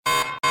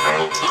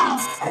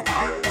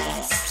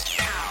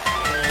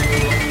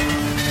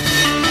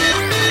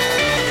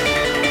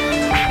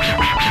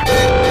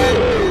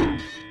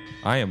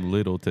I am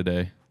little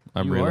today.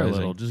 I'm You realizing. are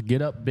little. Just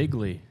get up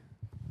bigly.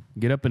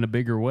 Get up in a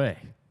bigger way.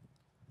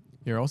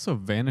 You're also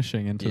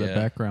vanishing into the Yeah.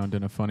 background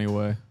in a funny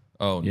way.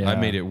 Oh, Yeah. I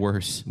made it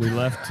worse. We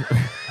left.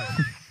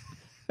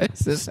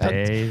 This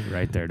Stay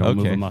right there. Don't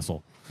move Okay. a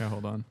muscle. Yeah,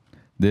 hold on.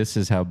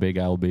 is how big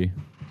I'll be.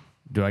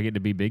 Do I get to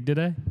be big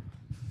today?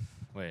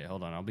 Wait,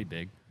 hold on. I'll be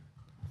big.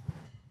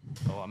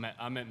 Oh,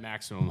 I'm at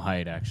maximum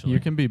height, actually. You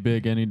can be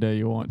big any day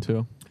you want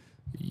to.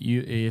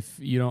 If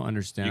you don't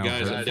understand.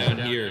 I'm down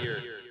here.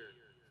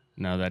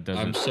 No, that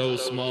doesn't. I'm so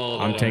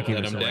small. I'm that taking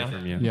that this I'm away down.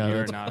 from you. Yeah, you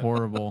that's are not.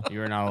 horrible.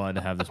 You are not allowed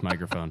to have this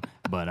microphone,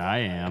 but I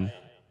am.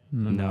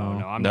 No, I'm not No,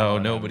 allowed to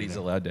have nobody's it.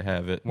 allowed to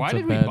have it. Why It's a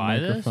did we bad buy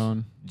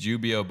microphone.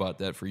 Jubio bought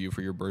that for you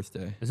for your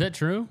birthday. this? Is that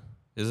true?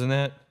 Isn't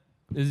that?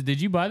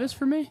 Did you buy this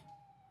for me?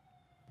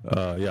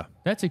 Yeah.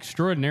 That's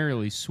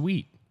extraordinarily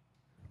sweet.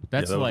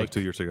 That's That was like like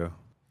 2 years ago.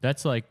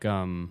 that's like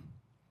a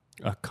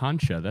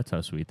concha. That's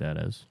how sweet that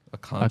is. A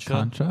concha?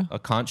 concha? A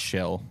conch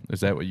shell.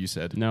 Is that what you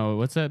said? No,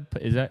 what's that?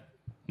 Is that?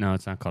 No,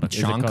 it's not called a is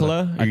it called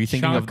Chancla? Are you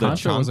thinking of the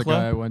Concha was a chancla?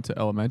 guy I went to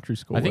elementary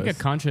school I think a with.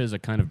 concha is a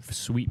kind of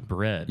sweet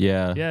bread.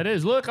 Yeah. Yeah, it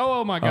is. Look,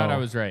 oh my God, Oh, I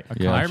was right. a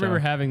Yeah. I concha. remember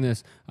having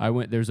this.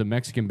 There's a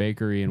Mexican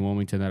bakery in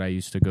Wilmington that I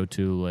used to go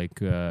to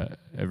like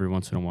every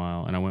once in a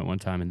while, and I went one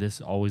time, and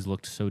this always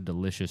looked so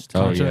delicious to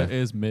Oh, me. Concha yeah.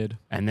 is mid.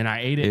 And then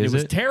I ate it. Is it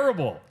was it?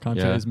 terrible.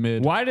 Concha Yeah. is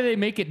mid. Why do they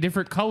make it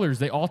different colors?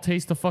 They all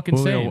taste the fucking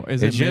Well, same.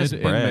 is It's it mid just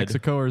in bread.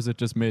 Mexico or is it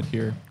just mid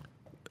here?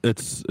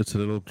 It's a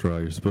little dry.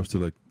 You're supposed to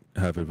like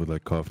have it with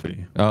like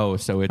coffee. Oh,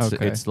 so it's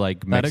Okay. it's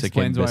like That Mexican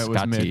explains why it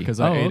was mid biscotti. because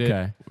I ate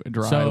okay. it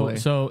dryly.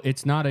 So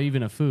it's not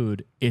even a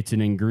food; it's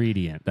an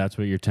ingredient. That's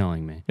what you're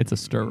telling me, it's a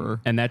stirrer.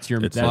 and that's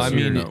your. It's That's Well,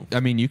 I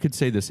your, mean, you could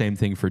say the same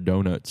thing for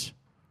donuts.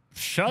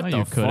 shut No, the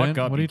you fuck couldn't.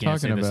 up! What are you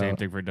can't say talking the same about?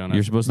 thing for donuts.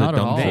 You're supposed Not to at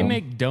dump all. They them.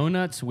 make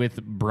donuts with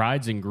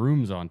brides and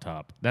grooms on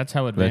top. That's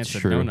how advanced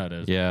That's a true. donut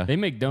is. Yeah. They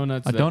make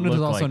donuts. A that donut look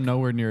is also like,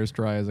 nowhere near as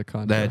dry as a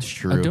concha. That's A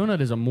true.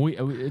 donut is a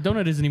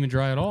donut isn't even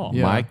dry at all.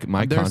 Yeah.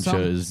 My There's concha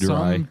is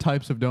dry. Some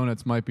types of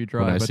donuts might be When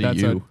dry, I but see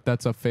that's you.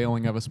 that's a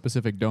failing of a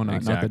specific donut,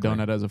 Exactly. not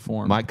the donut as a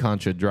form. My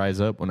concha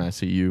dries up when I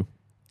see you.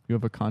 You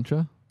have a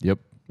concha Yep.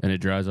 And it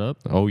dries up.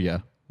 Oh yeah.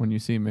 when you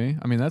see me.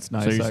 I mean, that's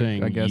nice. you're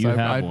saying I guess you have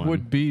I one.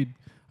 would be.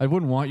 I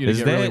wouldn't want you to Is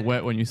get really that-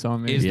 wet when you saw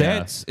me. Is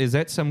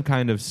that some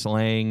kind of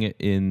slang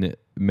in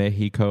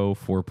Mexico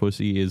for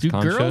pussy? Is Do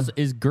concha?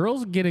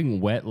 girls getting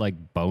wet like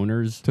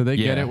boners? Do they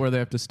get Yeah. it where they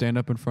have to stand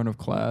up in front of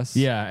class?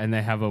 Yeah, and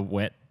they have a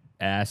wet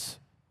ass.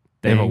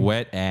 They have a thing.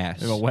 wet ass.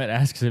 They have a wet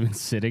ass because they've been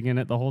sitting in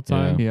it the whole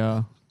time.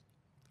 Yeah.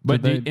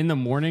 But Do do they- in the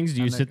mornings, do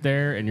you and they- sit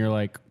there and you're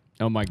like,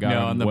 "Oh my god, No,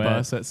 I'm on the wet."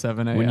 bus at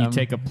 7 a.m. When you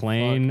take a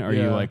plane, Fuck, are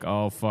you yeah. like,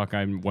 "Oh fuck,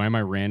 why am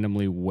I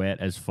randomly wet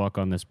as fuck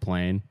on this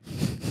plane?"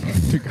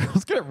 Do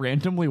girls get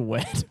randomly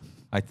wet?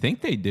 I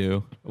think they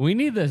do. We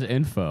need this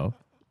info.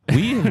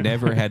 We have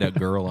never had a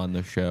girl on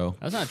the show.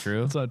 That's not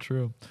true. That's not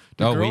true.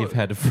 We've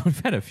had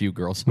a few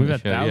girls on We've the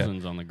had show. yeah.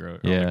 thousands on the girl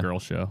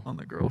show. On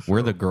the girl show.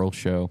 We're the girl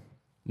show.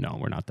 No,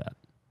 we're not that.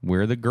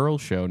 We're the girl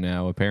show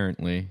now,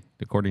 apparently,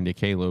 according to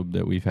Caleb,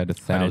 that we've had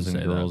 1,000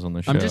 say girls that. on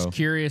the show. I'm just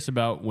curious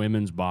about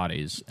women's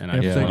bodies, and I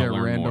if just they want to get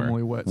learn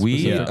randomly more. wet. we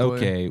specifically.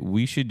 okay.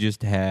 We should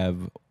just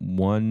have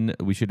one.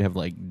 We should have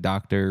like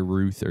Dr.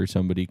 Ruth or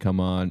somebody come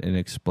on and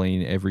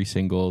explain every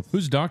single.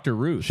 Who's Dr.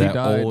 Ruth? that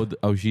died. old.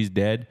 Oh, she's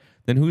dead.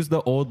 Then who's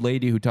the old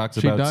lady who talks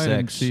She about died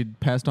and sex? she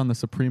passed on the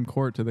Supreme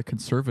Court to the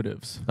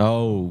conservatives.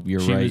 Oh,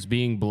 you're She right. was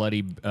being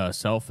bloody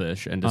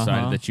selfish and decided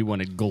Uh-huh. that she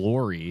wanted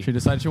glory. She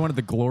decided she wanted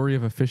the glory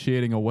of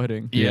officiating a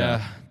wedding.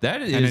 yeah,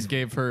 that And is it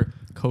gave her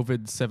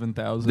COVID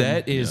 7,000.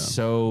 that is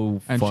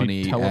so And she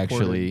funny. teleported.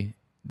 Actually,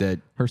 that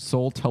Her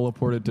soul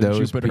teleported to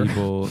those Jupiter.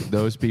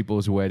 those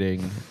people's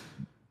wedding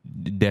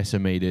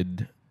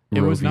decimated.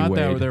 It Roe was v. not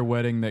Wade. their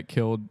wedding that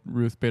killed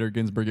Ruth Bader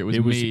Ginsburg. It was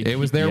It was- me. It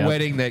was their Yep.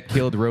 wedding that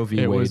killed Roe v.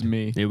 It Wade. was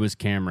me. It was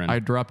Cameron. I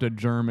dropped a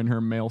germ in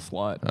her mail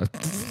slot.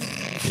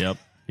 Yep.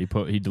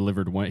 He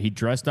delivered one. He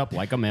dressed up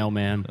like a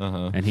mailman,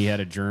 and he had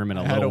a germ in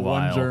a I had little a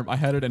one vial. germ. I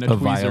had it in a, A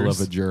tweezers. vial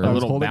of a germ. I A was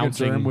little holding a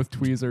bouncing- germ with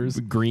tweezers.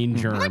 Green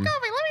germ.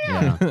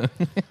 Yeah. And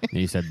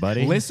he said,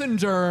 "Buddy, Listen,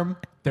 germ.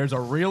 There's a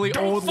really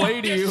old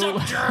lady who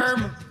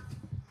germ."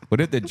 What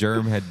if the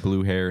germ had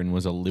blue hair and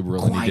was a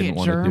liberal and he didn't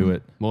want to germ. do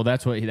it? Well,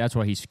 that's why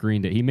he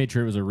screened it. He made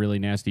sure it was a really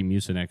nasty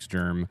Mucinex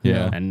germ,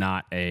 Yeah. and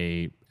not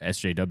a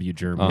SJW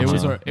germ. Uh-huh. It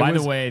was. By it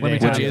was the way, let me they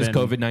tell Which you, is been-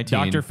 COVID-19.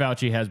 Dr.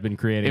 Fauci has been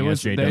creating It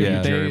was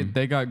SJW germ.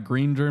 they got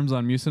green germs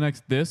on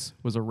Mucinex. This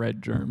was a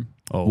red germ.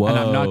 Oh, Whoa. And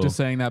I'm not just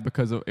saying that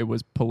because it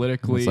was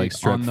politically It's like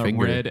strep on the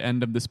finger. red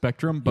end of the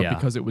spectrum, but Yeah.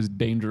 because it was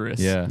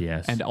dangerous. Yeah.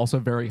 yes. And also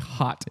very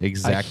hot.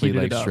 Exactly I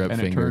heated like it up strep and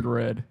finger. it turned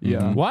red.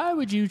 Yeah. Why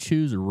would you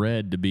choose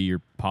red to be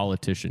your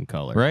politician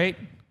color? Right?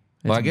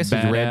 Well, I guess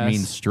red badass.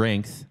 means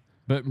strength.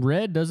 But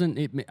red doesn't.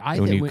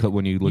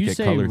 When you look at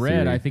say color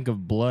red, theory. I think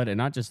of blood, and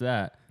not just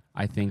that.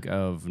 I think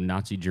of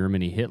Nazi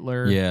Germany,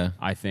 Hitler. Yeah.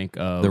 I think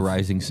of The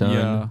rising sun.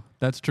 Yeah,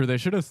 that's true. They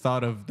should have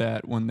thought of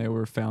that when they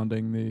were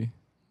founding the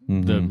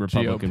the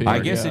Republican GOP. Party.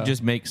 I guess Yeah. it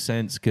just makes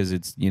sense because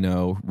it's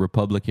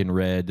Republican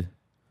red.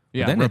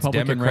 Yeah, Then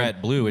Republican it's Democrat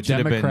red. blue. It should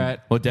have been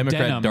Democrat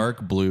denim.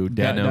 dark blue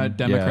denim.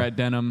 Democrat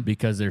denim.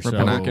 because they're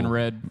Republican so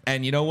red.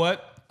 And you know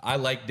what? I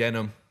like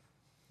denim.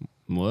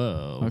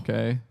 Whoa.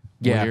 Okay.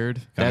 Yeah,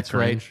 Weird. that's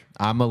right. cringe.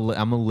 I'm a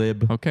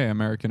lib. Okay,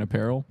 American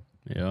Apparel.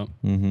 Yeah.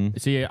 Mm-hmm.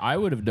 See, I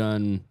would have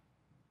done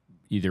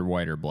either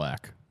white or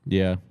black.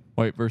 Yeah.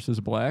 White versus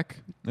black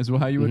is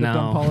how you would have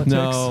done No. politics.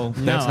 No,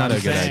 that's not I'm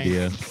a good saying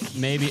idea.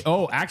 Maybe.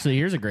 Oh, actually,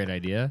 here's a great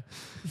idea.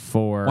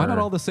 For Why not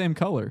all the same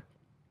color?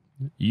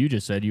 You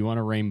just said you want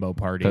a rainbow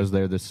party. Because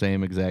they're the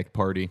same exact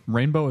party.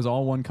 Rainbow is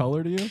all one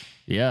color to you?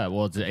 Yeah.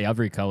 Well, it's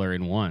every color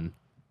in one,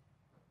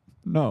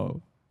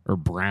 No. or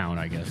brown.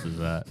 I guess is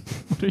that.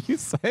 What are you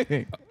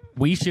saying?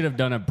 We should have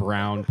done a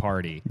brown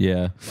party.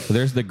 Yeah. So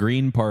there's the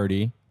green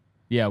party.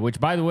 Yeah. Which,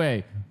 by the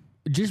way,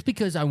 just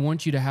because I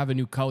want you to have a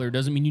new color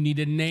doesn't mean you need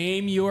to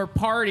name your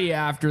party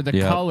after the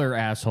Yep. color,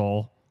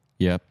 asshole.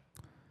 Yep.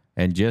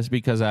 And just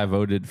because I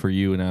voted for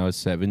you when I was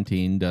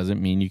 17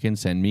 doesn't mean you can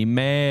send me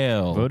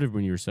mail. Voted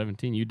when you were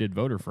 17. You did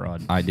voter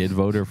fraud. I did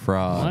voter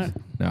fraud.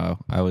 No,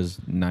 I was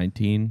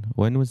 19.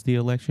 When was the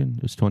election?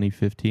 It was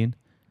 2015.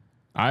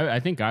 I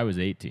think I was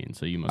 18,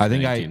 so you must. I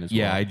think have been 18 as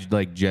well. I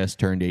like just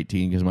turned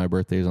 18 because my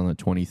birthday is on the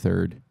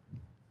 23rd.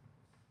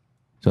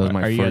 So it was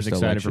my Are you first guys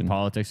excited election. for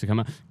politics to come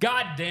out?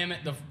 God damn it!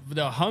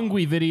 The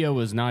Hungry video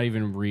was not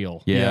even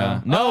real.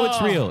 Yeah. No, it's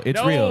Oh, real. It's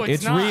no, real. it's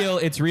It's not. real.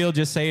 It's real.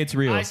 Just say it's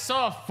real. I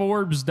saw a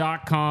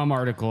Forbes.com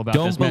article about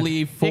Don't this. man.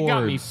 believe It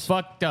got me Forbes.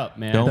 fucked up,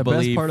 man. Don't The best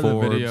believe part of the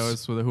Forbes. video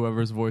is with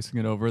whoever's voicing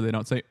it over. They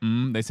don't say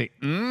they say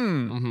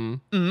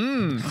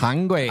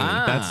Hungry.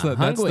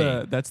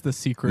 That's the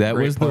secret. That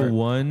great was the part.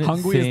 one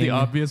Hungry is thing- the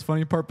obvious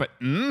funny part, but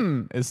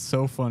is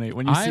so funny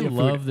when you I see a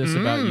love food. this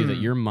about you that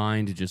your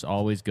mind just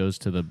always goes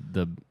to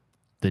the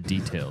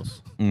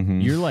details.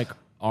 You're like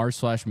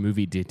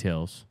r/movie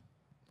details.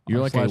 You're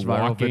like a R/viral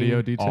walking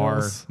video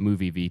details. R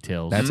movie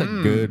details. That's a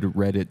good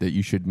Reddit that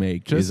you should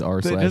make. Just- is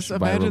r just slash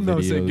imagine viral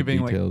those video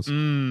giving, like, details.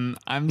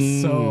 I'm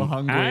so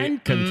hungry. I'm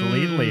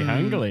completely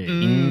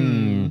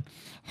hungry.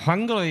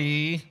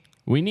 Hungry.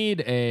 We need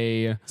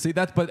a See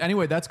but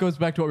anyway, that goes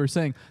back to what we were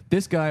saying.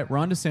 This guy,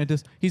 Ron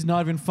DeSantis, he's not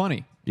even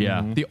funny.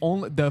 yeah.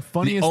 The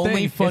funniest only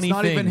thing, funny it's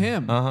not thing. even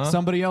him. Uh-huh.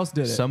 Somebody else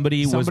did it.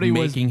 Somebody was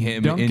making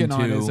him dunking into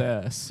on his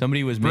ass.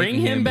 Somebody was Bring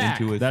making him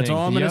back. into a That's thing.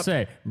 all I'm gonna Yep.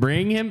 say.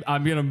 Bring him.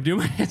 I'm gonna do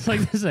my hands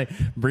like this. Say,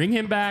 bring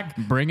him back.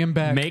 Bring him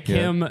back. Make Yeah.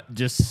 him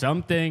just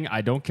something. I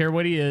don't care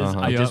what he is.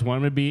 I Yep. just want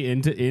him to be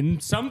in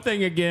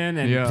something again,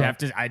 and Yeah. have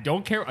to. I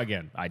don't care.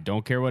 Again, I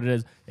don't care what it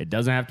is. It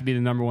doesn't have to be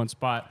the number one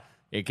spot.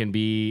 It can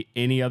be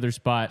any other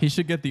spot. He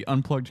should get the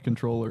unplugged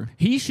controller.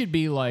 He should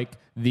be like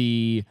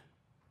the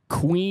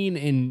queen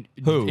in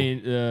Who?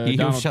 In, He who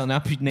Donald, shall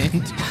not be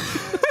named.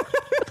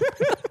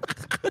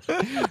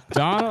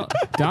 Donald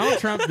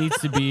Trump needs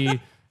to be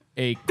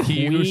a queen,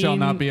 He who shall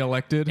not be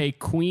elected. a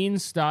queen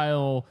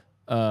style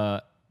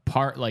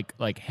part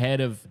like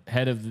head of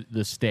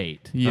the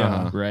state.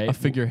 Yeah. right. A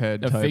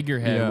figurehead A type.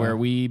 figurehead Yeah. where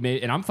we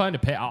made, and I'm fine to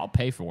pay. I'll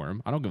pay for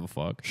him. I don't give a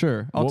fuck.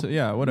 Sure. Well,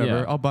 Yeah, whatever.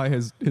 yeah. I'll buy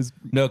his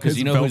No, 'cause his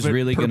you know who's velvet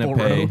really gonna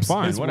purple pay? robes,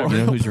 Fine, his whatever.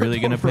 You know who's really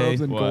gonna purple pay?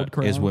 robes and What? gold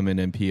crown. Is women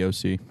in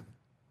POC.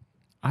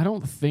 I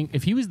don't think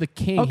if he was the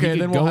king, he Okay,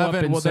 could then go we'll up have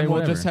it. and Well, say then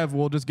whatever.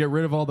 we'll just get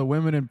rid of all the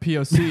women in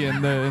POC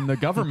in the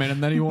government,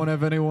 and then you won't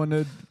have anyone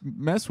to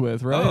mess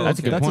with, right? Oh, That's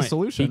a good That's point. a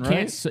solution, he right?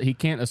 Can't, he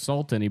can't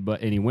assault any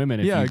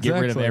women if Yeah, you get rid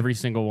of exactly. every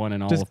single one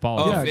in all Just- of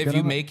politics. Oh, Yeah, if get you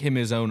on it. make him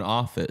his own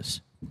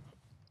office.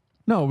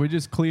 No, we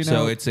just clean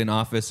So out. it's an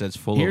office that's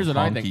full Here's of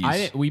what I think.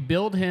 honkies. We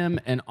build him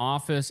an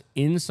office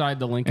inside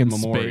the Lincoln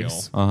In Memorial.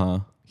 space. Uh-huh.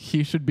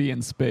 He should be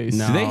in space.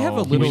 No. Do they have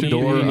a he little should-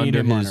 door we need under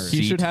him on his Earth. seat?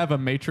 He should have a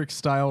Matrix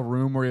style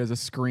room where he has a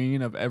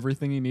screen of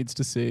everything he needs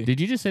to see. Did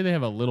you just say they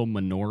have a little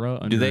menorah?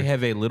 Under Do they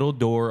have a little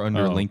door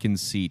under Oh.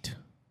 Lincoln's seat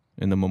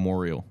in the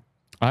memorial?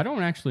 I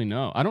don't actually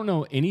know. I don't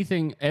know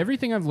anything.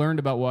 Everything I've learned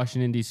about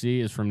Washington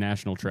D.C. is from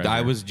National Treasure. I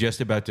was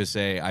just about to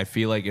say, I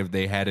feel like if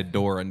they had a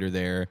door under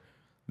there,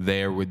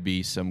 there would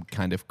be some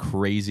kind of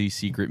crazy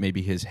secret,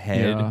 maybe his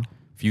head, Yeah.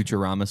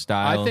 Futurama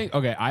style. I think.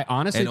 Okay, I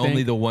honestly and think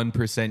only the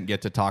 1%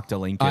 get to talk to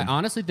Lincoln. I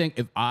honestly think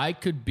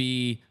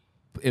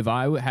if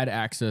I had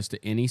access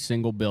to any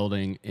single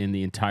building in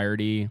the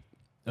entirety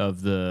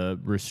of the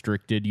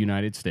restricted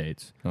United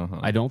States,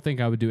 I don't think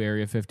I would do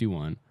Area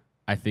 51.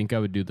 I think I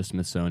would do the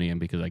Smithsonian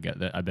because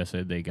I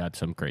bet they got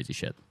some crazy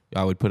shit.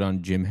 I would put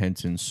on Jim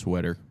Henson's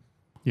sweater.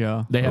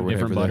 Yeah. They have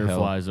whatever different the hell.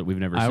 butterflies that we've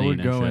never I seen. would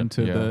and go shit.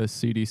 into Yeah. the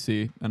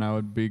CDC and I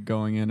would be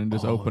going in and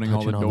just Oh, opening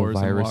all the touching all the doors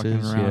and walking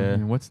viruses, around. yeah.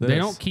 And what's this? They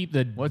don't keep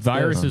the What's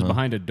viruses this?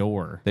 behind a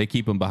door. They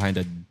keep them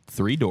behind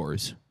 3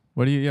 doors.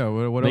 What do you? Yeah.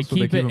 What They else would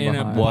keep they it keep in a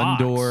behind?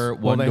 box. One door,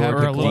 Well, one they door have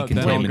to the glove. Then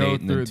I'll decontaminate, go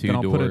and through. then 2 Then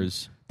I'll put it.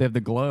 doors. They have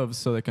the gloves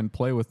so they can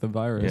play with the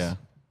virus. Yeah.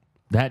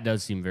 That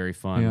does seem very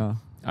fun. Yeah.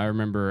 I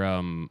remember.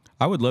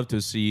 I would love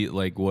to see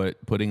like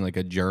what putting like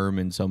a germ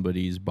in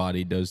somebody's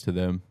body does to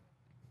them.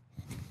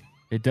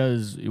 It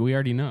does. We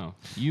already know.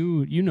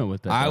 You know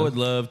what that. I does. would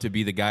love to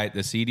be the guy at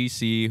the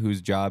CDC whose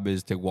job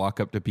is to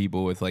walk up to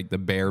people with like the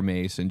bear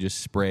mace and just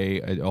spray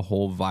a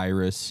whole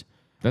virus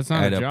That's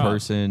not at a a job.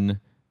 person.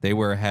 They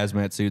wear a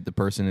hazmat suit. The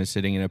person is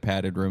sitting in a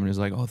padded room and is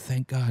like, "Oh,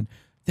 thank God,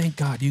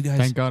 you guys.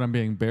 Thank God I'm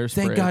being bear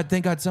sprayed.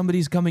 Thank God,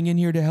 somebody's coming in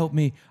here to help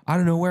me. I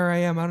don't know where I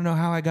am. I don't know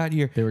how I got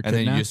here." They were and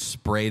then you kidnapped? just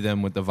spray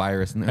them with the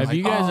virus. And they're Have like,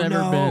 you guys "Oh, ever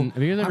no, been?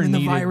 Have you guys I'm ever in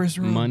the virus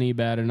needed room." money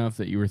bad enough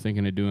that you were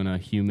thinking of doing a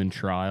human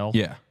trial?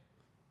 Yeah,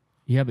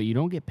 Yeah, but you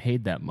don't get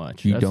paid that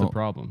much. You That's the don't.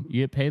 problem.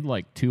 You get paid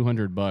like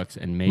 $200,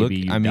 and maybe Look,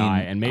 you I mean,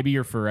 die, and maybe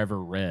you're forever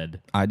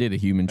red. I did a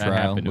human That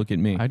trial. happened. Look at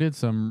me. I did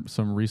some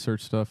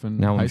research stuff in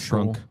Now high I'm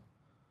school. shrunk.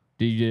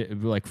 Did you do,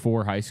 like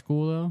for high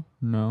school though?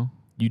 No,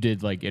 You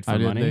did like it for I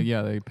did. money.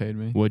 They paid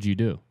me. What'd you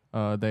do?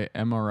 They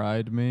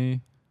MRI'd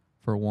me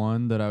for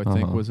one that I would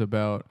think was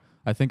about.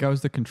 I think I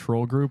was the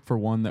control group for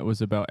one that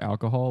was about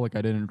alcohol. Like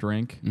I didn't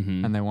drink,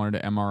 and they wanted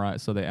to MRI,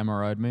 so they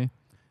MRI'd me.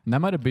 And that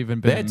might have even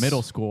been in That's-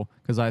 middle school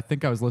because I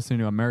think I was listening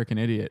to American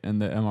Idiot in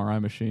the MRI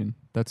machine.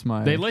 That's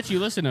my. They let you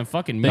listen to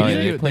fucking They Oh, music.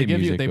 yeah, give you. play They give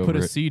you. music They put over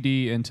a it.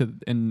 CD into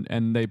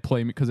and they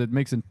play because it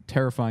makes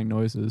terrifying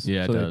noises.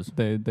 Yeah, it so does.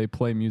 They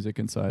play music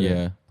inside. It.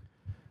 Yeah.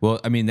 Well,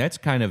 I mean, that's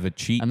kind of a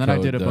cheat. And then I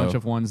code, did a bunch though.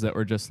 of ones that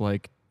were just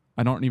like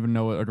I don't even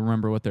know or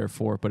remember what they're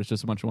for, but it's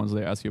just a bunch of ones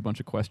they ask you a bunch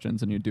of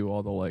questions and you do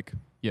all the like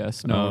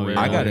yes, no. Oh, really, yeah.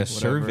 I got a whatever.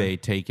 survey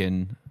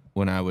taken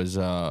when I was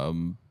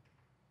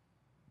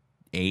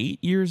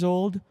 8 years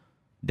old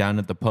down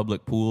at the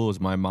public pool. It was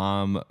my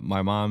mom.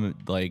 My mom,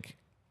 like,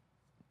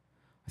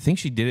 I think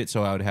she did it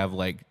so I would have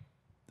like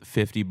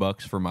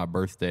 $50 for my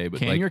birthday. But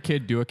Can like, your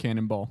kid do a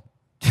cannonball?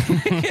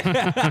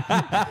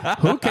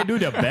 Who can do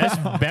the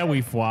best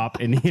belly flop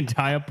in the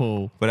entire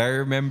pool? but I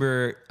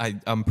remember,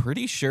 I'm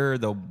pretty sure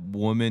the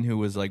woman who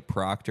was like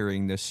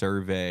proctoring the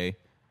survey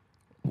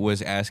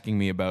was asking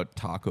me about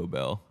Taco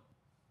Bell.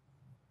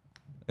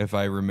 If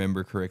I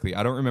remember correctly,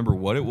 I don't remember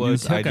what it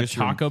was. You took I a just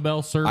Taco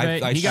Bell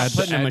survey. I he got at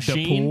put in a the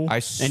machine. pool? I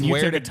and you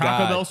swear took to a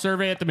Taco God, Bell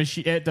survey at the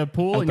machine at the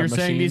pool, At and the you're saying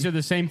machine? these are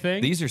the same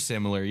thing. these are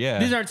similar. Yeah,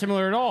 These aren't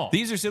similar at all.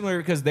 These are similar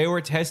because they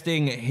were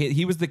testing.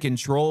 He was the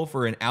control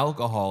for an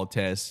alcohol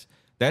test.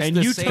 That's And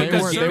the you same. took They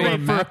a were, survey they were for a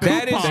mapping,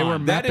 coupon. they were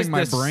that is mapping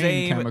my the brain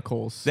same-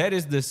 chemicals. That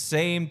is the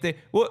same thing.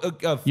 Well,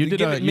 You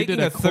did a- you making did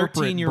a corporate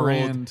 13-year-old,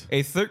 brand.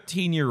 a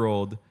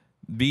 13-year-old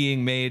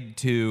being made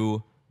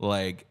to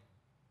like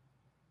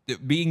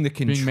being the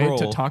Being control. made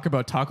to talk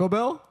about Taco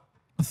Bell?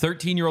 A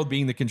 13-year-old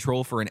being the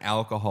control for an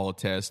alcohol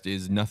test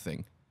is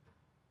nothing.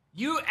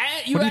 You What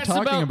are you asked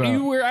talking about?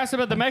 You were asked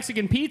about the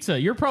Mexican pizza.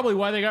 You're probably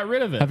why they got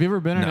rid of it. Have you ever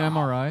been in No. an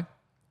MRI?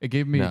 It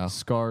gave me No.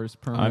 scars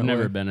permanently. I've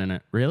never been in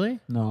it. Really?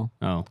 No.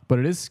 Oh. But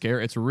it is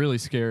scary. It's really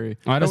scary.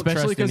 I don't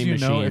Especially trust any you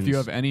know if you machines.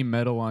 have any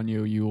metal on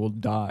you, you will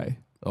die.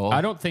 Oh,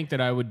 I don't think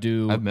that I would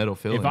do. I have metal If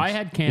fillings. I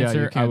had Yeah, you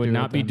cancer, I can't would do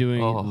not it be then.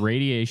 doing Oh.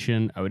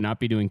 radiation. I would not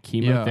be doing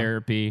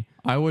chemotherapy.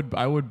 I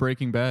would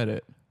Breaking Bad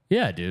it.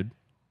 Yeah, dude.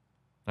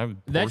 I have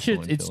That shit-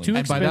 porcelain it's fillings. too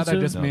And by that I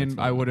expensive? just No, mean it's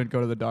I fine. wouldn't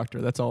go to the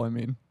doctor. That's all I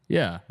mean.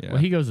 Yeah. Yeah. Well,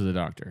 he goes to the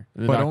doctor.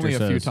 The But doctor only a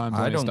few says- times.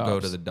 I when he don't go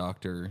stops. to the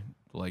doctor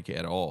like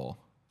at all.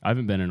 I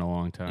haven't been in a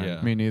long time.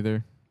 Yeah. Me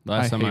neither.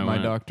 Last I time hate I my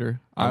went-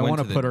 doctor. I I went want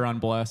to to the- put her on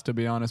blast, to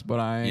be honest, but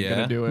I ain't Yeah?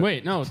 gonna do it.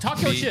 Wait, no.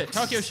 Talk your shit.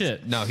 Talk your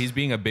shit. No, he's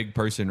being a big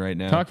person right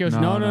now. Talk your shit.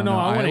 No. I want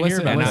to hear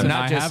listen, about And it. I'm listen,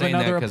 not I just have saying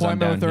that another 'cause I'm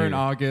appointment with down her in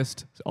here.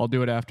 August. I'll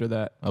do it after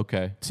that.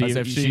 Okay. See As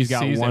if if she's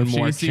got one if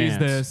more she sees chance.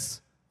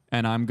 this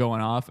and I'm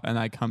going off and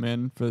I come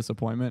in for this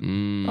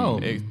appointment, Oh,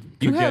 it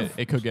you could have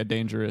it could get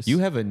dangerous. you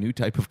have a new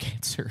type of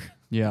cancer.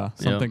 yeah,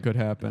 something could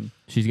happen.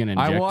 She's gonna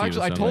inject you. I with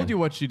told something. you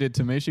what she did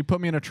to me. She put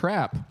me in a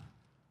trap.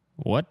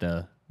 What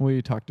the?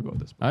 We talked about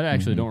this. I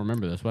actually don't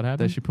remember this. What That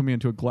happened? she put me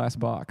into a glass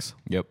box.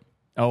 Yep.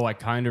 Oh, I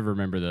kind of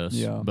remember this.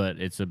 Yeah. But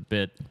it's a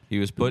bit. He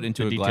was put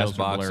into The a glass details are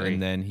box blurry.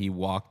 and then he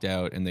walked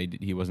out and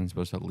he wasn't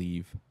supposed to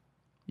leave.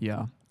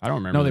 Yeah. I don't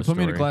remember. No, they this put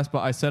me in a story. glass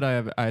box.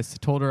 I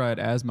said told her I had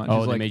asthma. And Oh, she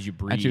was they like, made you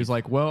And she was breathe.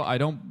 like, "Well,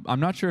 I'm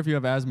not sure if you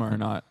have asthma or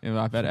not. You know,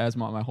 I've had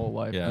asthma my whole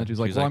life." Yeah. And she's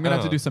like, She's "Well, like, I'm gonna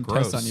have to "Oh, do some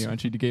tests on gross." you." And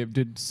she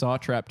did saw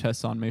trap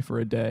tests on me for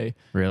a day.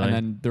 Really? And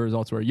then the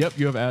results were, "Yep,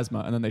 you have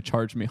asthma." And then they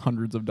charged me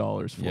hundreds of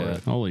dollars for Yeah.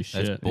 it. Holy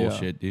shit. That's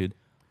bullshit, dude.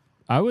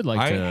 I would like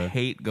I to.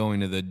 hate going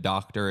to the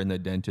doctor and the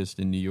dentist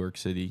in New York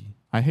City.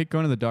 I hate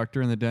going to the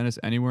doctor and the dentist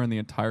anywhere in the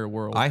entire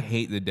world. I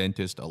hate the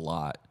dentist a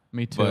lot.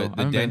 Me too. But I the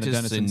haven't been to the dentists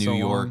dentist in in New so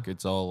York, long.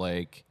 it's all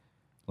like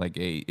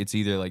it's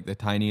either like the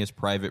tiniest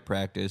private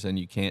practice and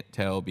you can't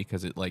tell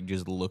because it like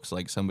just looks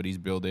like somebody's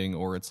building,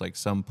 or it's like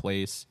some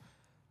place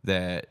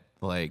that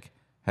like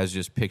has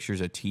just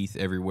pictures of teeth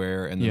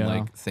everywhere and then Yeah.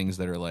 like things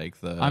that are like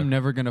the I'm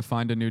never gonna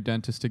find a new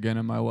dentist again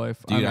in my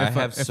life. Dude, I if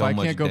have if so I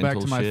much can't go back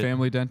dental to my shit.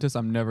 family dentist,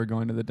 I'm never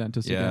going to the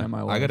dentist again in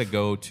my life. I gotta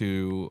go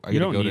to You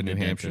don't New need the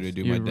Hampshire dentist.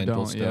 to do You my dental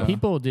don't, stuff. yeah.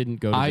 People didn't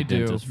go to the I do,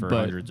 dentist for but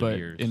hundreds of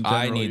years. in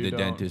I general, need you the don't.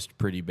 dentist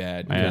pretty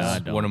bad Yeah, I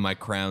because don't. one of my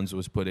crowns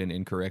was put in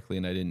incorrectly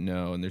and I didn't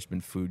know, and there's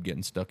been food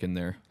getting stuck in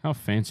there. How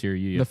fancy are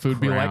you? The food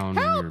be like, Crown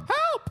 "Help, in your-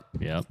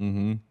 help!"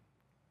 Yep.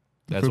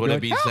 That's Food what be I'd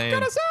like, be "Help, saying.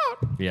 get us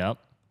out!" Yep.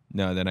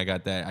 No, then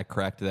I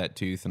cracked that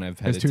tooth and I've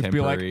had His a tooth be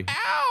like, temporary.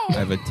 "Ow!" I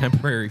have a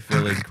temporary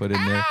filling put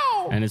in there.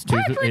 Ow! And his tooth,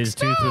 Patrick, his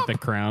tooth with the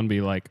crown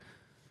be like,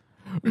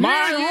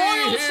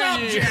 my royal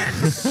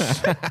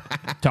subjects.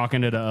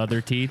 Talking to the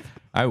other teeth.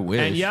 I wish.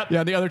 And yep.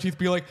 Yeah, the other teeth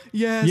be like,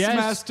 yes,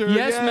 master.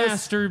 Yes,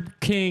 master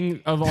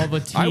king of all the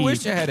teeth. I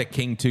wish I had a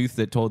king tooth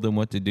that told them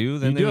what to do.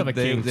 Then You do have a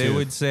king they tooth.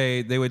 would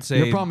say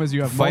Your problem is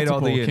you have fight all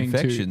the multiple king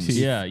infections. teeth.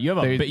 Yeah, you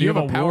have You have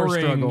a power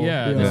warring, struggle.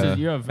 Yeah, Yeah. This is,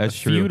 you have That's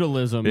true.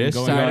 feudalism This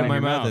going side on of in my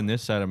your mouth mouth. and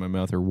this side of my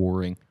mouth are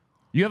warring.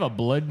 You have a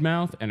blood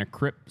mouth and a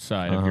crypt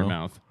side of your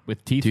mouth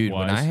with teeth. Dude,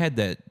 wise. when I had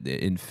that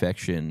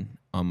infection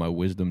on my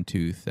wisdom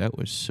tooth, that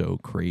was so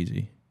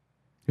crazy.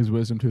 His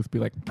wisdom tooth be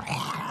like,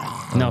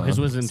 no, his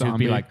wisdom tooth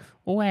zombie. be like,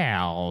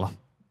 well,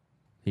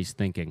 he's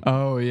thinking.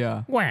 oh,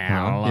 yeah. Well,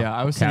 Yeah,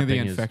 I was thinking the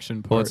tapping his- infection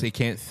Well, part. it's, he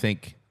can't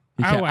think.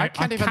 He can't- I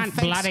can't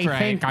bloody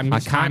think.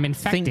 I'm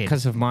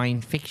infected. of my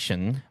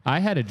infection. I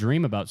had a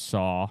dream about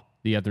Saw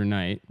the other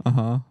night.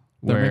 Uh-huh.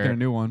 They're Where- making a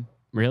new one.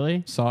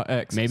 Really? Saw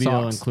X. Maybe Socks.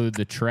 they'll include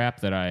the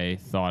trap that I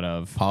thought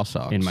of Paw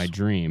socks. in my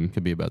dream.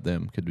 Could be about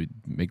them. Could we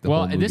make the Well,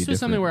 whole movie this was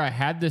something different? where I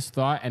had this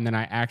thought, and then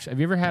I actually. Have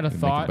you ever had a Make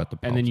it thought, about the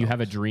and then you Paw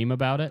have a Socks. dream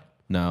about it?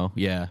 No,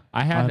 yeah.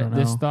 I I had don't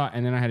this know. thought,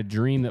 and then I had a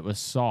dream that was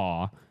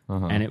Saw,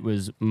 and it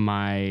was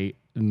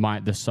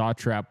the Saw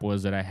trap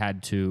was that I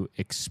had to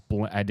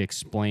explain. I'd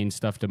explain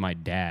stuff to my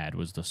dad.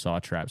 Was the Saw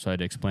trap? So I had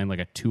to explain like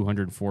a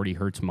 240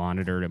 hertz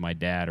monitor to my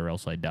dad, or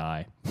else I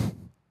die.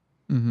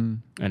 Mm-hmm.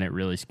 And it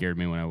really scared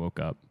me when I woke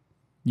up.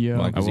 Yeah.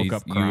 Well, 'cause I woke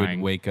up you crying.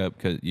 would wake up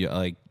because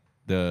like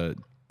the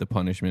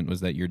punishment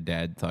was that your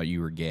dad thought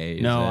you were gay.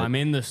 Is No, that-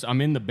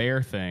 I'm in the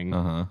bear thing,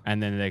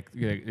 and then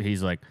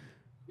he's like,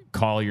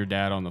 call your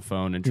dad on the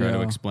phone and try to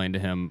Yeah. explain to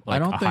him I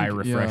like don't a high think-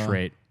 refresh yeah.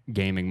 rate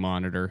gaming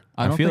monitor.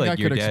 I don't feel think like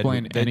I your could dad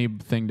explain would- that-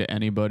 anything to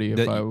anybody if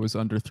that- I was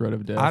under threat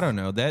of death. I don't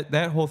know.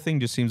 That whole thing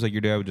just seems like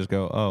your dad would just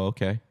go, "Oh,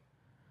 okay."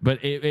 But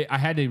I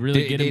had to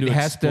really get him to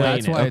has to- explain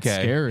That's it. why it's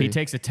Okay. scary. He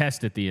takes a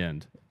test at the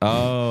end,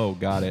 Oh,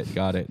 got it.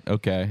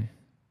 Okay.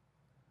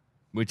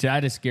 which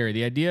that is scary.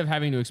 The idea of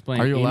having to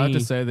explain. Are you allowed any- to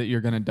say that you're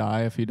going to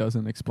die if he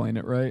doesn't explain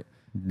it right?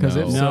 Because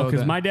No. if No, so, because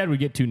then- my dad would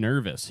get too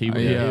nervous. He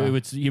would, Yeah.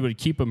 he would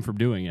keep him from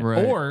doing it.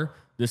 Right. Or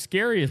the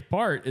scariest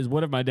part is,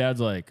 what if my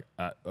dad's like,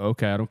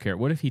 okay, I don't care.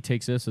 What if he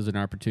takes this as an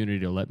opportunity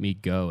to let me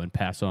go and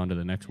pass on to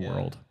the next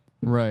world,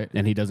 right.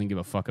 and he doesn't give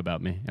a fuck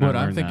about me? And What I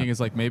I'm learned thinking that. is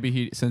like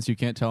maybe since you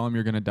can't tell him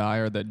you're going to die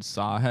or that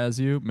Saw has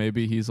you,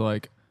 maybe he's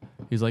like,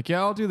 yeah,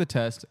 I'll do the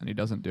test, and he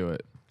doesn't do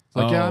it. It's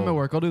like, yeah, I'm Oh. at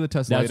work. I'll do the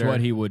test That's later.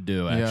 what he would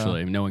do,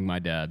 actually, knowing my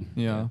dad.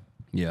 Yeah.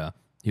 Yeah.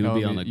 He would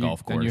be on the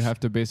golf course. And you have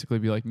to basically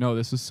be like, no,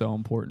 this is so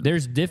important.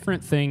 There's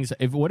different things.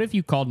 What if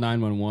you called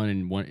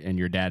 911 and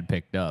your dad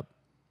picked up?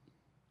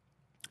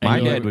 And My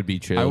you're dad like- would be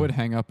chill. I would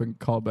hang up and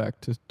call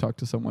back to talk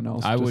to someone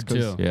else. I just would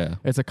 'cause too. Yeah.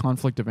 It's a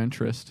conflict of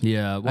interest.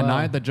 Yeah.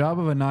 Well, The job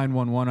of a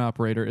 911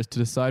 operator is to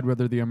decide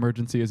whether the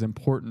emergency is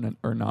important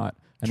or not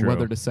and True.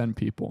 whether to send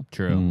people.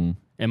 true.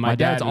 And My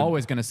dad's dad would-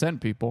 always going to send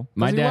people. 'cause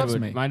My he dad loves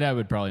would. me. My dad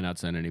would probably not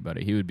send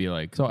anybody. He would be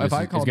like, So if "This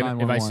I is- call it's gonna-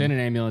 if I 911 send an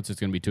ambulance, it's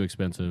going to be too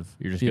expensive.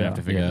 You're just going to have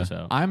to figure Yeah. this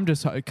out." I'm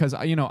just because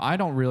I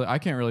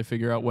can't really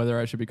figure out whether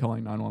I should be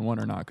calling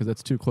 911 or not because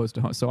it's too close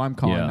to home. So I'm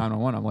calling Yeah.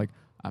 911. I'm like,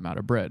 I'm out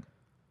of bread.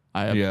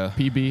 I have Yeah.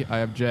 PB. I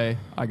have J.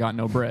 I got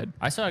no bread.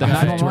 I saw a The guy.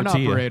 911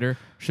 Tortilla. operator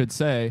should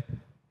say,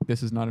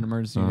 "This is not an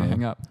emergency. You may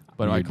hang up."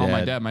 But Your I call my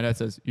dad. dad. My dad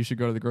says, "You should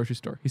go to the grocery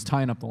store." He's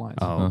tying up the lines.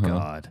 Oh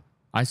God!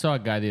 I saw a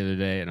guy the other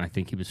day, and I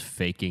think he was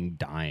faking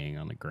dying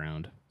on the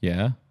ground.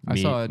 Yeah. I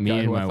saw a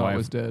guy who I thought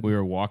was dead. We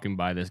were walking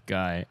by this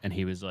guy, and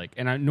he was like,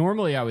 and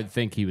normally I would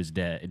think he was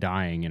dead,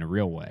 dying in a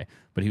real way,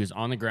 but he was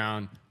on the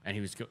ground, and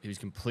he was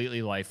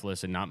completely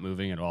lifeless and not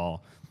moving at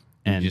all.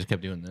 And You just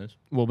kept doing this.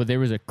 well, but there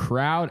was a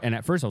crowd, and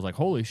at first I was like,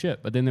 holy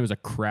shit. But then there was a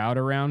crowd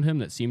around him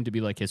that seemed to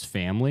be like his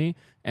family,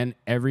 and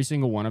every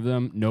single one of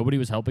them, nobody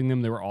was helping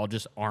them. They were all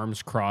just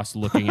arms crossed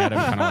looking at him,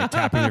 kind of like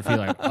tapping their feet,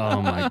 like,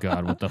 oh my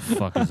God, what the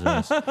fuck is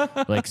this?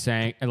 Like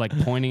saying, like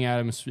pointing at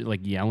him, like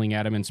yelling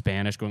at him in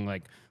Spanish, going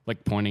like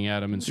pointing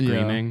at him and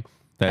screaming.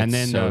 That's And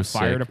then so the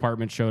fire sick.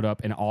 department showed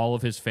up, and all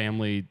of his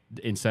family,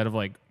 instead of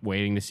like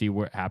waiting to see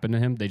what happened to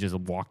him, they just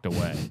walked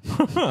away.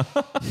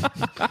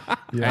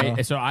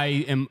 Yeah. So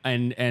I am,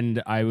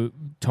 and I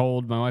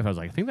told my wife, I was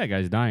like, I think that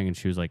guy's dying, and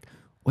she was like,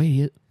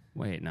 wait,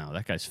 no,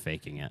 that guy's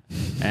faking it.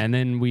 and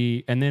then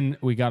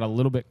we got a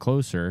little bit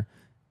closer,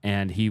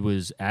 and he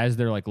was, as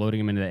they're like loading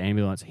him into the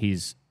ambulance,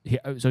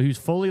 so he was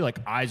fully like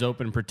eyes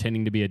open,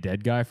 pretending to be a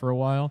dead guy for a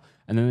while,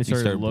 and then they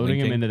started loading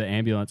him blinking? into the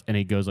ambulance, and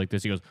he goes like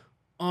this, he goes,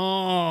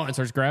 oh, and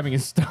starts grabbing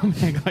his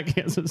stomach like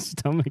he has a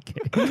stomach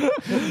ache.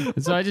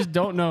 And so I just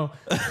don't know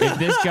if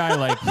this guy,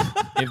 like,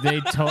 if they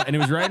told, and it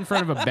was right in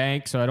front of a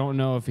bank, so I don't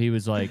know if he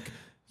was like,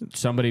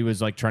 somebody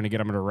was like trying to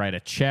get him to write a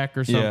check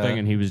or something, Yeah.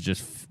 and he was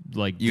just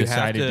like You have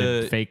decided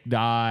to to- fake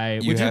die,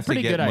 You which is a have to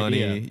pretty get good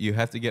money. idea. You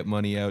have to get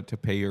money out to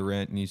pay your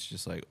rent, and he's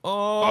just like,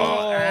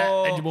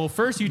 Well,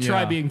 first you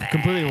try Yeah. being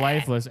completely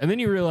lifeless, and then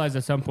you realize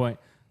at some point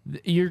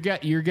you're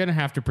gonna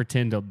have to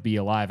pretend to be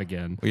alive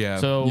again. Yeah.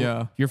 So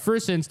Yeah. your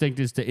first instinct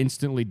is to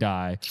instantly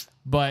die,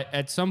 but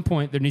at some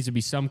point there needs to be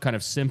some kind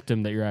of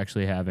symptom that you're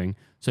actually having.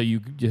 So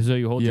you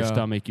hold your Yeah.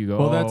 stomach. You go.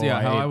 Well, that's "Oh,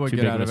 how I ate would too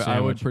get big out of of a it.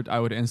 sandwich." I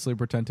would instantly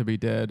pretend to be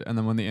dead, and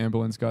then when the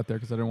ambulance got there,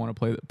 because I didn't want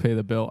to pay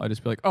the bill, I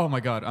just be like, "Oh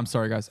my god, I'm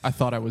sorry, guys. I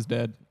thought I was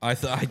dead." I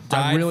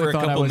died really for a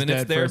thought I couple was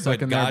minutes dead for there, a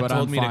second but there, God but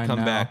told I'm me to fine come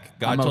now. back.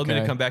 God I'm told me to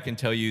okay. come back and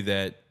tell you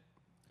that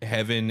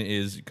heaven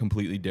is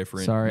completely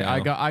different. Sorry, now.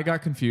 I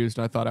got confused.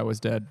 I thought I was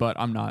dead, but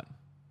I'm not.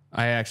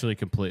 I actually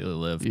completely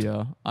lived.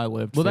 Yeah, I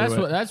lived. Well,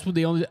 through that's what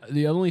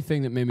the only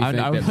thing that made me think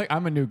that.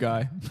 I'm a new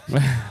guy.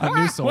 A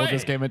new soul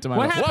just came into my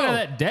What life. happened to Whoa.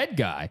 that dead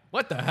guy?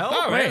 What the hell?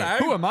 Oh, Wait,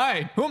 man, who am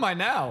I? Who am I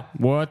now?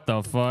 What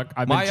the fuck?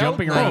 I've been My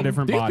jumping old around name.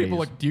 different These bodies. people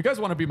look. Do you guys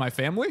want to be my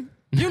family?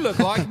 You look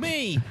like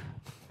me.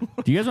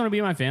 Do you guys want to be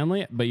my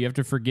family? But you have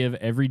to forgive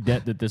every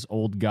debt that this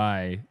old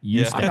guy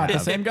used Yeah. I'm to not the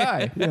have. same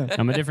guy. Yeah.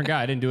 I'm a different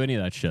guy. I didn't do any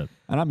of that shit.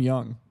 And I'm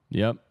young,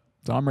 Yep.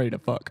 so I'm ready to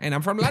fuck. And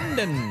I'm from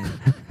London.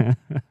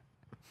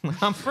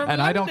 I'm from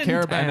And I don't London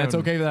care about. And it's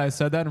town. okay that I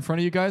said that in front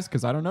of you guys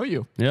because I don't know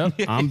you. Yep.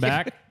 I'm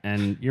back,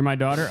 and you're my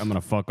daughter. I'm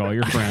gonna fuck all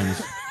your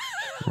friends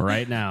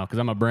right now because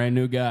I'm a brand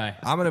new guy.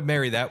 I'm gonna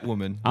marry that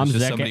woman. I'm It's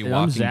just Zac somebody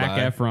walking Zac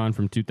by. Efron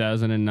from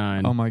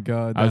 2009. Oh my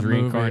god, I was that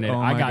movie. reincarnated. Oh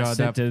I my got god,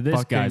 sent that to this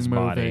fucking guy's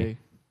body. movie.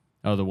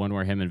 Oh, the one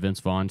where him and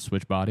Vince Vaughn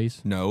switch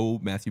bodies. No,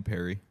 Matthew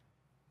Perry.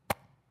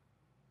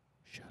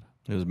 Shut up.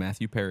 It was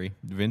Matthew Perry.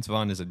 Vince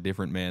Vaughn is a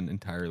different man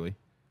entirely.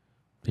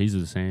 He's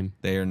the same.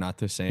 They are not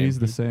the same. He's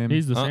the same.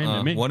 He's the same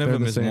to me. One of They're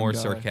them the is same more guy.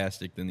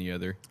 sarcastic than the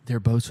other. They're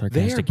both They are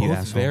sarcastic. you both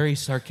asshole. very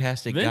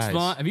sarcastic Vince guys.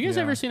 Vaughn. Have you guys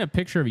Yeah. ever seen a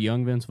picture of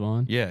young Vince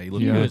Vaughn? Yeah, he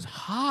looked He Yeah. good. was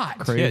hot.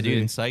 Crazy. Yeah, dude,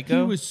 in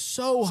Psycho. He was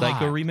so hot.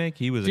 Psycho remake.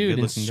 He was Dude, a in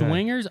good-looking guy.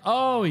 Swingers.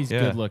 Oh, he's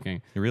Yeah. good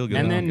looking. A real good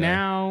And looking then guy.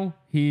 now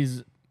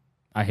he's.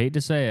 I hate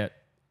to say it.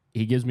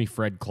 He gives me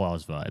Fred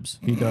Claus vibes.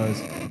 He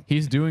does.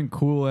 He's doing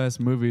cool ass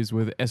movies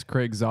with S.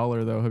 Craig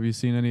Zoller though. Have you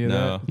seen any of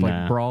No. that? Like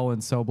Nah. Brawl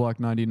and Cell Block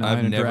 99 I've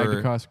and Drag never-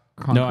 Across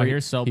Concrete. No, I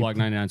hear Cell Block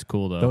 99 is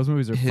cool though. Those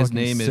movies are His fucking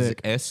name sick.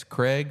 is S.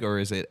 Craig or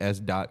is it S.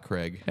 Dot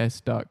Craig? S.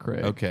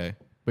 Craig. Okay.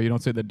 But you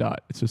don't say the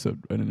dot. It's just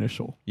an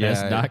initial. Yeah,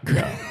 S. Dot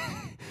Craig.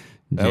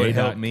 that would J.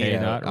 help me. K.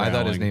 out. I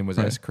thought his Rowling. name was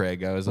S.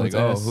 Craig. I was Well, like, it's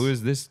oh, S- who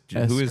is this?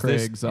 S. Who is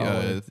Craig this?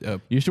 Zoller.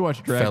 You should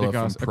watch Drag fella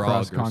Across, from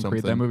Prague or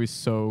Concrete. That something. movie's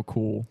so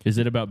cool. Is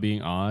it about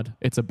being odd?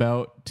 It's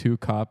about two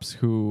cops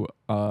who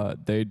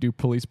they do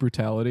police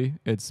brutality.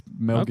 It's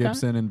Mel Okay.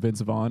 Gibson and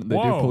Vince Vaughn. They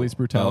do Whoa. police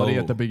brutality Oh.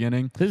 at the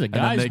beginning. This is a and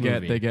then guy's they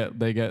movie.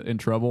 they get in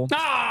trouble.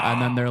 Ah!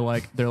 And then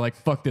they're like,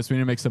 fuck this, we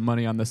need to make some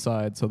money on the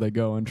side. So they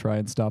go and try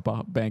and stop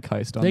a bank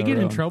heist on They their get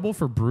in own. trouble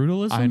for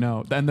brutalism? I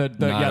know. And the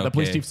Not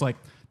police okay. chief's like,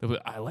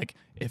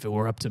 if it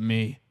were up to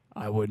me,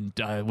 I wouldn't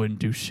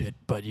do shit,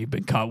 but you've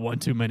been caught one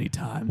too many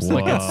times.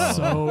 Like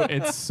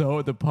it's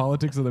so the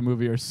politics of the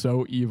movie are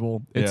so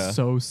evil. It's Yeah.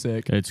 so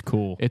sick. It's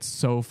cool. It's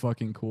so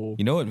fucking cool.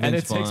 You know what And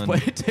Vince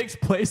Vaughn- it takes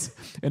place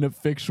in a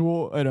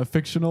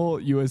fictional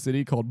U.S.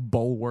 city called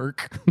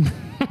Bulwark.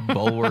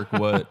 Bulwark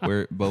what?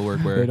 Where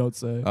Bulwark where? They don't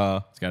say.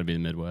 It's got to be the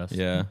Midwest.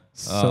 Yeah.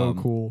 So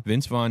cool.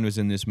 Vince Vaughn was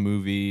in this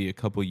movie a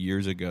couple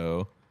years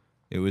ago.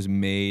 It was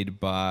made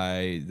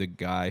by the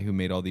guy who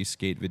made all these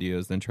skate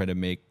videos, then tried to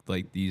make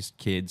like these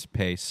kids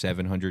pay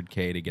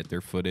 $700K to get their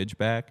footage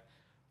back.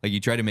 Like you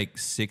try to make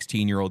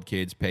 16-year-old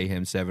kids pay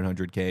him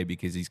 $700K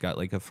because he's got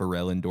like a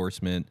Pharrell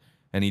endorsement,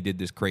 and he did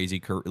this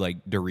crazy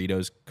like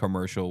Doritos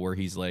commercial where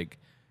he's like,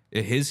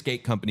 his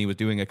skate company was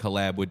doing a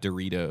collab with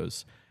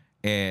Doritos,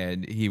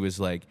 and he was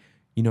like,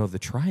 the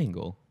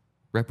triangle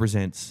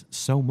represents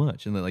so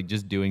much, and then like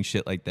just doing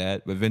shit like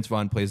that. But Vince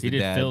Vaughn plays He the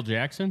did dad. Phil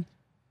Jackson?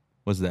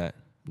 What's that?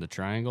 The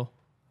Triangle?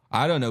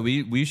 I don't know.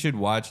 We should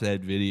watch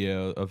that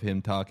video of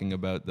him talking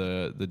about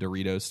the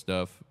Doritos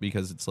stuff,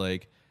 because it's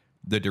like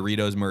the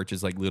Doritos merch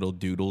is like little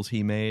doodles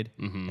he made,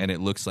 and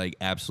it looks like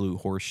absolute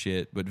horse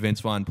shit. But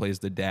Vince Vaughn plays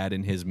the dad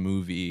in his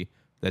movie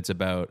that's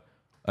about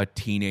a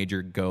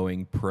teenager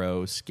going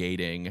pro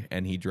skating,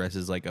 and he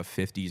dresses like a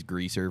 50s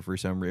greaser for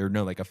some reason. Or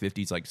no, like a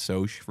 50s like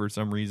Soch for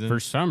some reason. For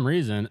some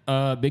reason.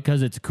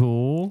 Because it's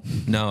cool.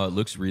 No, it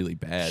looks really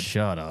bad.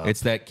 Shut up.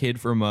 It's that kid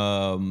from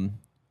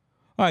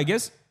I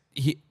guess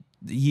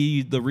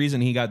he the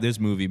reason he got this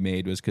movie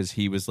made was because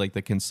he was like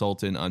the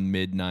consultant on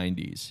mid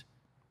 90s.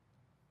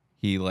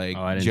 He like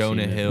Oh, I didn't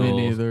Jonah see that. Hill.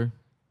 Me neither.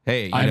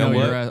 Hey, you I know know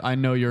what? your ass. I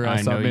know your ass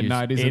I know on you- mid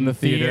 '90s in in the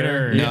theater.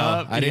 theater. No,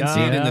 Yup, I didn't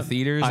see it in the yup.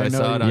 theaters. I I, know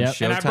saw it you- on Yep.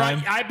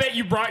 Showtime. I bet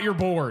you brought your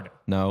board.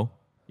 No.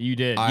 You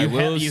did. I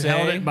will you say-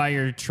 held it by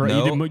your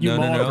No, you no,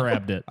 mall no.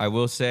 grabbed it. I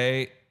will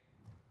say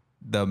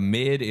the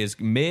mid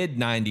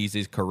 90s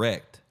is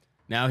correct.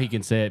 Now he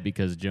can say it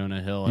because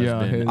Jonah Hill has Yeah,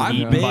 been his- I've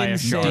eaten by a been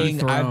shark. saying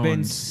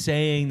Thrones.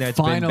 that's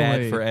been bad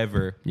Finally.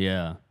 forever.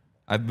 Yeah.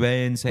 I've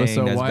been saying But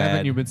so that's why haven't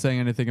bad you been saying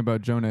anything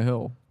about Jonah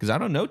Hill? because I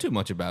don't know too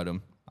much about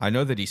him. I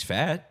know that he's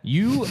fat.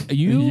 You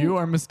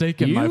are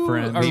mistaken, my you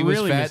friend. are He was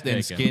really fat, then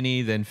mistaken.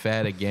 skinny, then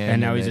fat again,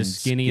 And now he's then as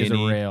skinny as a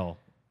rail.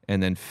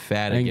 and then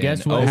fat And again.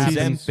 guess what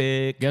happens?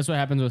 Ozempic. Guess what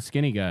happens with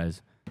skinny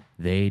guys?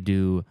 They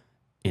do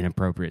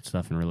inappropriate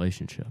stuff in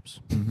relationships.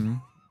 Mm-hmm.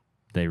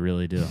 They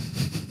really do.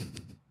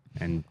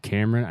 And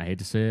Cameron, I hate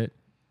to say it,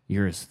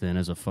 you're as thin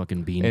as a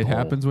fucking beanpole. It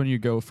happens when you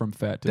go from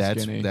fat to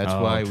That's skinny. that's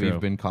Oh, why true. we've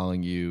been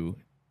calling you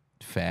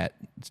fat.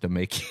 It's to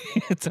make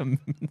to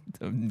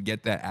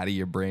get that out of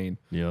your brain.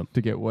 Yep.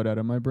 To get what out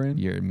of my brain?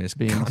 Your Being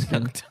misconduct.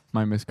 skinny.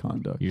 My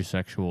misconduct. Your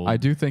sexual. I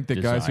do think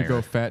that guys who desire.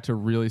 go fat to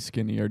really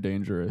skinny are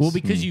dangerous. Well,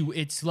 because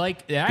it's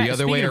like that. The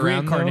other Speaking way of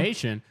around, though?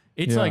 reincarnation.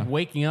 It's Yeah. like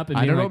waking up and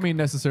I being don't like, mean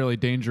necessarily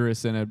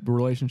dangerous in a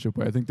relationship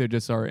way. I think they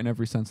just are in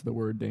every sense of the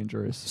word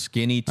dangerous.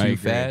 Skinny I too agree.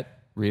 fat.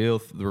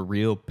 The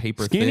real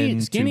paper Skinny-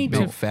 thin skinny too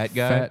big to fat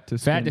guy. Fat to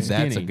fat to skinny.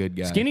 skinny. That's a good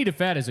guy. Skinny to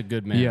fat is a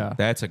good man. Yeah.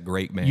 That's a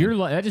great man.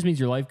 That just means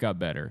your life got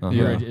better. Yeah.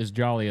 You're as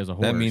jolly as a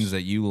horse. That means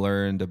that you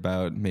learned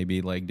about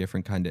maybe like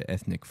different kind of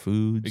ethnic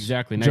foods.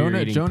 exactly. Now you're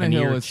eating Jonah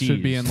paneer Hill cheese.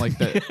 should be in like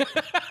the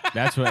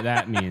That's what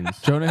that means.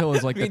 Jonah Hill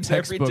is like the Means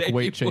every textbook day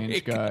weight you change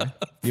wake guy.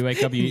 You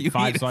wake up, you eat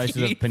 5 eat- slices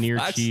you of eat paneer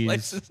 5 cheese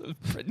slices of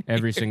paneer.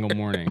 every single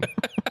morning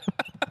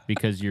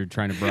because you're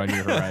trying to broaden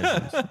your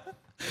horizons.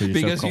 'Cause you're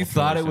so Because you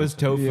thought it culturally was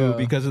sensitive. tofu Yeah.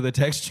 because of the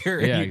texture,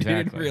 and Yeah, you didn't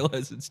exactly.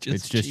 realize it's just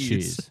It's just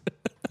cheese.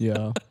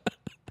 Yeah,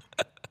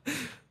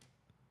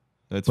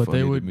 That's but funny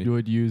they to me.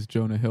 would use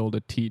Jonah Hill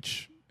to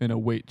teach in a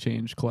weight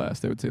change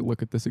class. They would say,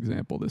 "Look at this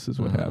example. This is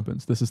what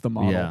happens. This is the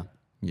model." Yeah.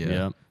 Yeah.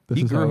 Yep. This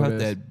He is grew how out it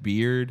is. that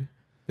beard.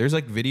 There's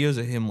like videos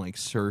of him like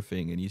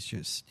surfing, and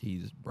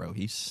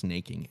he's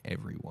snaking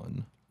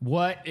everyone.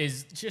 What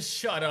is? Just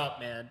shut up,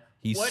 man.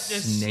 He's what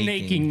does snaking.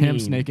 snaking Him mean?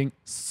 snaking.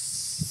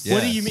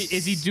 What do Yeah. you mean?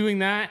 Is he doing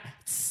that?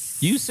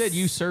 You said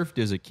you surfed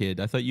as a kid.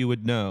 I thought you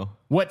would know.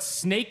 What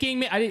snaking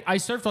mean? I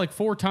surfed like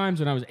 4 times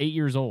when I was 8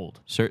 years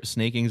old.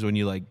 Snaking's when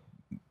you like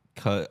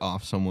cut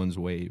off someone's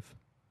wave.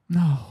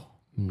 No.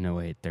 No,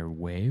 wait, their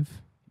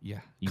wave. Yeah,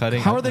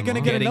 How are they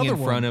gonna get getting another in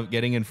front one? of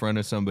getting in front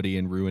of somebody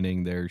and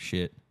ruining their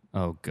shit?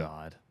 Oh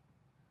God.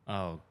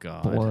 Oh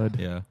God. Blood.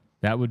 Yeah,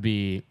 That would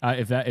be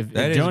if That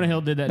is- Jonah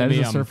Hill did that, That to is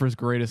me. a surfer's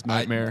greatest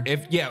nightmare.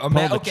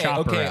 the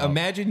chopper out.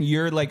 Imagine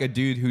you're like a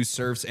dude who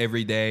surfs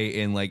every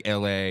day in like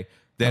L.A.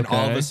 Then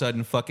all of Okay. a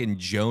sudden, fucking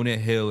Jonah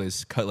Hill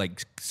is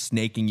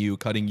snaking you,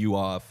 cutting you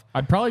off.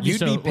 I'd probably be You'd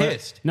so be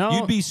pissed. No,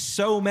 You'd be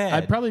so mad.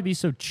 I'd probably be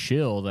so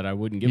chill that I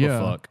wouldn't give yeah,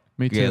 a fuck.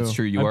 me too. Yeah, it's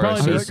true. You I'd are.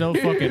 probably A be so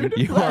fucking.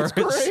 you are. That's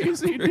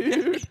crazy,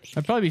 dude.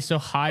 I'd probably be so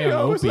high on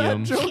Yo, is that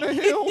opium Jonah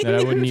Hill? that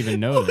I wouldn't even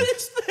notice.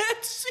 Is that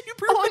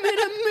Superman? I'm in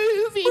a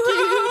movie,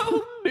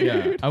 dude.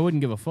 Yeah, I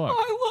wouldn't give a fuck.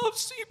 I love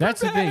Superman.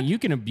 That's the thing. You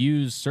can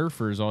abuse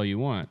surfers all you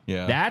want.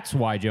 Yeah. That's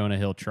why Jonah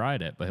Hill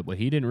tried it. But what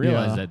he didn't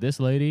realize Yeah. that this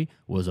lady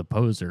was a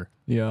poser.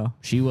 Yeah.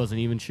 She wasn't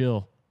even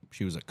chill.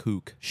 She was a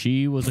kook.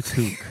 She was a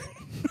kook.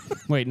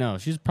 Wait, no,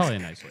 she's probably a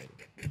nice lady.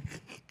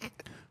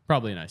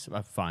 Probably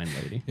a fine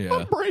lady. Yeah.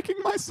 I'm breaking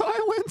my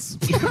silence.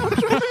 about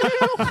Jonah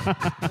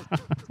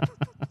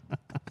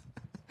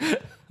Hill.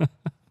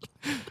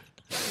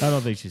 I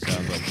don't think she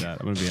sounds like that.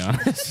 I'm gonna be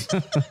honest.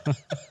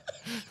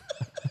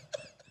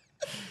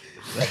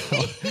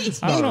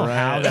 I don't know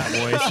how that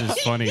voice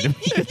is funny to me.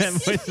 That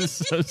voice is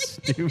so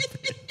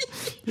stupid.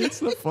 It's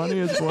the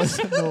funniest voice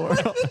in the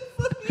world.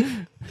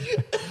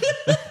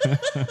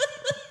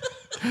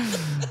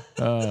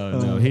 Oh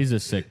no, he's a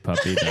sick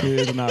puppy. Though.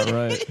 Dude, not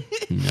right.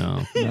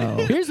 No. No.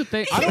 Here's the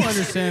thing. I don't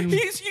understand.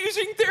 He's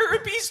using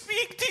therapy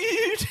speak,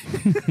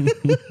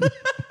 dude.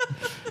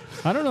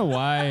 I don't know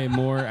why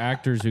more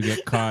actors who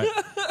get caught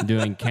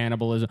doing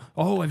cannibalism.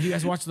 Oh, have you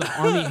guys watched the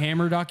Army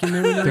Hammer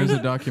documentary? There's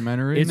a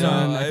documentary. It's No,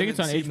 on. I I think it's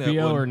on haven't seen that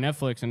HBO one. or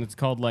Netflix, and it's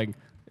called like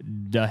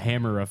The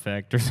Hammer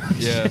Effect or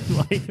something Yeah.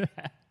 like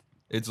that.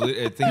 I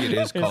think it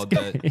is called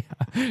that.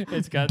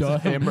 It's got The some-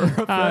 Hammer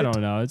Effect. I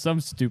don't know. It's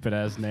some stupid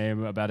ass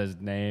name about his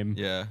name.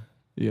 Yeah.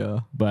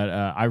 Yeah. But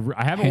I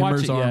haven't Hammer's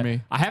watched it yet.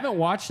 Army. I haven't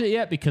watched it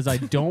yet because I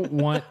don't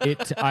want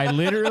it. I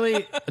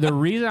literally the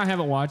reason I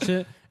haven't watched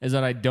it is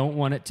that I don't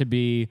want it to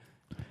be.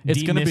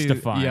 It's gonna be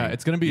demystifying.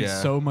 it's gonna be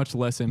Yeah. so much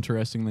less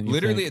interesting than you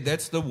Literally, think.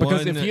 that's the one.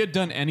 Because if he had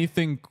done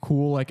anything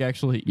cool, like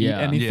actually eat Yeah.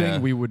 anything, Yeah.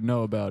 we would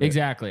know about it.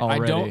 Exactly. I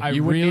Already. don't- I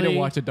you would need really- to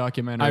watch a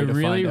documentary. I to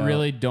really, find out.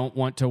 really don't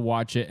want to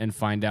watch it and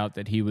find out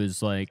that he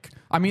was like.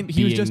 I mean,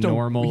 he was being just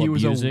normal he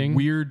was abusing. a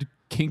weird,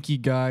 kinky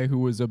guy who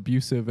was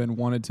abusive and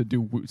wanted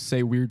to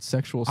say weird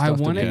sexual stuff. I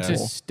want to it to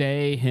people.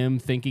 stay him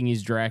thinking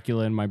he's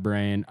Dracula in my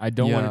brain. I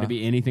don't want it Yeah. to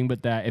be anything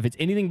but that. If it's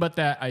anything but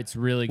that, it's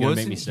really gonna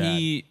make me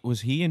sad.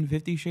 Was he in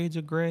 50 Shades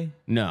of Grey?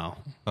 No,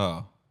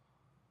 Oh.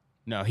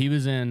 no, he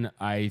was in.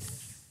 I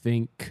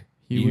think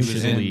He You was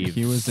Should in. Leave.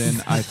 He was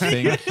in. I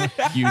think.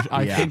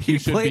 I Yeah. think you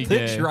should be Played the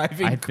gay.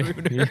 driving I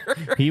crooner.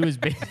 think he was.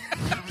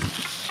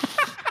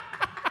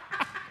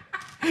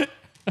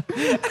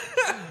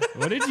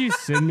 What did you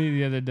send me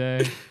the other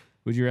day?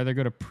 Would you rather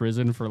go to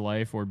prison for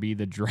life or be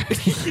the driver?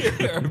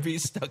 Or be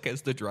stuck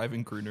as the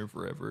driving crooner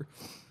forever.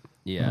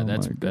 Yeah, Oh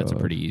that's my a God.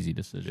 pretty easy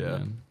decision. Yeah.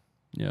 Man.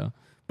 Yeah,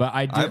 but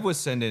I I did. was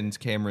sending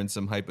Cameron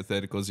some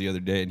hypotheticals the other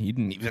day, and he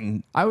didn't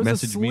even I was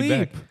message me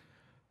back.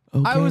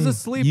 asleep. I was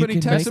asleep, You and he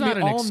can- That's texted not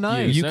me an all excuse.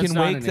 night. You That's can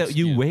not wake an up.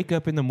 You excuse. wake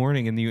up in the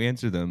morning and you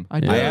answer them. I I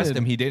did. asked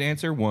him. He did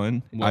answer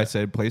one. I What?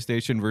 said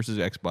PlayStation versus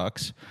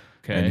Xbox,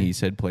 Okay. and he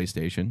said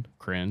PlayStation.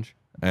 Cringe.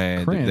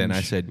 And then I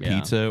Cringe. said Yeah.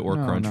 pizza or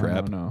no,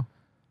 Crunchwrap. No.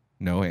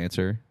 No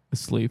answer.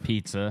 Asleep.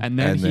 Pizza. And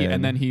then And he then-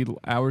 and then he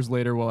hours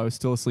later, while I was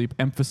still asleep,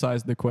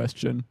 emphasized the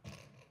question.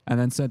 and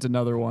then sent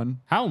another one.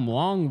 How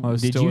long I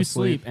was did still you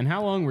asleep. sleep? And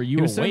how long were you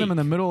You awake? sent them in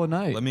the middle of the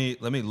night. Let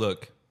me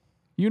look.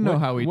 You know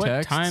how he what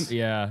texts. time?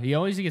 Yeah, he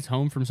always gets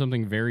home from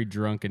something very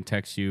drunk and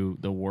texts you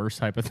the worst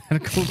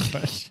hypothetical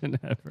question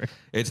ever.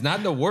 It's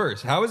not the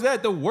worst. How is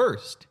that the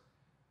worst?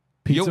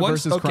 Pizza You once-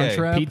 versus okay.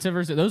 Crunchwrap. Pizza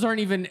versus those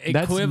aren't even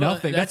That's equivalent.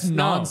 nothing. That's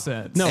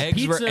nonsense. No, eggs,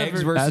 pizza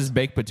eggs ver- versus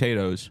baked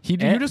potatoes. You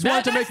just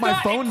wanted to make my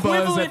that's phone not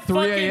buzz equivalent at 3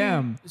 fucking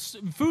a.m.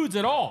 Foods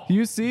at all. Do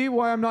you see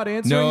why I'm not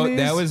answering No, these?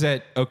 that was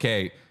at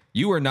okay.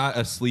 You were not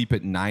asleep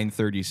at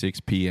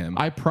 9:36 p.m.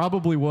 I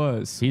probably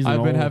was. He's an I've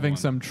been old having one.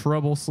 some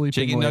trouble sleeping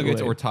Chicken lately.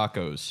 nuggets or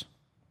tacos.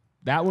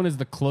 That one is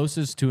the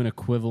closest to an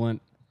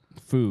equivalent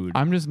food.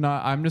 I'm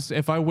just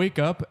if I wake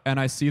up and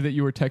I see that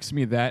you were texting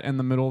me that in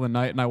the middle of the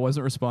night and I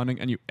wasn't responding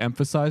and you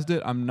emphasized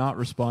it, I'm not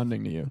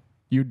responding to you.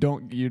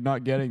 You're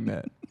not getting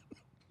that.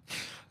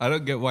 I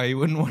don't get why you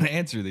wouldn't want to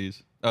answer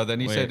these. Oh,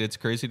 then he Wait. said it's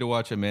crazy to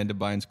watch Amanda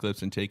Bynes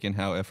clips and take in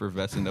how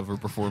effervescent of a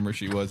performer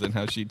she was and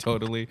how her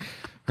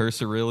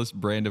surrealist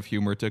brand of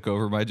humor took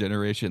over my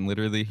generation.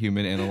 Literally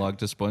human analog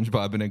to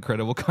SpongeBob, an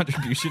incredible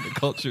contribution to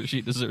culture.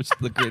 She deserves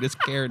the greatest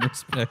care and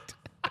respect.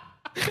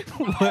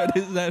 What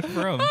is that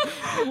from?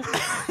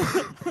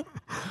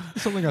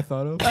 Something I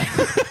thought of.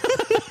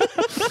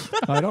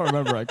 I don't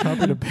remember. I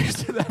copied and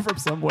pasted that from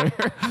somewhere.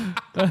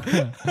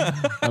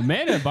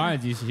 Amanda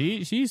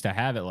Bynes, she used to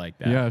have it like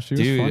that. Yeah, she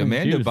was Dude, funny.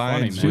 Amanda She was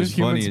funny, Bynes man. was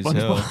She was funny as human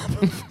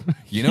hell.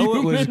 You know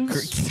what was Human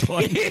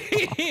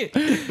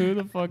SpongeBob. Who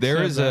the fuck there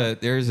said is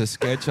that? there is a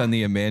sketch on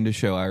the Amanda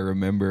Show I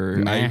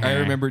remember. I Maha.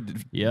 remember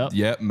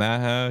Yep.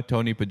 Maha,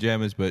 Tony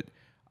Pajamas, but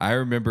I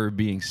remember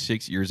being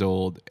 6 years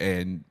old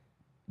and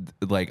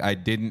like I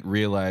didn't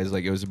realize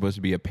like it was supposed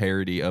to be a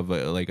parody of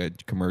a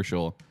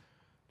commercial.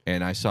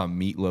 And I saw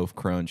Meatloaf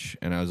Crunch,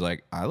 and I was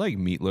like, I like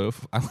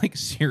meatloaf. I like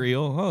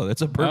cereal. Oh,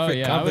 that's a perfect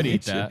yeah, I would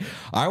eat combination. that.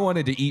 I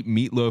wanted to eat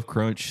Meatloaf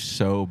Crunch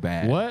so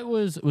bad. What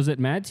was it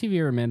Mad TV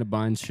or Amanda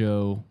Bynes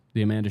show?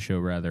 The Amanda Show,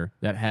 rather,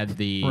 that had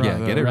the Yeah,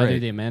 get it rather right.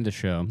 the Amanda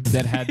Show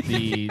that had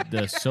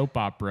the soap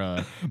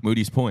opera.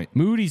 Moody's Point.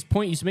 Moody's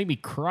Point used to make me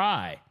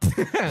cry.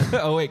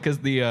 Oh wait, because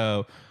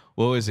the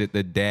what was it?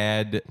 The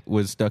dad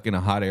was stuck in a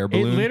hot air It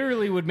balloon.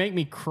 literally would make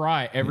me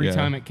cry every Yeah.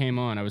 time it came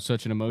on. I was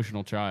such an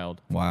emotional child.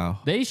 Wow.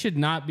 They should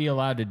not be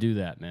allowed to do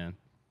that, man.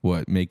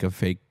 What? Make a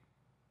fake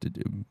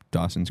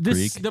Dawson's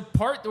Creek? The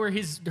part where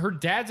her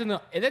dad's in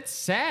the that's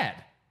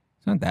sad.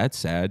 It's not that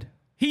sad.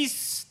 He's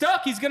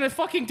stuck. He's gonna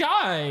fucking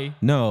die.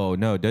 No.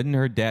 Doesn't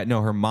her dad?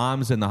 No, her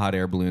mom's in the hot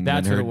air balloon.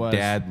 That's and what her it was.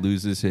 dad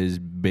loses his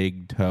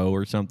big toe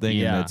or something.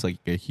 Yeah. And that's like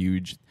a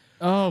huge.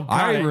 Oh god,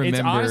 I remember. it's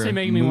honestly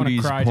making me want to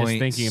Moody's cry just Point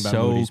thinking about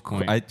so Moody's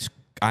Point.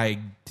 I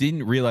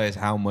didn't realize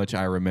how much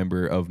I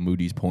remember of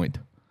Moody's Point.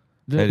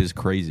 The- That is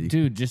crazy.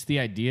 Dude, just the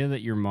idea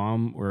that your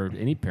mom or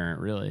any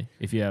parent really,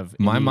 if you have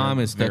My any, mom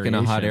is stuck in a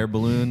hot variation- air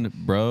balloon,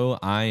 bro.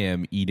 I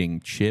am eating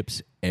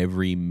chips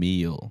every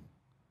meal.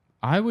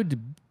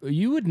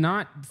 You would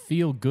not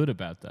feel good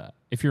about that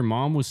if your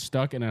mom was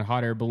stuck in a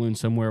hot air balloon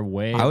somewhere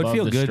way. I would above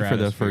feel the good for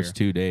the stratosphere. first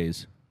 2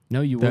 days.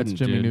 No, you That's wouldn't.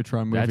 Jimmy dude.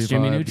 Neutron movie That's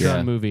Jimmy vibes. Neutron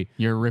Yeah. movie.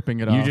 You're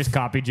ripping it You off. just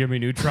copied Jimmy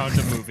Neutron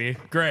the movie.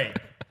 Great.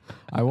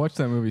 I watched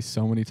that movie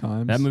so many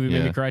times. That movie made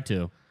Yeah. me cry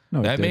too.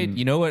 No, That it made didn't.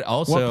 you know what?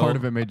 Also, What part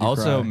of it made you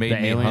also cry? made The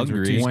me aliens were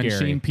hungry. too when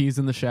scary. Sheen pees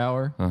in the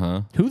shower.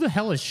 Who the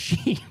hell is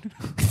Sheen?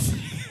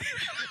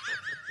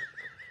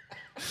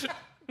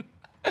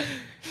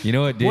 You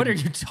know what? Did, What are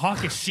you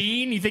talking,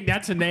 Sheen? You think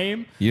that's a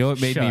name? You know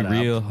what made Shut me up.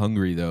 real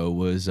hungry though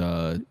was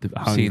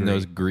seeing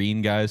those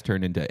green guys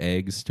turn into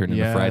eggs, turn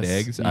into fried Yes.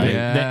 eggs. The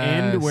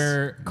end Yes.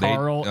 where They-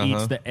 Carl uh-huh.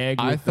 eats the egg.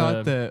 I with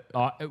thought the,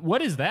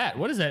 what is that?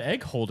 What is that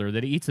egg holder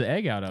that he eats the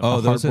egg out of?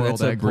 that's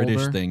hard-boiled a egg British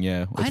holder? thing.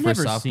 Yeah, I it's for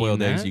never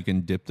soft-boiled seen eggs. that. You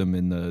can dip them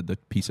in the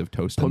piece of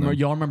toast. In them.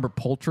 Y'all remember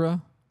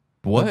Poltra?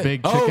 What? The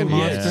big chicken Oh,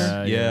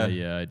 monster? yes. yeah,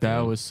 Yeah. I That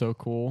do. was so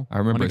cool. I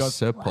remember When it goes,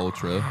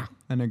 Sepultura.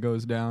 and it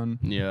goes down.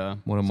 Yeah.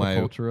 One of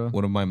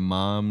Sepultura. my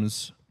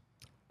mom's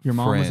Your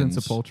mom was in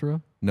friends.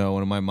 Sepultura? No,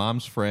 one of my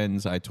mom's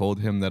friends. I told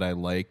him that I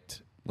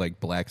liked like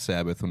Black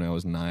Sabbath when I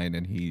was 9,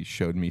 and he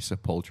showed me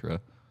Sepultura.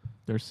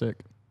 They're sick.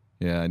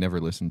 Yeah, I never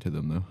listened to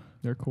them though.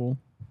 They're cool.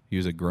 He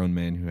was a grown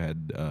man who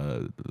had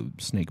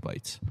snake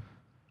bites.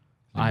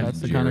 That's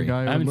the kind of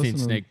guy I haven't seen listen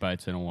to. Snake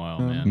Bites in a while,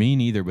 man. Me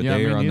neither, but Yeah,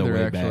 they me are on the neither,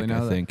 way actually, back. now I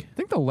that- think. I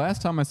think the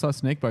last time I saw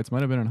Snake Bites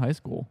might have been in high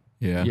school.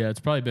 Yeah. Yeah,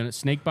 it's probably been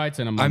Snake Bites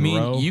and a Monroe. I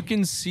mean, you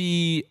can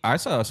see. I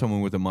saw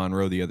someone with a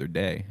Monroe the other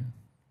day.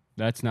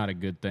 That's not a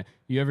good thing.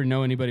 You ever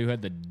know anybody who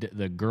had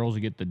the girls who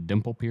get the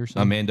dimple piercing?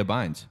 Amanda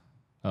Bynes.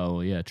 Oh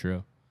yeah,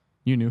 true.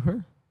 You knew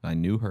her? I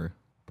knew her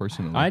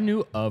personally. I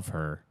knew of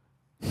her,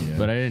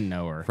 but I didn't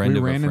know her. Friend we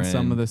of a ran in friend.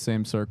 some of the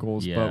same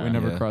circles, but Yeah. we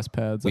never Yeah. crossed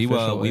paths. We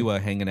officially. were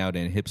hanging out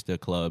in hipster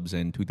clubs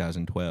in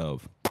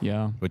 2012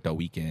 Yeah. with the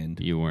weekend.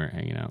 You weren't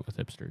hanging out with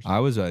hipsters. I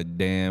was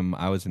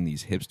in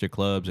these hipster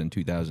clubs in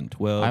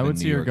 2012 I would in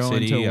see New her York going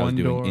City. to I was one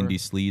doing door. indie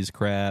sleaze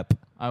crap.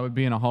 I would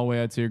be in a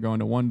hallway. I'd see her going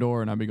to one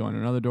door, and I'd be going to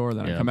another door.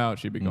 Then I'd Yeah. come out.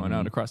 She'd be going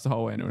out across the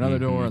hallway into another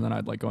door, and then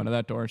I'd like go into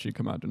that door, and she'd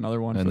come out to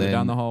another one And further then-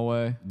 down the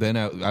hallway. Then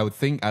I would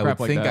think Crap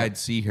like that. I'd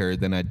see her.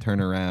 Then I'd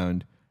turn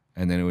around,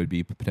 and then it would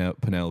be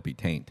Penelope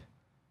Taint.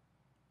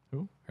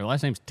 Who? Her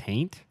last name's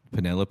Taint?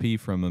 Penelope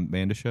from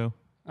Amanda Show.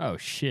 Oh,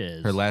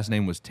 shiz. Her last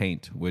name was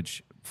Taint,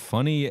 which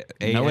funny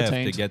Noah AF to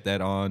Taint. get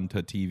that on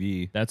to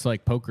TV. That's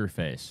like Poker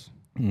Face.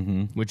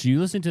 Mm-hmm. Which you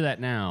listen to that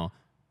now.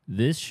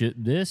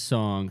 This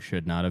song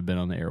should not have been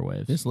on the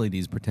airwaves. This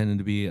lady's pretending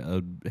to be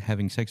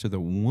having sex with a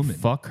woman.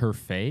 Fuck her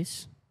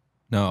face?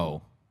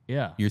 No.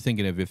 Yeah. You're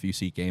thinking of If You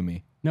Seek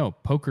Amy. No,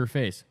 Poker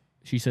Face.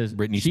 She says...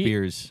 Britney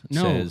Spears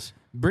says...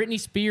 Britney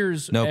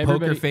Spears... No,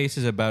 Poker Face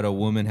is about a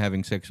woman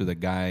having sex with a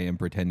guy and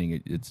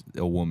pretending it's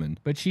a woman.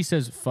 But she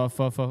says,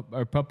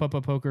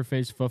 poker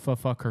face,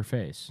 fuck her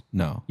face.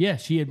 No. Yeah,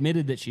 she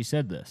admitted that she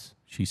said this.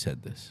 She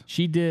said this.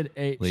 She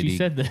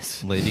said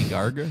this. Lady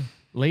Gaga?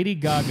 Lady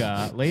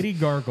Gaga, Lady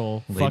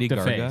Gargle, Lady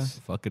fucked a Gaga? face.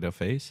 Fucked a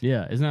face?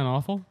 Yeah, isn't that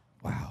awful?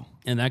 Wow.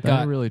 And that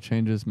That really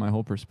changes my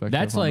whole perspective.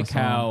 That's on like the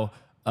song.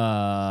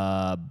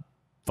 how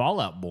Fall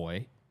Out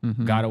Boy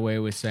got away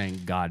with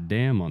saying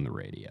goddamn on the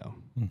radio.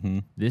 Mm-hmm.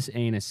 This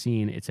ain't a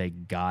scene, it's a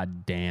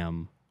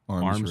goddamn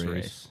arms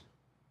race.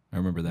 I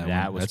remember that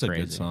That one. was That's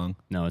crazy. a good song.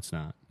 No, it's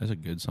not. That's a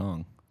good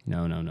song.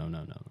 No.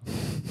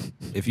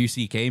 If You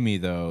Seek Amy,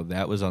 though,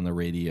 that was on the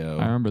radio.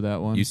 I remember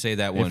that one. You say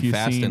that If one You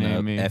fast Seen enough.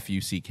 Amy.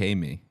 F-U-C-K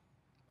me.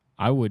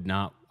 I would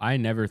not. I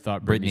never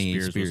thought Britney Britney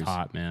Spears was Spears.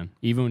 hot, man.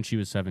 Even when she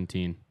was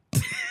 17,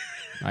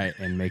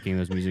 and making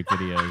those music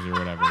videos or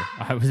whatever,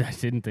 I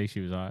didn't think she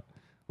was hot.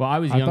 Well, I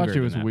was I younger. thought she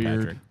than was that, weird.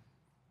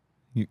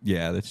 Patrick.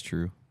 Yeah, that's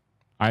true.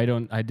 I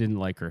didn't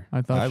like her.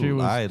 I thought she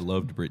was. I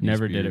loved Britney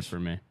Never Spears. did it for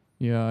me.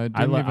 Yeah, I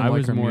didn't even I like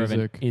was her more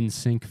music. of an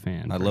NSYNC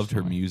fan. I loved her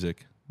personally.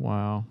 music.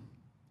 Wow.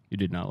 You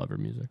did not love her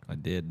music. I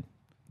did.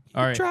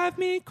 All right, Drive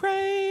me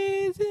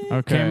crazy.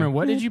 Okay. Cameron,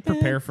 what did you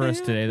prepare for us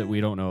today that we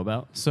don't know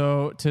about?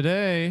 So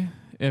today,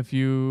 if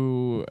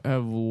you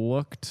have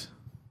looked,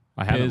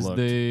 I haven't is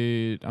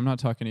looked. I'm not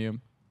talking to you.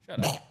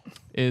 Shut up.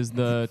 Is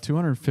the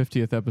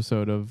 250th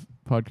episode of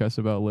Podcast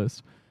About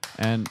List,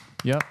 and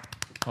yep.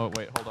 Oh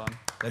wait, hold on.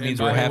 That means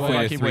we're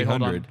halfway to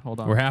 300. Hold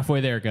on. We're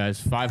halfway there,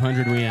 guys.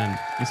 500 we end.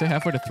 You say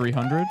halfway to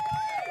 300?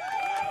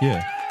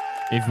 Yeah.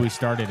 If we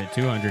started at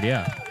 200,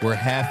 yeah. We're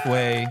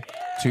halfway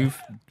to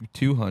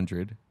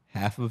 200.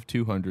 Half of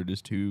 200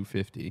 is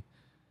 250.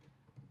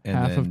 And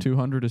Half then of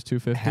 200 is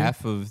 250.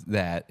 half of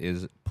that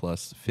is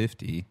plus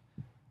 50.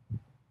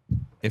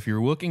 If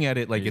you're looking at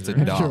it like it's a If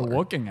you're dollar.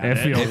 looking at If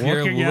it, you're If you're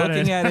looking at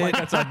looking it. at it, like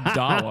that's a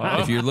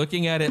dollar. if you're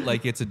looking at it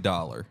like it's a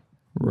dollar,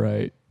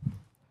 Right.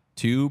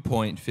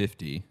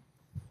 2.50,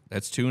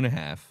 that's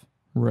 2.5,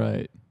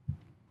 Right.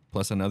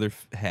 plus another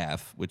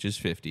half, which is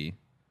 50,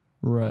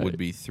 Right. would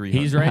be 300.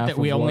 He's right Half that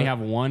we of only what? have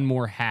one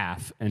more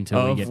half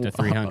until we get to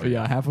 300.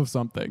 yeah, half of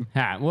something.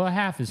 Well,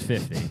 half is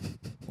 50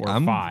 or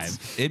I'm-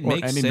 5. It Or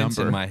makes any sense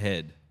number. in my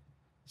head.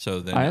 So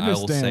then I I will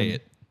understand. say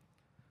it.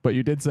 But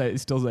you did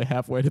still say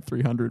halfway to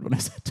 300 when I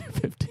said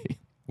 250.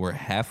 We're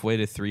halfway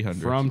to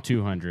 300. From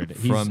 200.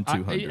 From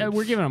 200.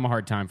 We're giving him a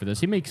hard time for this.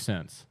 He makes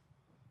sense.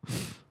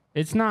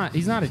 He's not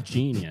a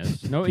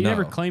genius. No, he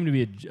never No. claimed to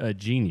be a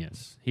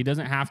genius. He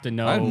doesn't have to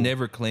know. I've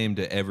never claimed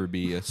to ever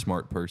be a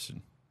smart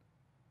person.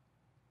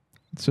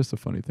 It's just a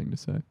funny thing to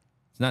say.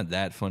 It's not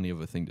that funny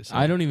of a thing to say.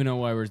 I don't even know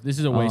why this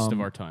is a waste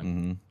of our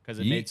time because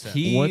it makes sense.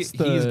 What's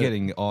the-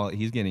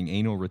 He's getting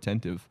anal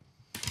retentive.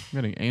 I'm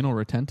getting anal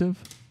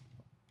retentive?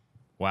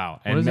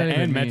 Wow. What does that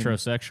even and mean?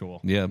 metrosexual.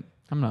 Yeah.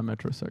 I'm not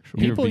metrosexual.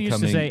 You're People used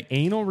to becoming- say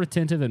anal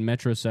retentive and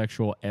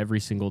metrosexual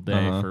every single day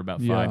for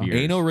about 5 years.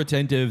 Anal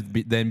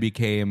retentive then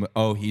became,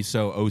 he's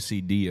so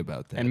OCD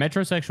about that. And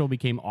metrosexual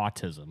became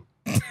autism.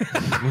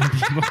 When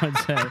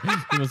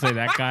people say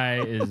that guy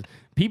is.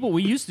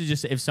 We used to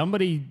just, if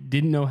somebody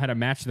didn't know how to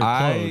match their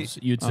clothes,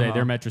 you'd say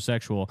they're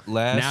metrosexual.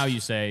 Now you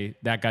say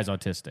that guy's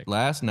autistic.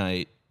 Last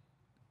night,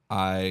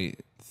 my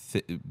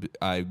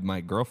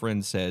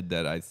girlfriend said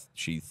that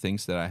she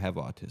thinks that I have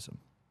autism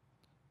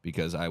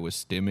because I was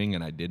stimming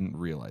and I didn't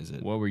realize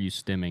it. What were you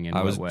stimming in? I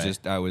what was way?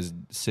 I was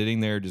sitting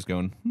there just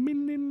going.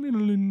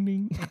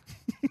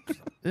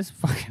 This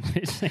fucking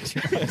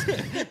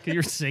bitch. You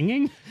were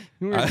singing?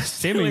 You were I was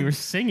stimming. doing- You were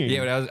singing.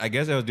 Yeah, but I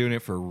guess I was doing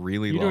it for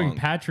really You're long. doing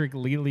Patrick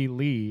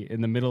Lee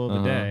in the middle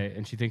of the day,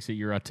 and she thinks that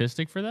you're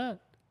autistic for that?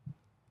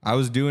 I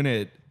was doing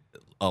it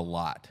a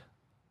lot.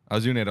 I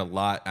was in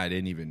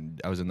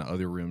the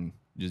other room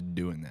just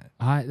doing that.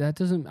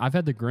 I've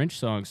had the Grinch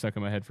song stuck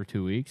in my head for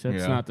 2 weeks. That's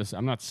Yeah. not this.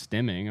 I'm not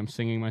stimming. I'm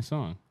singing my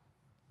song.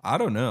 I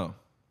don't know.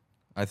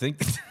 I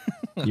think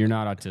You're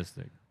not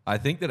autistic. I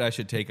think that I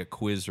should take a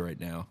quiz right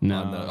now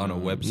No. on a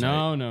website.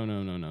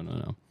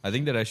 No. I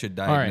think that I should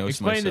All right, diagnose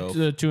explain myself.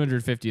 the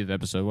 250th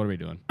episode. What are we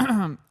doing?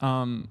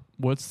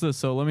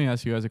 So let me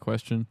ask you guys a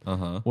question.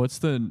 Uh-huh. What's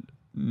the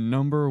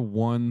number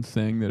one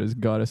thing that has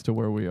got us to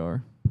where we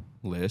are?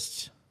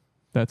 Lists,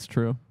 That's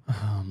true.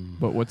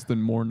 But what's the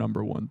more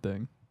number one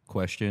thing?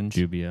 questions,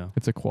 Jubio.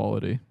 It's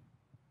equality.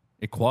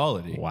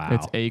 equality. Wow.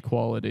 It's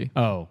equality.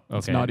 Oh, okay.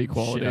 It's not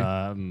equality.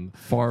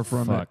 Far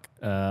from it.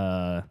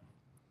 Fuck.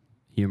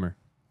 Humor.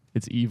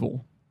 It's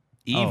evil.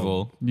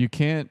 Evil. You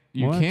can't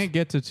What?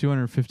 get to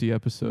 250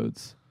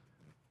 episodes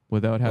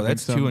without having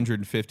That's some.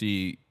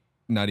 250,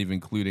 not even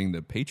including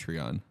the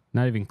Patreon.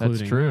 Not even including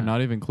That's true. that.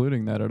 Not even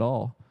including that at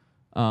all.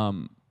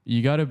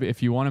 You got to be,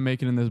 if you want to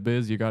make it in this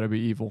biz, you got to be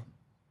evil.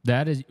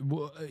 That is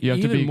You have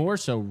to even be- more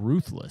so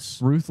ruthless.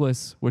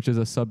 Ruthless, which is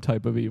a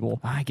subtype of evil.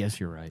 I guess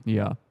you're right.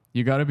 Yeah.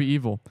 You got to be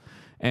evil.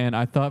 And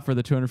I thought for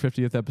the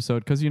 250th episode,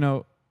 because,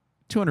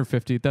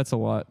 250, that's a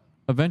lot.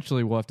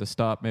 Eventually, we'll have to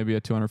stop maybe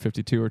at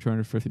 252 or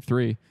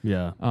 253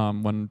 Yeah.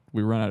 when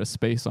we run out of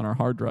space on our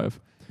hard drive.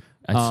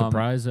 I'm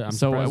surprised. I'm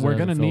So surprised we're it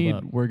gonna hasn't filled need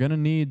up. we're gonna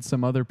need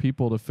some other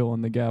people to fill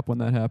in the gap when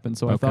that happens.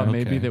 So I thought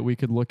maybe Okay. that we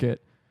could look at,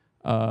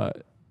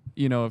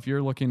 if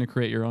you're looking to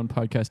create your own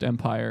podcast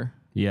empire,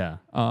 Yeah.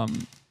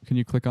 can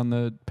you click on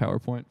the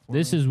PowerPoint? for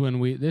This me?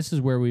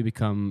 is where we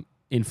become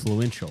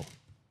influential.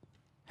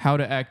 How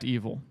to Act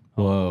Evil.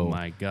 Oh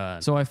my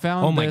god. So I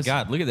found. Oh my this-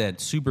 God! Look at that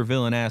super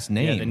villain ass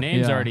name. yeah, the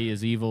name's Yeah. already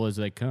as evil as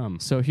they come.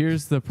 So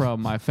here's the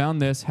problem. I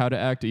found this. How to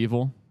Act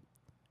Evil.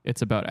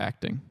 It's about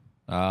acting.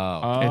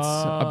 Oh, It's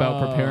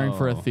about preparing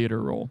for a Oh.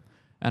 theater role.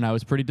 And I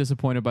was pretty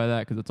disappointed by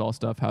that because it's all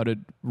stuff how to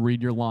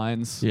read your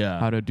lines, Yeah.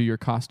 how to do your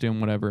costume,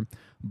 whatever.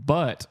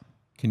 But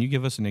can you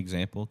give us an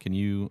example? Can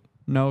you?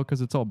 no,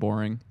 because it's all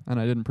boring and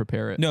I didn't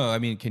prepare it. No, I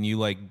mean, can you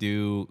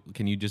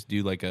Can you just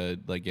do like a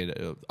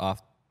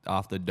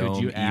off the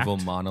dome you evil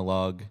act?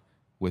 monologue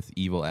with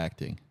evil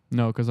acting?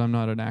 No, because I'm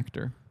not an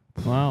actor.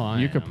 Well,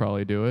 You could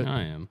probably do it.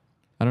 I am.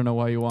 I don't know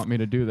why you want me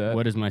to do that.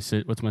 What's my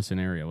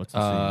scenario? What's the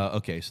scene?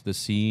 Okay, so the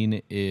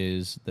scene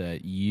is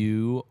that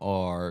you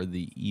are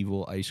the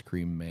evil ice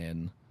cream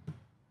man.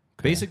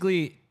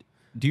 Basically,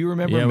 do you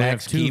remember Yeah, we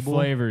Max have two Keeble?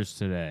 flavors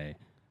today: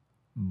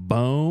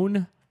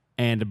 bone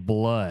and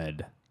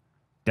blood.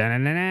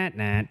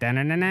 Da-na-na-na-na,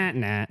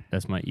 da-na-na-na-na.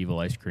 That's my evil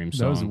ice cream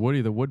That was song.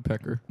 Woody the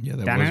Woodpecker. Yeah,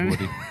 that was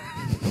Woody.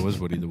 That was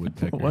Woody the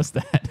Woodpecker. What's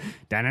that?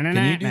 Can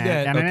you do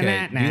that?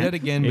 Okay, do that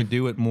again, but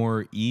do it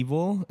more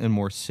evil and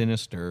more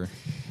sinister.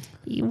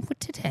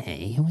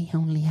 Today we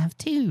only have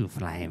two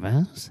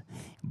flavors,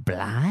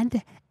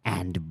 blood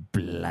and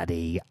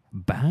bloody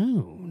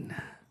bone.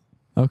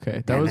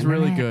 Okay, that was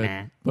really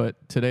good.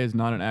 But today is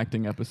not an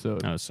acting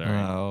episode. Oh, sorry.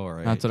 All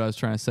right. That's what I was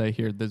trying to say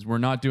here. We're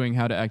not doing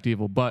How to Act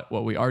Evil, but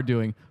what we are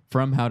doing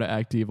from How to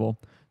Act Evil,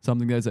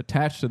 something that is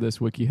attached to this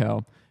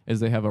WikiHow,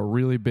 is they have a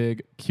really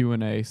big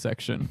Q&A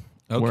section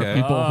where Okay.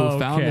 people who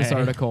found this Okay.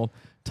 article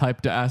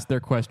typed to ask their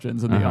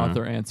questions and the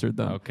author answered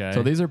them. Okay.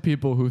 So these are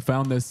people who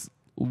found this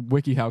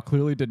WikiHow,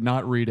 clearly did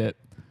not read it,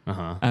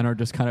 Uh-huh. and are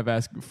just kind of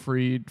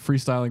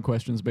freestyling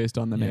questions based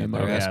on the name.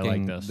 They're of it. Okay, I like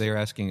asking. this. They're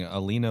asking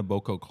Alina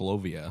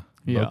Boko-Kolovia.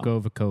 Yeah. Boko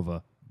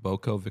Vakova.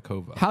 Boko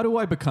Vikova. How do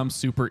I become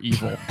super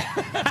evil?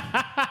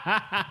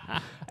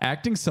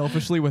 Acting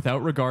selfishly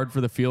without regard for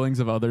the feelings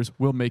of others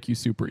will make you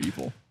super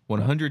evil.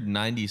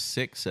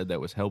 196 said that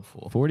was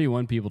helpful.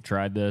 41 people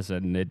tried this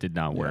and it did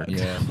not work.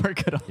 Yeah.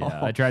 Work at all.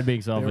 Yeah, I tried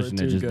being selfish and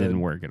it too just good. didn't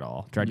work at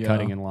all. Tried Yeah.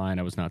 cutting in line.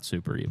 I was not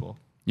super evil.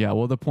 Yeah,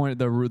 well,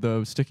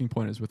 the sticking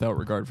point is without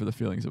regard for the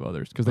feelings of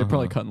others, because they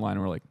probably cut in line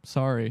and were like,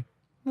 "Sorry,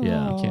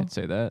 Yeah. you can't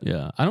say that."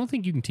 Yeah. I don't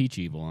think you can teach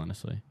evil,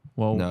 honestly.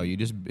 Well, No, you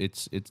just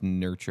it's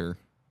nurture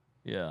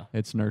Yeah.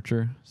 it's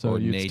nurture, so or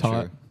it's nature.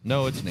 taught.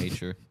 No, it's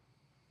nature.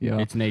 Yeah,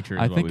 It's nature.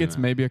 is I what think we it's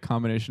meant. maybe a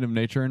combination of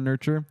nature and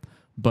nurture,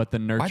 but the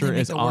nurture make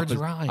is the words opposite.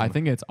 rhyme? I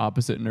think it's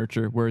opposite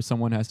nurture, where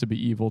someone has to be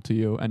evil to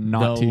you and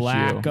not the teach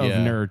lack you. of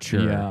Yeah.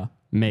 nurture Yeah.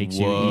 makes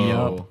Whoa. you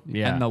Yup. evil.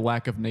 Yeah. And the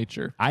lack of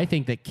nature. I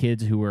think that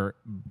kids who are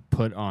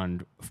put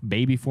on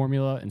baby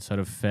formula instead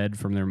of fed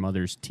from their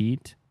mother's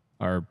teat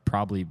are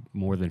probably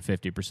more than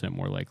 50%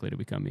 more likely to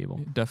become evil.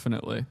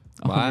 Definitely,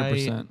 My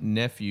 100%.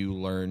 nephew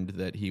learned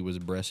that he was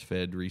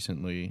breastfed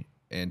recently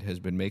and has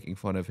been making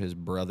fun of his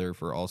brother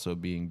for also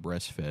being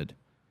breastfed.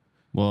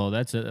 Well,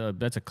 that's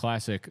a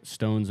classic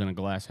stones in a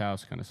glass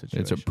house kind of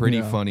situation. It's a pretty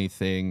Yeah. funny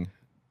thing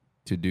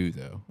to do,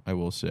 though, I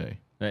will say.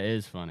 That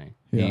is funny.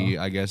 He,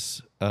 I guess,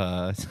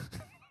 I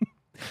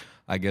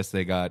guess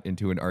they got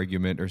into an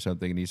argument or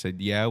something, and he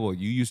said, "Yeah, well,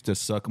 you used to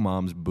suck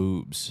mom's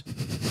boobs."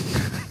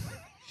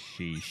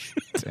 Sheesh.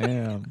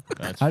 Damn.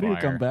 That's How do you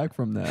fire. come back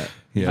from that?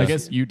 Yeah. I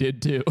guess you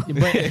did too.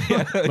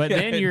 But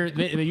then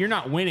you're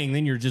not winning.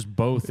 Then you're just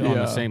both on Yeah.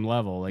 the same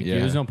level. Like Yeah.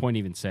 there's no point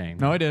even saying.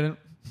 No, I didn't.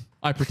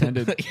 I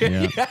pretended.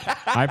 Yeah.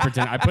 I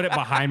pretend. I put it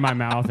behind my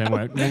mouth and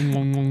went. "Wong,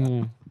 wong, wong,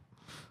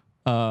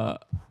 wong."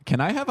 Can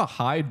I have a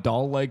high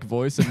doll-like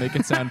voice and make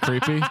it sound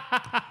creepy?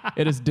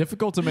 It is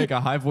difficult to make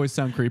a high voice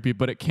sound creepy,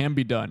 but it can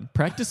be done.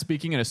 Practice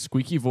speaking in a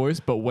squeaky voice,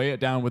 but weigh it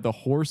down with a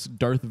hoarse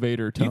Darth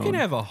Vader tone. You can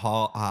have a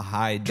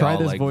high Try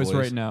this doll-like voice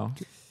right now.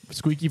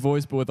 Squeaky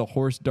voice, but with a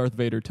hoarse Darth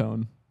Vader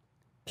tone.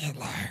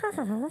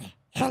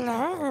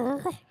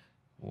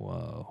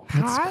 Whoa.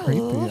 That's creepy.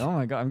 Oh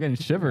my god, I'm getting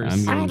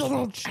shivers. I'm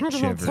getting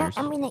shivers.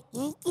 I'm gonna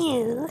eat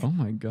you. Oh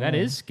my god. That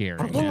is scary.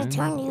 I'm gonna Man.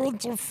 turn you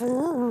into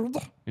food.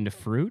 Into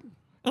fruit.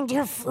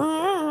 Into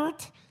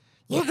fruit.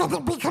 You're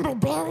gonna become a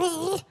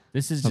berry.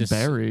 This is A just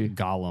berry.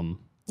 Gollum.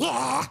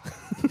 Yeah.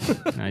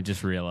 I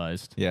just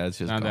realized. Yeah, it's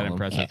just Not that Gollum.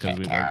 impressive because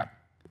we.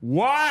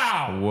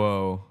 Wow.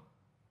 Whoa.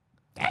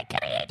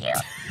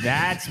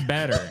 That's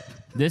better.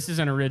 This is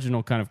an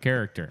original kind of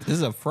character. This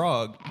is a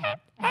frog.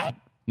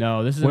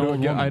 No, this is What an do I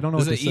old get? woman. I don't know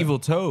This what is to an say. evil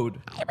toad.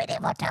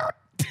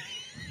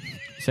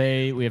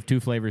 Say we have two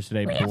flavors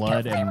today: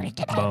 blood and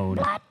bone.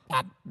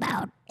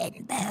 bone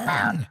and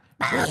bone.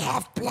 We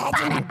have blood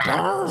and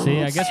bones.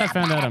 See, I guess I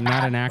found out I'm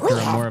not an actor.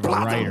 I'm more of a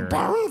Blood and writer.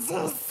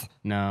 bones.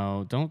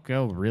 No, don't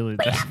go really.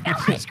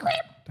 Ice cream.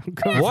 Don't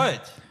go.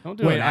 What? Don't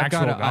do Wait, an I've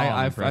actual got.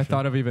 I impression.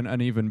 thought of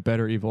an even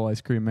better evil ice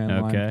cream man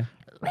line. Okay.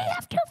 We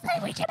have two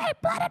flavors tonight,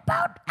 blood and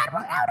bone, and we're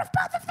out of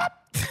both of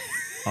them.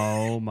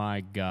 Oh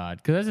my God.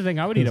 Because that's the thing.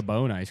 I would eat a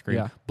bone ice cream.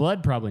 Yeah.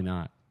 Blood, probably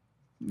not.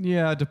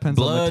 Yeah, it depends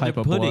on Blood the type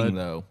of pudding, blood.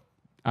 though.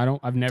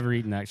 I've never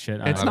eaten that shit.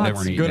 It's I've not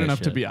never eaten good that enough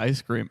to shit. be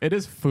ice cream. It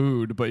is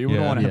food, but you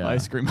wouldn't Yeah. want to have Yeah.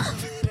 ice cream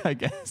of it, I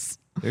guess.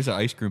 There's an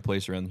ice cream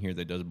place around here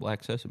that does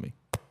black sesame.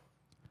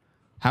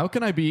 How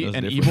can I be That's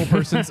an different. evil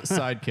person's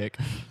sidekick?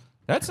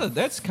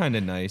 That's kind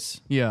of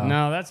nice. Yeah.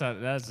 No, that's.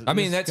 I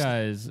mean,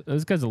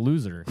 this guy's a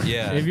loser.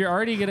 Yeah. If you're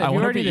already gonna, I if you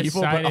want to already be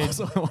evil, but decided,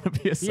 also I want to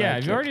be a sidekick. yeah,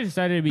 if you already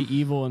decided to be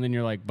evil, and then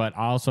you're like, but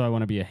also I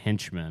want to be a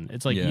henchman.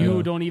 It's like Yeah.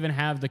 you don't even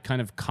have the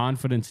kind of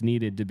confidence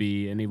needed to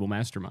be an evil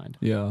mastermind.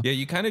 Yeah. Yeah,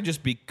 you kind of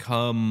just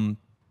become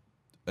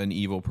an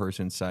evil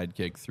person's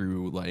sidekick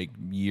through like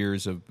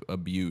years of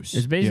abuse.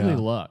 It's basically Yeah.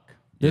 luck.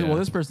 Yeah, Yeah. well,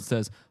 this person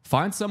says,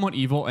 find someone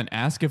evil and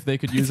ask if they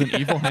could use an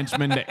evil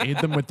henchman to aid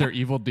them with their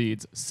evil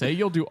deeds. Say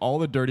you'll do all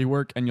the dirty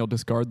work and you'll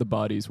discard the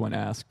bodies when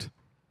asked.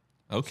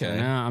 Okay,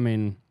 Yeah, I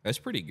mean, that's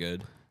pretty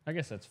good. I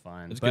guess that's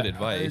fine. That's But, good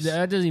advice.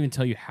 That doesn't even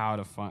tell you how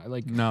to find.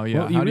 Like, No,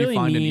 yeah. what How do you really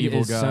find an need evil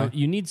is guy?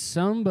 you need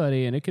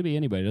somebody, and it could be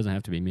anybody. It doesn't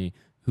have to be me.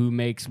 Who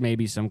makes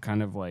maybe some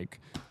kind of like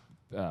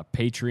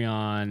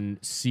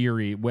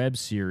Patreon web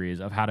series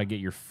of how to get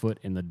your foot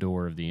in the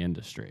door of the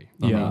industry.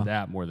 You Yeah. need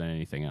that more than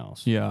anything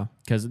else. Yeah.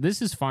 Because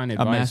this is fine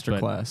advice.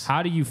 but masterclass.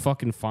 how do you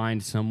fucking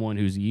find someone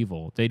who's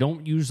evil? They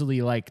don't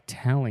usually like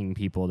telling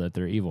people that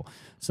they're evil.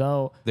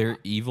 So Their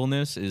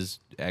evilness is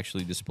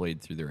actually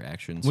displayed through their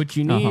actions. what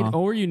you need, Uh-huh.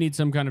 or you need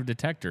some kind of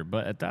detector.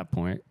 But at that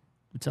point,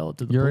 tell it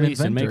to the You're an police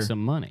and make inventor.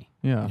 some money.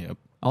 Yeah. Yep.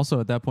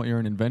 Also, at that point, you're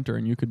an inventor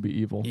and you could be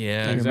evil.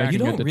 Yeah, You're exactly. You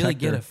making a don't really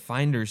get detector. a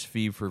finder's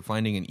fee for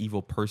finding an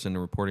evil person and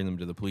reporting them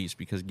to the police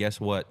because guess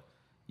what?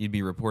 You'd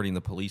be reporting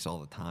the police all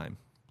the time.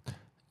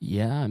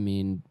 Yeah, I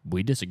mean,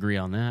 we disagree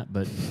on that,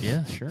 but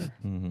yeah, sure.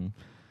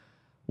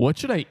 What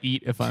should I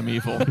eat if I'm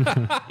evil?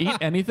 Eat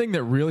anything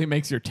that really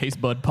makes your taste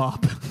bud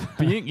pop.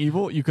 Being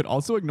evil, you could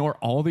also ignore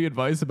all the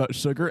advice about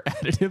sugar,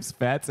 additives,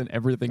 fats, and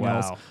everything Wow.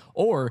 else.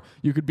 Or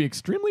you could be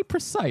extremely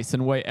precise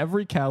and weigh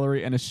every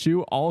calorie and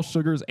eschew all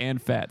sugars and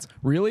fats.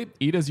 Really,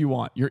 eat as you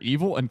want. You're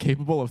evil and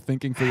capable of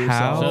thinking for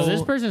yourself. So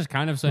this person is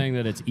kind of saying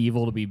that it's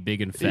evil to be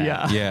big and fat,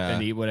 Yeah. Yeah.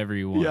 and eat whatever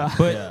you want. Yeah.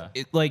 But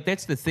like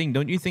that's the thing.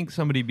 Don't you think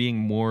somebody being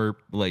more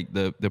like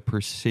the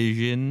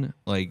precision,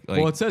 like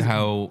Well, it says-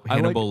 how I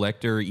like- Hannibal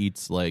Lecter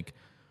eats like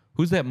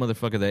who's that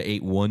motherfucker that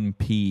ate 1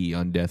 pea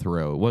on death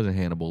row? It wasn't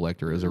Hannibal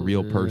Lecter. It was a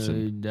real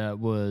person. That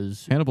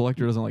was Hannibal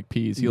Lecter doesn't like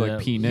peas. He like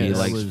that- penis. He that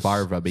likes was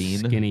fava bean.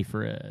 Skinny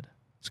Fred.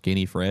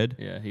 Skinny Fred,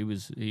 Yeah, he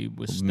was the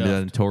stuffed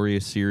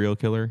notorious serial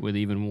killer. with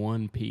even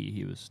 1 pea.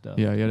 He was stuffed.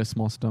 Yeah, he had a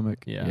small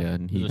stomach. yeah, Yeah,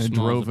 and It was he- as It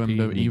small as drove a him pea.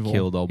 to He evil.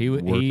 killed all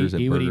workers at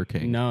would Burger eat,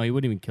 King. No, he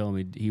wouldn't even kill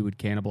him. He would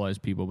cannibalize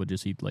people, but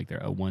just eat like their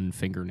 1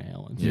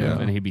 fingernail and stuff. Yeah.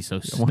 And he'd be so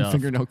stuffed. One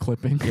fingernail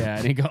clipping. Yeah,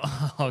 and he'd go,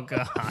 oh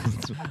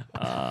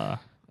god.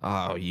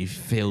 Oh, you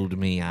filled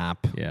me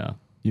up. Yeah.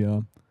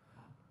 Yeah.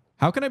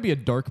 How can I be a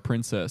dark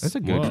princess? That's a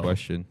good Whoa.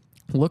 question.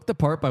 Look the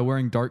part by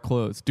wearing dark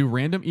clothes. Do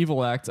random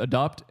evil acts,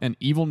 adopt an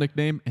evil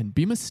nickname, and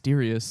be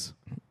mysterious.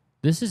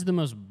 This is the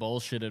most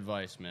bullshit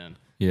advice, man.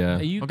 Yeah.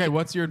 You Okay,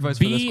 what's your advice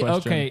for this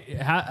question? okay.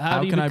 How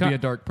do you can I be become- a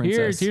dark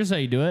princess? Here's how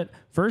you do it.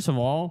 First of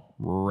all,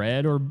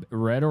 red or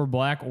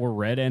black or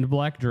red and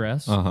black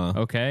dress. Uh-huh.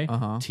 Okay.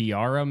 Uh-huh.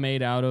 Tiara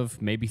made out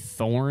of maybe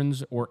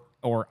thorns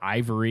or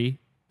ivory,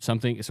 some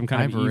kind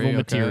Ivory, of evil okay.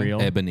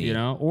 material, Ebony. you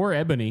know, or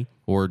ebony.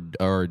 Or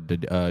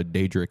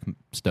Daedric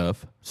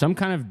stuff. Some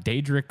kind of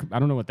Daedric. I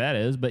don't know what that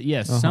is, but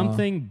yes,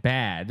 something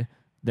bad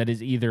that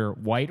is either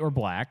white or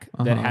black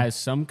that has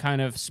some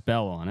kind of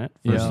spell on it.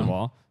 First Yeah. of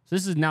all, so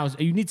this is now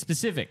you need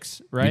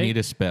specifics, right? You need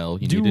a spell.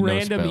 You do need to know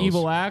random spells.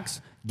 evil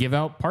acts, give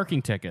out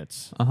parking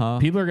tickets. Uh-huh.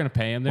 People are going to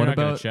pay them. They're What not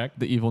going about to check.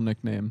 the evil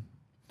nickname?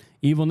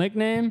 Evil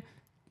nickname?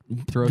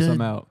 Throw The-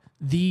 some out.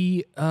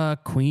 The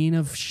Queen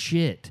of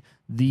Shit.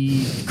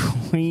 The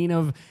Queen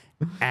of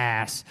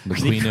Ass. The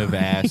Queen of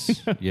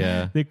Ass.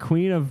 Yeah. The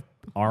Queen of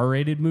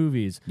R-rated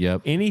movies.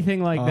 Yep.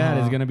 Anything like that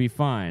is going to be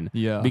fine.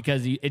 Yeah.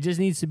 Because it just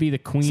needs to be the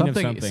Queen of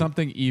something.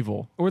 Something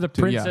evil. Or the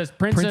To- princess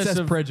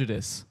of-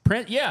 Prejudice.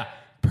 Yeah.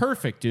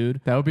 Perfect,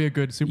 dude. That would be a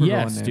good supervillain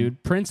Yes, name.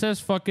 dude. Princess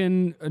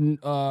fucking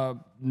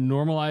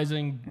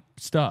normalizing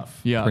stuff.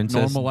 Yeah,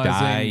 Princess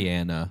normalizing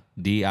Diana.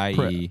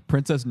 D-I-E.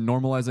 Princess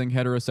normalizing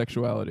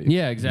heterosexuality.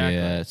 Yeah, exactly.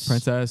 Yes.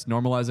 Princess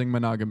normalizing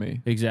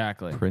monogamy.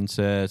 Exactly.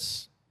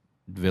 Princess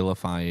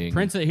vilifying.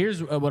 Princess.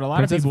 Here's what a lot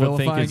Princess of people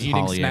think vilifying is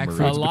eating snack polyamory. a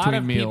foods lot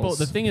between of people. meals.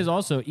 The thing is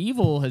also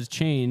evil has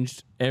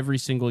changed every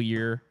single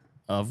year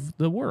of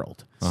the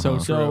world. So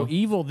So true.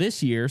 evil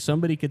this year,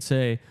 somebody could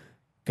say,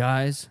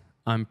 "Guys,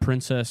 I'm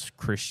Princess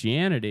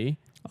Christianity,"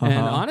 and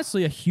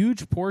honestly, a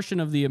huge portion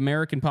of the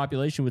American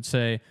population would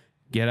say,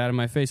 "Get out of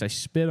my face! I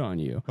spit on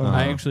you.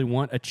 I actually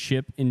want a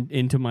chip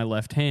into my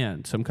left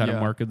hand, some kind of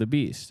Yeah. mark of the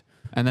beast."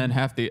 And then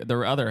the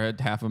other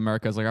half of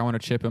America is like, I want a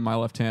chip in my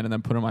left hand and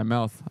then put it in my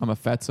mouth. I'm a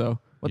fatso.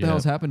 What the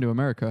hell's happened to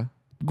America?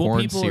 Well,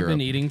 Corn people syrup. have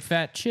been eating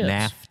fat chips.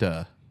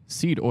 NAFTA.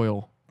 Seed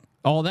oil.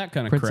 All that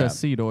kind of Princess crap.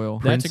 seed oil.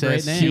 That's a great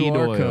Princess name. seed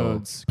QR oil.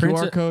 codes.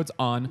 Princess- QR codes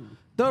on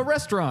the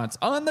restaurants,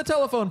 on the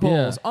telephone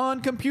poles,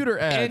 on computer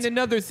ads. And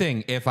another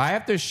thing, if I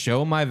have to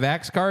show my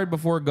Vax card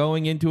before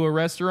going into a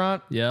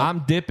restaurant, Yeah. I'm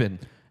dipping.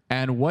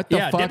 And what the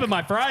fuck? dipping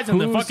my fries in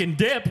the Who's- fucking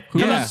dip.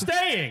 who's- I'm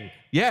staying.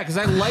 Yeah, because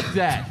I like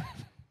that.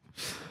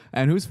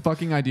 And whose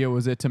fucking idea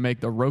was it to make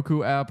the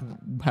Roku app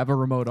have a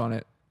remote on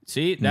it?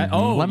 See that?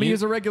 Oh, Let me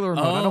use a regular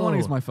remote. I don't want to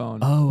use my phone.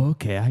 Oh,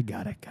 okay, I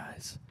got it,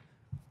 guys.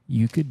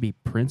 You could be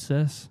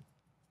Princess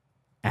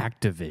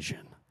Activision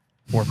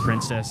or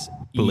Princess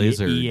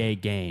Blizzard. EA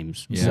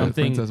Games. Yeah.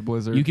 Something. Princess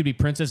Blizzard. You could be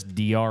Princess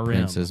DRM.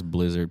 Princess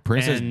Blizzard.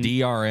 Princess And-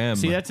 DRM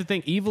See, that's the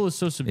thing. Evil is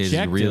so is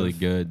subjective. really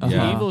good. Uh-huh.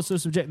 Yeah. Evil is so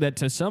subjective that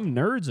to some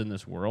nerds in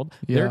this world,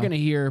 Yeah. they're going to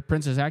hear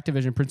Princess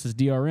Activision, Princess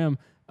DRM,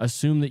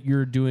 assume that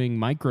you're doing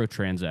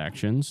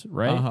microtransactions,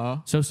 right? Uh-huh.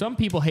 So some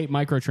people hate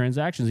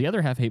microtransactions, the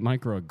other half hate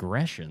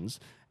microaggressions,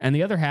 and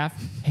the other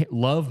half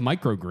love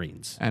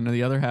microgreens. And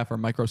the other half are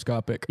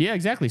microscopic. Yeah,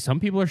 exactly. Some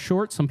people are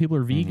short, some people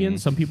are vegan,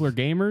 some people are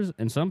gamers,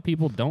 and some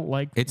people don't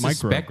like It's a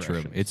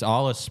spectrum. microaggressions. It's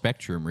all a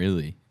spectrum,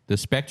 really. The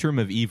spectrum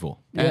of evil.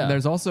 And Yeah.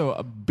 there's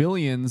also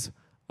billions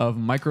of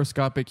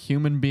microscopic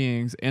human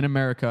beings in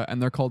America, and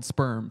they're called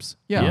sperms.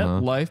 Yeah, Yeah.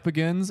 life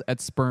begins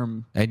at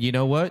sperm. And you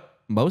know what?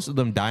 Most of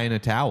them die in a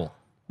towel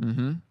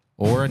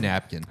or a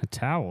napkin. A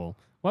towel.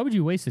 Why would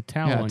you waste a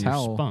towel Yeah, a on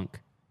towel. your spunk?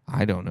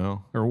 I don't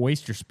know. Or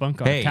waste your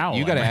spunk on Hey, a towel?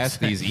 you got to I might ask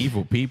say. these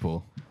evil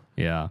people.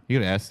 Yeah. You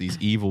got to ask these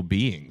evil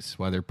beings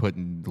why they're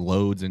putting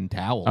loads in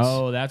towels.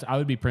 Oh, I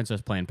would be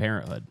Princess Planned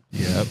Parenthood.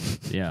 Yep.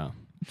 Yeah.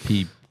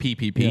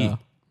 PPP. Yeah.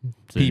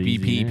 It's an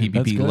easy name.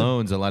 That's PPP good.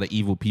 loans. A lot of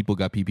evil people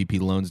got PPP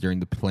loans during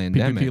the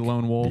pandemic. PPP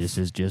lone wolf. This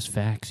is just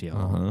facts, yo.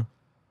 Uh-huh.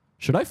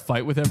 Should I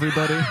fight with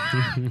everybody?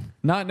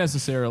 Not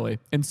necessarily.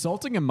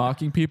 Insulting and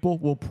mocking people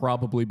will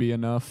probably be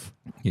enough.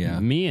 Yeah.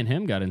 Me and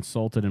him got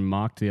insulted and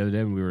mocked the other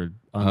day when we were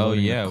Oh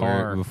unloading yeah. the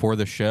car. Before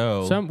the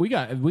show. We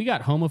got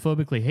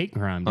homophobically hate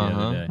crime the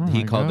other day. Oh He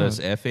my called God. us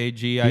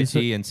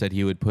FAGIT and said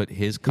he would put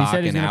his cock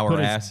said he's in gonna our put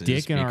his asses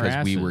dick in our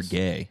because we were asses.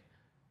 gay.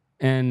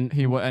 And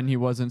He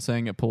wasn't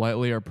saying it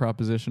politely or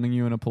propositioning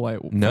you in a polite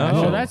No.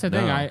 fashion. so that's the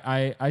thing. no.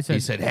 I said, He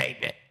said,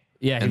 "Hey,"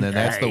 yeah, and then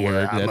that's the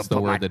word. I'ma That's the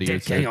put my word that he would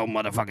dick in say. your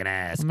motherfucking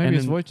ass. Well, maybe and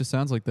his then- voice just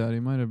sounds like that. He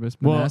might have just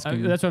been well,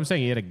 asking. that's what I'm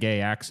saying. He had a gay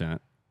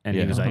accent, and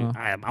Yeah. he was like,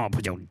 I'm gonna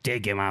put your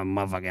dick in my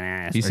motherfucking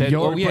ass. He said,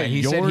 your- "Oh yeah." put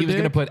He said your he was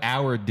going to dick? put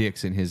our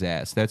dicks in his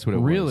ass. That's what it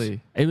was. really?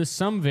 it was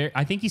some very.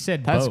 I think he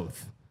said That's-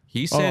 both.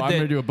 He Oh, said I'm that.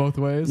 going to do it both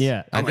ways?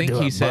 Yeah, I I'ma think do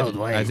he it said. both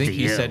ways I think to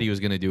he you. said he was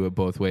going to do it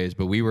both ways,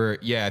 but we were.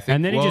 Yeah, I think.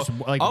 and then well, he just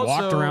walked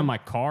also, around my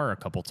car a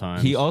couple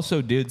times. He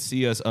also did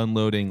see us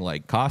unloading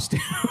like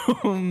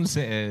costumes,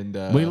 and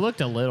we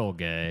looked a little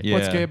gay. Yeah.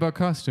 What's gay about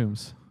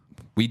costumes?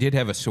 We did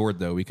have a sword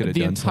though. We could have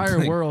The done entire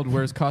something. world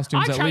wears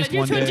costumes at least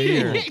one day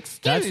a year.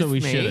 That's what we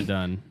should have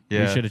done.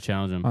 Yeah. We should have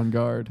challenged him. On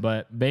guard.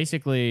 But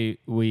basically,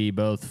 we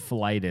both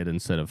flighted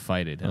instead of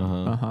fighted him.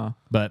 Uh-huh.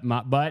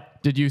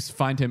 But Did you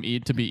find him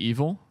to be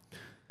evil?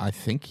 I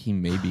think he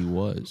maybe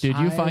was. Did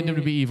you find him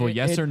to be evil?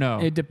 Yes or no?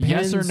 It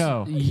depends. Yes or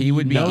no? He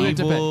would be No, it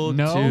evil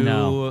no, to.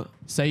 No.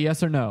 Say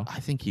yes or no. I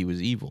think he was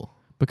evil.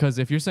 Because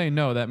if you're saying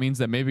no, that means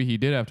that maybe he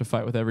did have to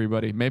fight with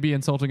everybody. Maybe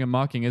insulting and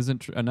mocking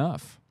isn't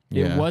enough.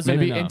 Yeah. it wasn't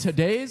Maybe in enough.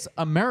 today's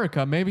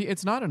America, maybe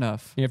it's not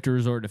enough. You have to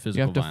resort to You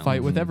physical have to violence.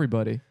 fight with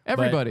everybody.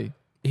 Everybody.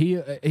 He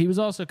was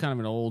also kind of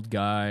an old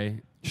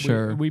guy.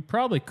 Sure. We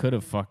probably could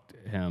have fucked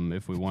him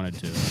if we wanted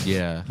to.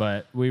 Yeah.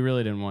 But we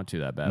really didn't want to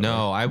that badly.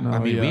 No, I No,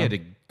 mean, we yeah. had to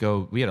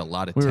go. We had a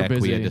lot of We were tech we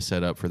busy. had to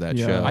set up for that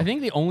Yeah. show. I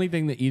think the only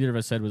thing that either of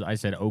us said was I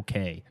said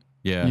okay.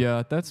 Yeah.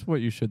 Yeah, that's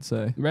what you should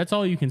say. That's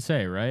all you can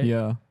say, right?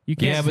 Yeah. You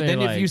can't Yeah, but say,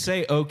 then if like- you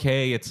say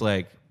okay, it's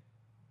like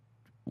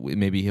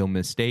maybe he'll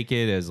mistake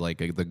it as like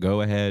the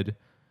go ahead.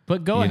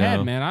 But go you ahead,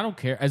 know. man. I don't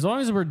care. As long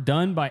as we're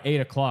done by 8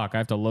 o'clock, I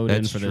have to load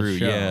That's in for true. this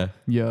show. Yeah.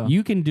 Yeah.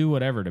 You can do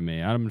whatever to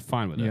me. I'm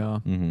fine with it. Yeah.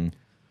 Mm-hmm.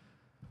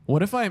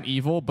 What if I am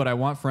evil, but I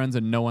want friends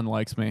and no one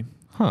likes me?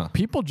 Huh.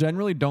 People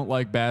generally don't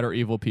like bad or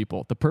evil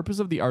people. The purpose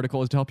of the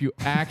article is to help you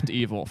act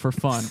evil for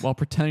fun while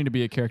pretending to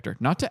be a character,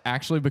 not to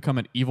actually become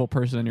an evil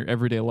person in your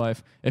everyday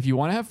life. If you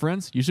want to have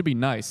friends, you should be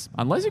nice,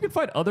 unless you can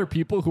find other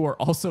people who are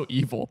also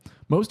evil.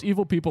 Most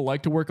evil people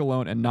like to work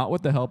alone and not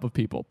with the help of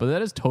people, but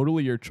that is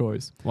totally your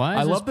choice. Why is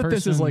I this love that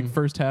this is like person-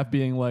 first half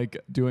being like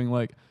doing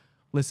like,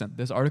 listen,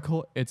 this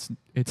article, it's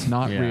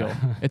not Yeah. real.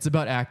 It's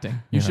about acting.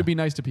 You should be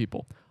nice to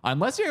people.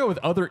 Unless you go with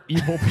other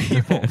evil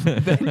people,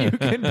 then you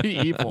can be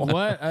evil.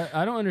 What?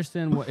 I don't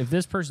understand. If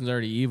this person's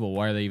already evil,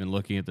 why are they even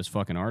looking at this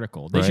fucking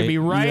article? They should Right? be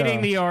writing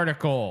Yeah. the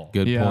article.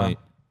 Good Yeah. point.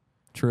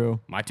 True.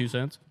 My 2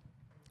 cents.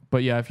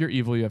 But yeah, if you're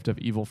evil, you have to have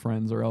evil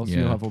friends, or else Yeah.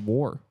 you'll have a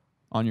war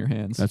on your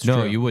hands. That's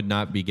No, true. you would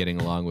not be getting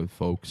along with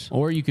folks.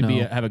 Or you could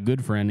No. have a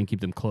good friend and keep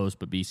them close,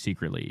 but be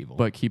secretly evil.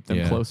 but keep them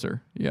Yeah.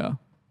 closer. Yeah.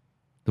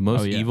 The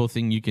most Oh, yeah. evil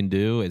thing you can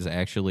do is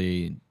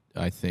actually,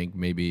 I think,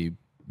 maybe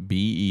be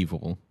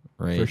evil,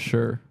 right? For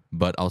sure.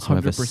 but also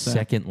have a 100%.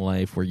 second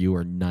life where you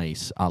are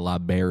nice, a la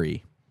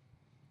Barry.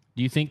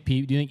 Do you think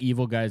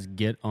evil guys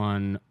get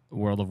on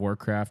World of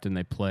Warcraft and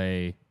they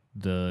play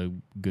the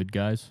good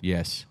guys?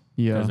 Yes.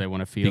 Yeah. Because they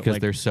want to feel Because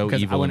like, they're so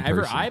evil in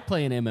whenever person. I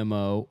play an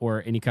MMO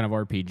or any kind of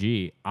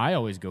RPG, I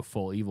always go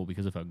full evil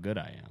because of how good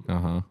I am.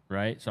 Uh-huh.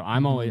 Right? So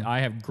I'm always I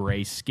have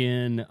gray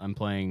skin. I'm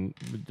playing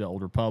the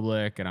Old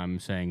Republic, and I'm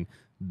saying,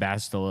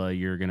 Bastila,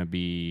 you're gonna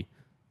be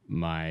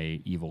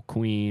my evil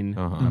queen.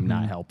 I'm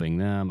not helping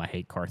them. I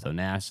hate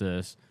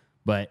Carthonassus.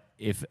 But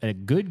if a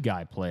good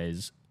guy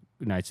plays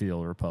Knights of the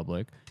Old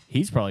Republic,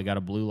 he's probably got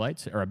a blue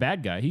lightsaber, or a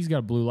bad guy, he's got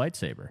a blue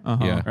lightsaber.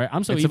 Yeah. Right?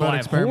 I'm so It's evil. about I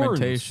have horns.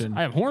 experimentation.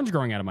 I have horns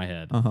growing out of my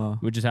head,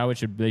 which is how it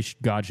should.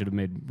 God should have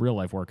made real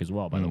life work as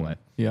well. By the way,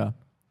 Yeah.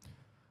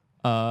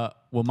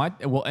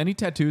 Will any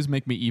tattoos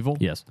make me evil?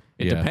 yes.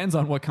 It Yeah. depends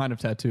on what kind of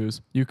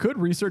tattoos. You could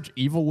research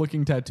evil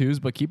looking tattoos,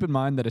 but keep in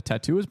mind that a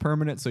tattoo is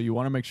permanent, so you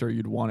want to make sure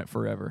you'd want it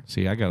forever.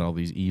 See, I got all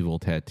these evil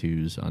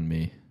tattoos on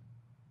me.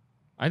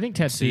 I think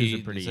tattoos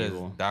are pretty it says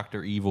evil.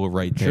 Dr. Evil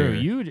right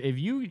True. there.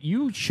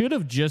 You should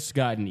have just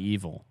gotten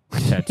evil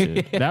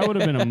tattooed. That would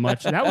have been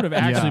that would have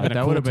actually been a that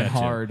cool would have been tattoo.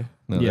 hard.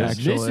 No, Yeah, that's-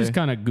 this is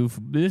kind of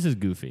goofy. This is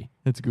goofy.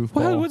 It's goofball.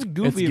 What? What's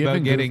goofy It's about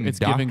giving getting it's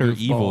giving Dr. goofball.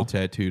 Evil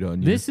tattooed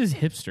on you? This is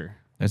hipster.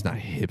 That's not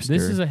hipster.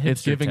 This is a hipster.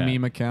 It's giving tat.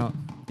 meme account.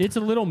 It's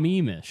a little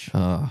meme-ish.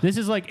 this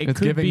is like it It's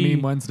could giving be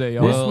meme Wednesday.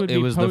 Y'all. well, would it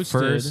be was posted- the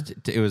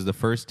first. It was the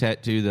first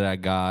tattoo that I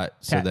got,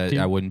 so that Tattoo.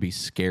 I wouldn't be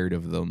scared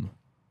of them.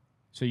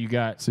 So you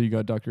got So you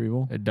got Dr.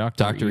 Evil? a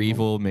Doctor Dr.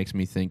 Evil makes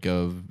me think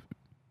of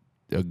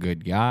a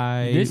good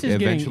guy. This is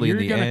eventually getting, in you're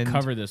the gonna end.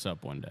 cover this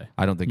up one day.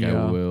 I don't think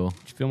Yeah. I will. Did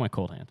you feel my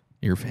cold hand?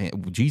 Your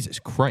Jesus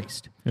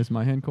Christ. Is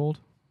my hand cold?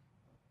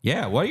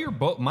 Yeah. Why are your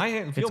both? My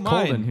hand. Feel It's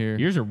mine. cold in here.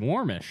 Yours are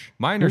warmish.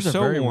 Mine Yours are are so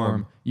very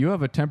warm. You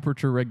have a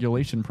temperature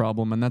regulation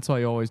problem, and that's why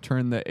you always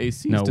turn the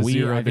ACs No, to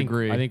 0 I think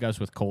degree. I think us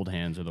with cold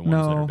hands are the ones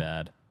that No. are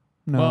bad.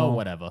 no. Well,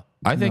 whatever.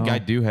 I think No. I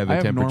do have a I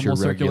have temperature normal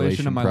circulation,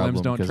 regulation and my problem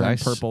limbs don't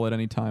because turn purple at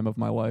any time of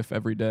my life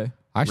every day.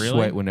 I Really?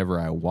 sweat whenever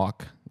I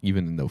walk,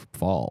 even in the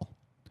fall.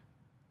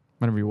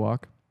 Whenever you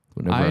walk,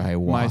 Whenever I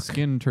walk. my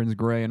skin turns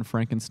gray and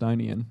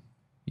Frankensteinian.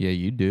 Yeah,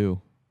 you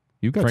do.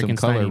 You got some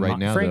color right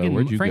now, though.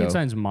 Where'd you go?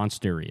 Frankenstein's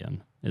Monsterian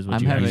is what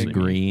I'm you having- actually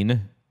mean.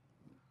 Green.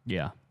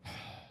 Yeah.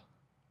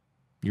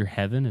 Your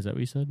heaven, is that what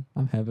you said?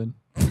 I'm heaven.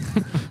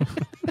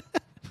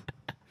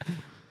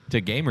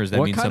 To gamers, that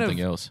means something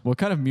of, else. What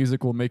kind of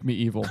music will make me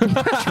evil? Try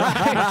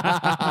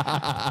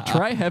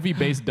heavy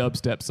bass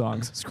dubstep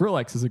songs.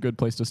 Skrillex is a good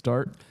place to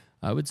start.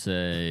 I would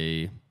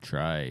say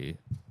try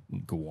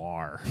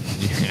Guar.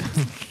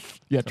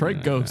 Yeah, try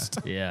Ghost.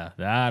 Yeah,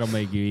 that'll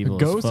make you evil.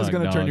 Ghost as is fuck,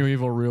 going to turn dog. you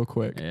evil real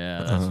quick.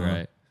 Yeah, that's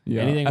right.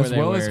 Yeah, Anything where as they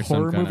well wear as some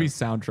horror kind movie of-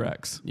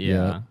 soundtracks.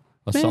 Yeah.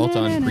 Assault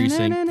on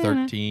Precinct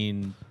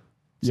 13.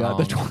 Yeah,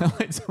 the song.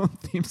 Twilight Zone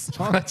theme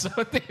song. That's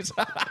what these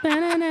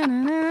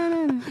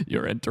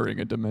You're entering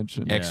a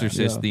dimension.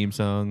 Exorcist Yeah. theme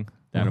song.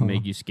 That'll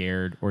make you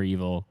scared or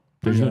evil.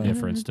 There's no Yeah.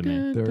 difference to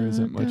me. There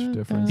isn't much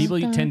difference. People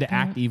tend to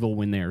act evil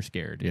when they are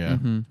scared. Yeah.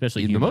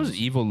 Especially The humans. most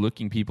evil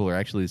looking people are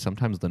actually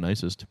sometimes the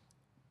nicest.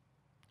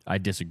 I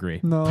disagree.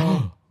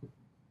 No.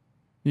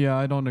 Yeah,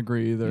 I don't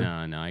agree either.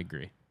 No, I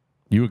agree.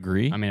 You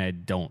agree? I mean, I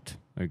don't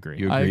agree.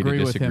 You I agree to agree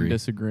with him disagree.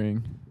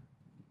 disagreeing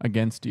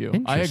against you. I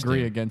Interesting.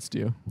 agree against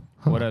you.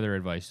 What other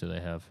advice do they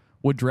have?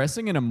 Would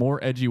dressing in a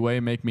more edgy way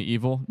make me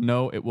evil?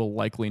 No, it will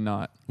likely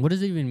not. What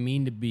does it even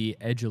mean to be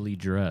edgily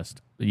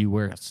dressed? You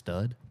wear a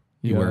stud?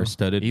 You wear a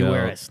studded You belt.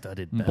 wear a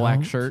studded belt?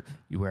 Black shirt.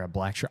 You wear a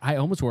black shirt. I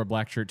almost wore a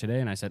black shirt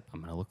today, and I said, I'm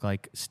going to look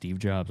like Steve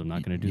Jobs. I'm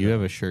not going to do You that.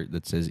 have a shirt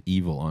that says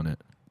evil on it.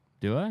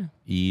 Do I?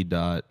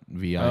 E.VIL2.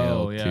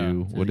 Oh, yeah.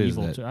 What It's is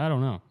evil that? too. I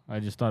don't know. I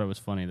just thought it was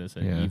funny that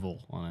said Yeah. evil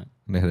on it.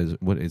 That is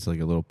what? It's like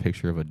a little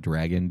picture of a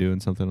dragon doing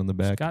something on the It's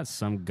back. got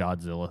some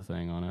Godzilla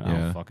thing on it. I Yeah.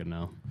 don't fucking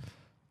know.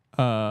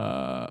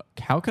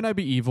 How can I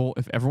be evil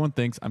if everyone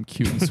thinks I'm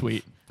cute and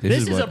sweet?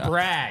 This is what a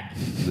brag.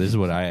 this is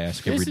what I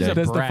ask every This is day. a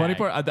That's the brag. funny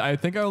part. I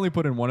think I only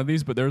put in one of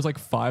these, but there's like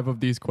 5 of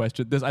these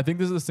questions. I think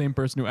this is the same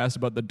person who asked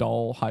about the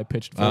doll high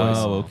pitched voice.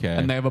 Oh, okay.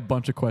 And they have a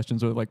bunch of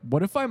questions where like,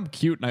 what if I'm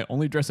cute and I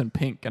only dress in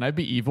pink? Can I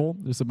be evil?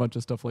 There's a bunch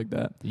of stuff like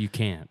that. You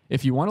can't.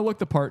 If you want to look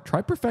the part,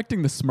 try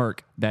perfecting the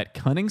smirk, that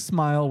cunning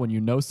smile when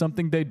you know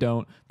something they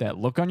don't, that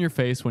look on your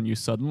face when you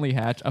suddenly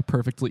hatch a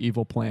perfectly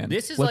evil plan.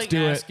 This is Let's like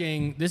do it.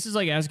 asking. This is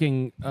like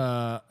asking.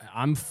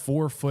 I'm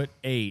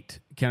 4'8".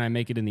 Can I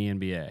make it in the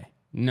NBA?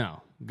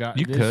 No. God,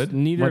 You could.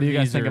 Neither What of do you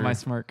guys these think of are- my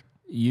smirk?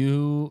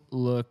 You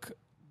look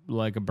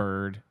like a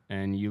bird,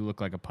 and you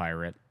look like a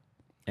pirate.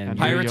 And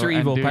Pirates Do are your-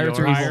 evil. and do Pirates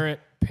your- are evil. pirate,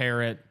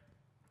 parrot.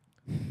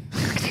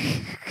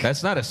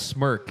 That's not a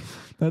smirk.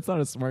 That's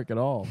not a smirk at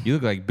all. You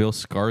look like Bill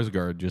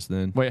Skarsgård just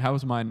then. Wait, how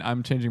was mine?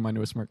 I'm changing mine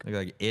to a smirk. Look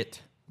like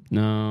it.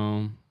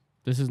 No,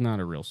 this is not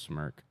a real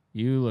smirk.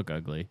 You look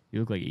ugly. You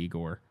look like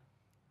Igor.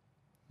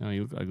 No,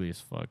 you look ugly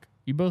as fuck.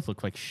 You both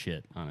look like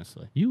shit,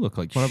 honestly. You look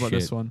like What shit. about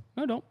this one?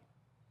 No, don't.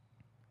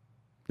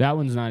 That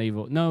one's not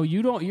evil. No,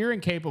 you don't. You're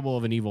incapable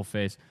of an evil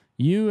face.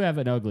 You have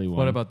an ugly one.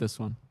 What about this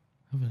one?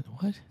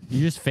 What?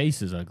 Your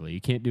face is ugly.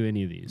 You can't do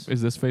any of these.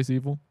 Is this face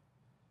evil?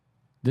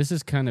 This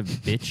is kind of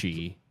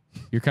bitchy.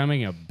 You're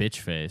coming a bitch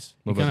face.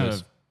 What about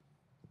this?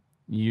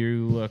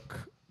 You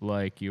look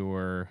like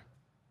you're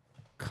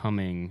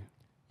coming.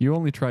 You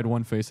only tried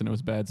one face and it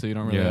was bad, so you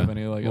don't really Yeah. have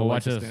any like Well, a leg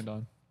watch to this. stand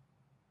on.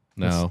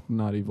 No. That's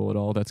not evil at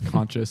all. That's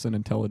conscious and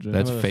intelligent.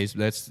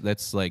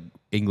 That's like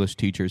English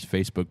teacher's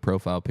Facebook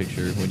profile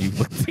picture when you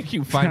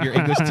you find your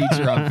English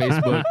teacher on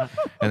Facebook,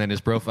 and then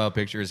his profile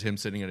picture is him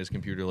sitting at his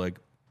computer like,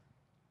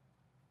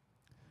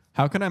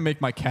 How can I make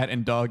my cat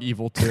and dog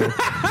evil too?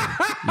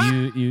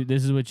 You.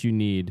 This is what you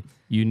need.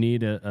 You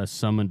need a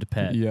summoned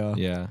pet. yeah.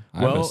 yeah, I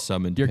have Well, a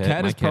summoned your pet.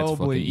 cat My is cat's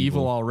probably fucking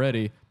evil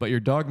already, but your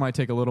dog might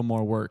take a little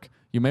more work.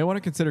 You may want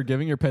to consider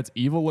giving your pets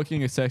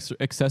evil-looking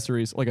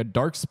accessories like a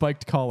dark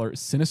spiked collar,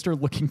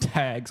 sinister-looking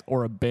tags,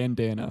 or a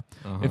bandana.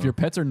 If your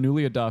pets are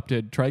newly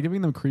adopted, try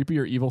giving them creepy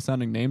or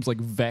evil-sounding names like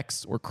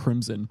Vex or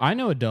Crimson. I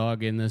know a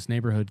dog in this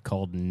neighborhood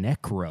called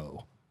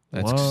Necro.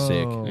 That's Whoa.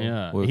 sick.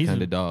 Yeah, What he's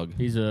kind a- of dog?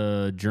 He's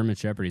a German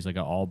Shepherd. He's like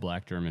an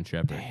all-black German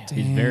Shepherd.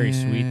 He's very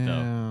sweet though.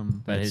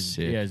 Damn. But That's his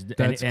sick. yeah,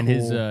 That's and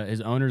cool.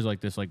 his owner's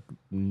like this like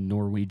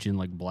Norwegian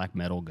like black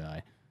metal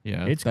guy.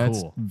 Yeah, It's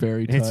That's cool.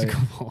 very tight. It's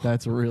cool.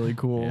 That's really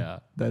cool. Yeah.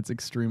 That's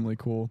extremely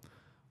cool.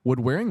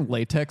 Would wearing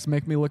latex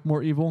make me look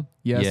more evil?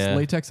 Yes, Yeah.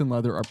 latex and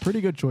leather are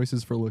pretty good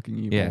choices for looking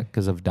evil. yeah,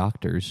 because of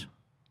doctors.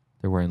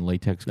 They're wearing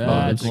latex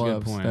That's gloves, a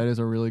good point. That is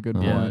a really good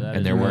Yeah, point. that and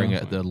is they're real. wearing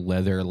the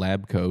leather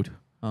lab coat.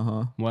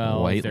 Uh-huh.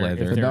 Well, White if they're-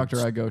 leather. if The they're- doctor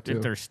I go to.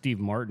 If they're Steve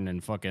Martin in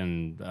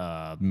fucking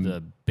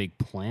the big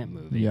Plant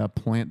movie. Yeah,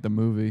 Plant the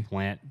movie.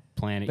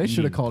 Planet. They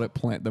should have Eden. called it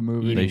Plant the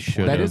movie. They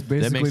should That have. is That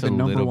basically makes the a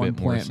number little one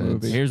bit more Plant sense.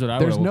 movie. Here's what I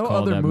There's would have no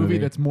called other that movie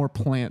that's more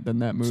Plant than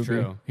that movie. It's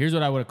true. Here's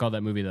what I would have called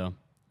that movie though.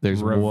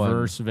 There's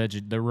reverse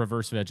the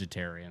reverse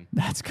vegetarian.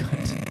 That's good.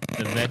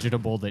 The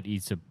vegetable that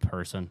eats a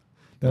person.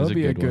 That That's would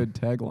a be a good good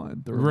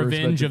tagline. The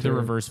Revenge of the vegetarian.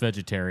 reverse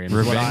vegetarian.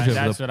 Revenge of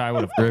That's the- what I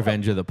would have.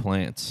 Revenge of the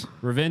Plants.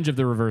 Revenge of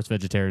the reverse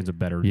vegetarian is a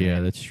better Yeah,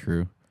 name. that's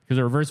true. Because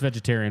a reverse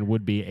vegetarian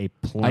would be a I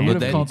plant. would But have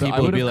then called the- I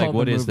people would would be have like, called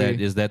 "What the is that?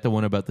 movie- Is that the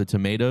one about the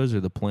tomatoes or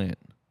the plant?"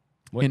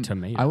 What In-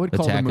 tomato? I would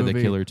call Attack the of the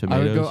movie. Killer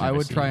Tomatoes? I would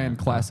Never try seen and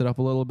that. class it up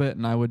a little bit,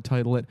 and I would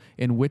title it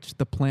 "In Which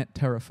the Plant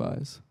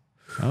Terrifies."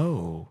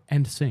 Oh,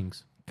 and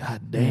sings.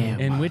 God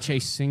damn. In which a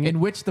singing. In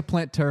which the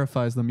plant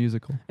terrifies the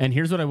musical. And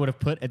here's what I would have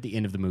put at the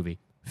end of the movie: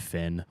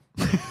 Finn.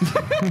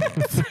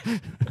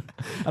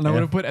 And I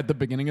would have put at the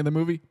beginning of the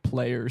movie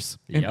players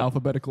in Yep.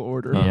 alphabetical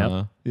order.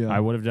 Uh-huh. Yep. Yeah. I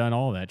would have done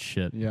all that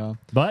shit. Yeah.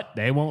 But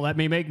they won't let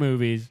me make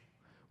movies.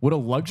 Would a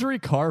luxury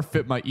car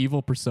fit my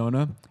evil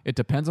persona? It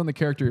depends on the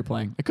character you're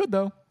playing. It could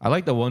though. I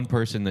like the one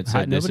person that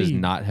said this is nobody-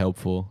 not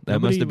helpful. That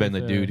nobody must have been the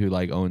with dude who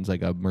like owns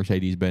like a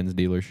Mercedes-Benz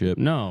dealership.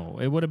 No,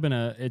 it would have been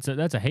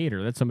that's a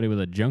hater. That's somebody with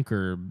a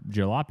junker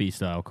jalopy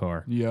style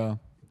car. Yeah.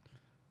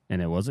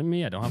 And it wasn't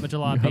me. I don't have a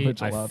jalopy. have a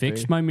I jalopy.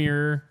 fixed my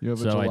mirror. You have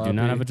a so I do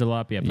not jalopy. have a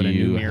jalopy. I put a new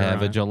You mirror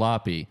have a on.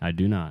 jalopy. I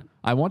do not.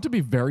 I want to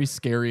be very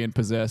scary and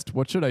possessed.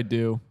 What should I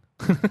do?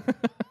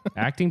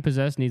 Acting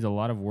possessed needs a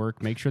lot of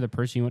work. Make sure the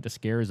person you want to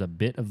scare is a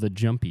bit of the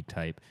jumpy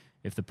type.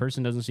 If the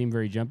person doesn't seem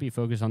very jumpy,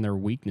 focus on their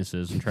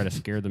weaknesses and try to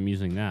scare them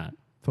using that.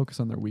 Focus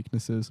on their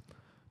weaknesses.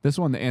 This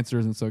one, the answer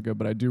isn't so good,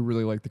 but I do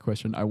really like the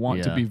question. I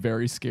want to Yeah. be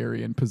very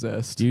scary and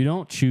possessed. You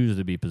don't choose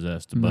to be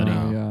possessed, buddy.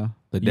 No, yeah.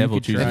 The You devil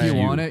could chooses try If you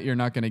it. want it, you're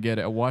not going to get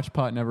it. A watch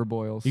pot never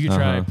boils. You could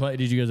try Uh-huh. play.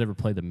 Did you guys ever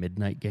play the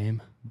midnight game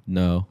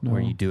No. No.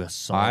 where you do a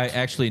salt? I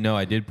actually no,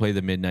 I did play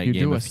the midnight You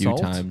game do a few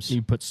assault? times.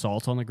 you put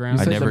salt on the You ground.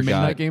 said never the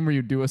midnight got- game where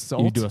you do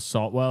assault? You do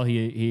assault. Well,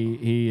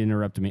 he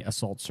interrupted me.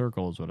 Assault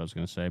circle is what I was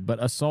going to say.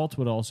 But assault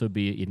would also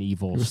be an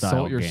evil You style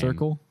assault your game.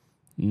 circle?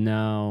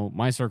 No,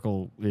 my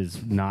circle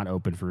is not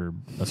open for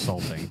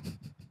assaulting.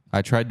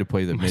 I tried to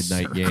play the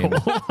midnight game.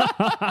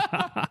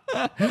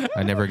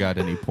 I never got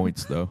any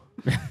points though.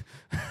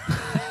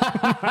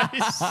 My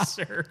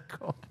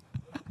circle.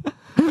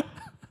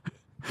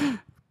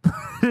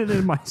 Put it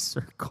in my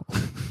circle.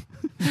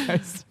 My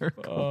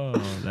circle.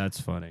 Oh, that's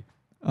funny.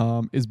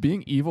 Is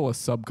being evil a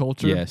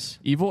subculture? Yes.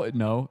 Evil?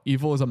 No.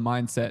 Evil is a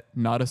mindset,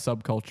 not a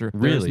subculture.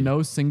 There's Really?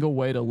 no single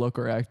way to look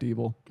or act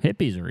evil.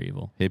 Hippies are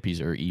evil.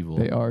 Hippies are evil.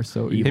 They are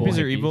so Evil. evil. Hippies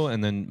are hippies. evil,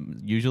 and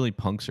then usually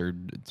punks are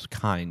it's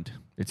kind.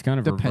 It's kind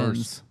of reverse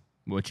Depends.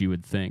 what you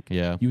would think.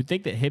 Yeah. You would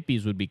think that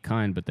hippies would be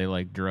kind, but they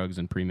like drugs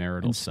and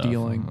premarital And stuff.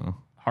 stealing.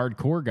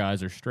 Hardcore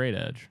guys are straight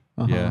edge.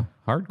 Uh-huh. Yeah,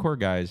 hardcore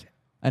guys.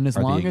 And as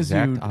Are the long as you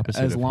exact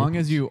opposite as of long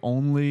as hippies. you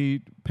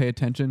only pay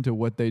attention to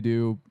what they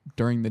do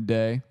during the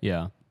day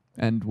Yeah.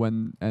 and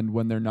when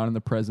they're not in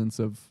the presence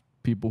of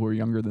people who are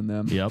younger than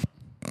them, Yep.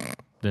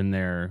 Then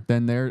they're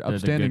then they're the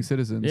upstanding good-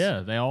 citizens. yeah.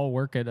 They all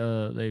work at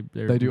They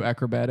do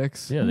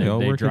acrobatics. Yeah, They all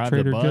they work at drive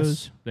Trader the bus.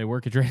 Joe's. They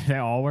work at They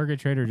all work at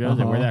Trader Joe's.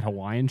 They wear Uh-huh. that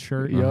Hawaiian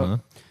shirt. Yep. Uh-huh.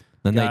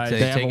 Then Guys, they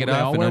They, take have- it they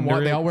off all and wear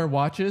under they it. all wear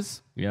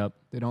watches. Yep.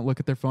 They don't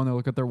look at their phone. They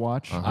look at their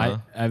watch. Uh-huh.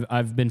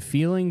 I've been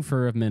feeling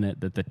for a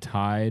minute that the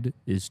tide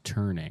is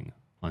turning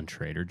on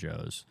Trader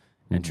Joe's,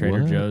 and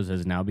Trader What? Joe's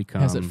has now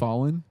become. Has it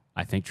fallen?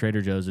 I think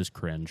Trader Joe's is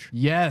cringe.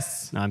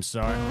 Yes. I'm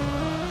sorry.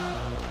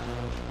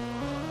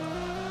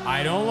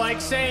 I don't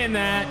like saying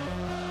that.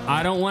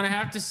 I don't want to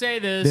have to say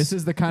this. This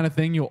is the kind of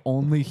thing you'll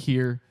only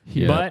hear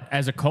here. But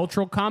as a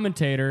cultural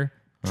commentator,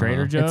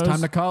 Trader Joe's. It's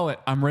time to call it.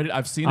 I'm ready.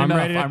 I've seen enough.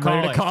 Ready to I'm call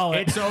ready to call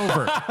it. It's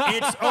over.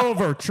 It's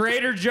over.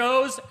 Trader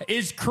Joe's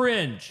is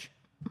cringe.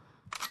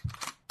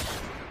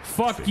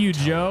 Fuck you,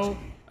 Joe.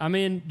 I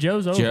mean,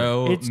 Joe's over.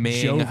 Joe, it's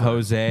Ming, Jover.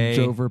 Jose,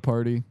 Jover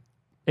party.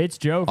 It's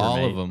Jover. all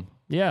mate. of them.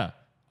 Yeah.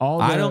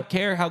 All I don't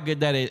care how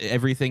good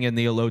everything in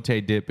the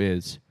elote dip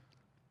is.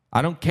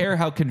 I don't care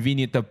how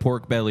convenient the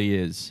pork belly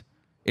is.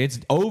 It's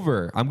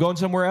over. I'm going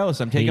somewhere else.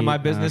 I'm taking my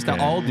business to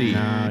Aldi.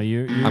 No,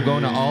 you're I'm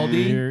going to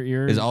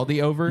Aldi. Is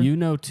Aldi over? You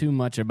know too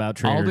much about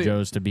Trader Aldi-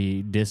 Joe's to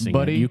be dissing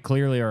Buddy. it. You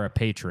clearly are a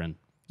patron.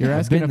 You're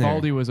asking been if there.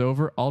 Aldi was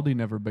over. Aldi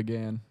never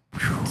began.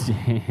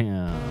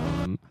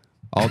 Damn.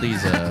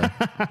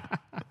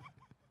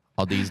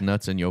 Aldi's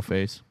nuts in your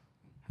face.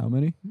 How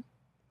many?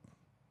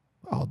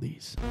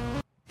 Aldi's.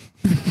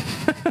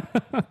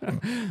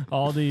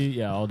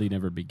 Aldi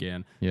never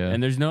began. Yeah.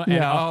 And there's no. and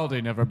Yeah,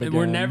 Aldi never began.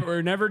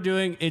 We're never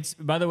doing. It's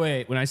by the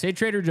way, when I say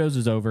Trader Joe's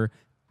is over,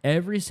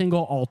 every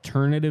single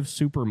alternative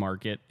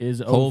supermarket is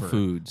Whole over.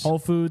 Foods. Whole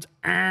Foods.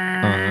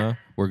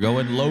 We're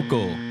going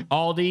local.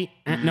 Aldi.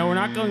 No, we're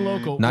not going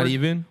local. Not We're-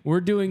 even?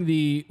 We're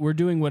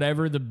doing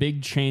whatever the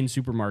big chain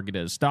supermarket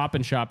is. Stop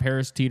and Shop,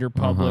 Harris Teeter,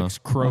 Publix,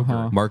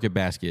 Kroger, Market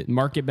Basket.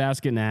 Market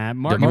Basket. Nah,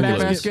 Market Market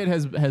Basket.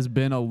 Basket has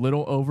been a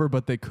little over,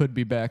 but they could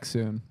be back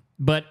soon.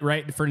 But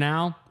right for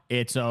now,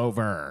 it's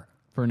over.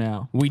 For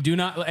now. We do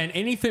not, and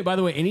anything. By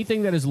the way,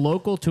 anything that is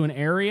local to an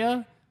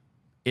area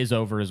is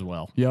over as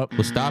well. Yep.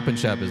 Well, Stop and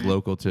Shop is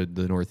local to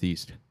the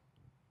Northeast.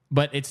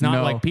 But it's not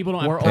No. like people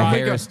don't We're have pride. only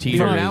Harris go- Teeter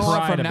from is- now on,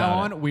 pride from now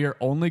about it. on, we are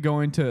only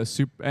going to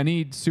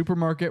any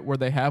supermarket where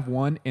they have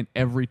one in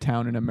every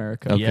town in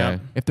America. Okay.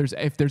 Yep.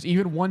 If there's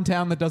even one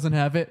town that doesn't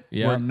have it,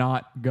 Yep. we're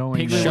not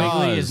going Piggly there.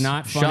 Wiggly is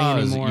not funny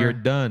Shaw's, anymore. You're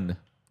done.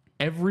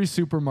 Every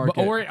supermarket.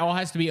 Or it all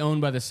has to be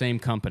owned by the same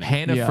company.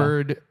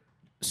 Hannaford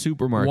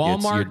supermarkets. you're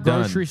Walmart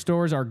done. grocery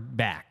stores are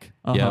back.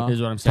 Uh-huh. Is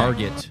what I'm saying.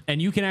 Target.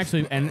 And you can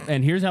actually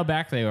and here's how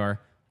back they are.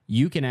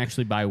 You can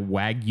actually buy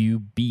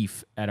Wagyu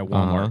beef at a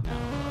Walmart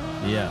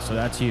now. Yeah, so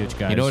that's huge,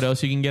 guys. You know what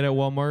else you can get at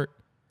Walmart?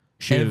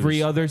 Shoes.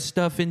 Every other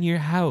stuff in your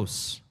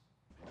house.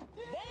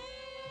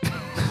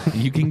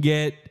 You can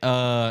get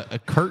a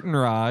curtain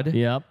rod.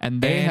 Yep.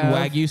 and they and have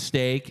Wagyu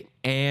steak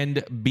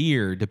and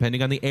beer,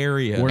 depending on the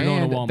area. We're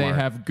going to and they Walmart.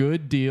 have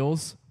good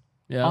deals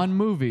Yep. on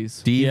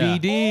movies.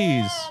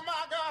 DVDs.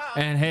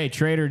 And hey,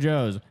 Trader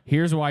Joe's.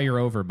 Here's why you're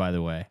over, by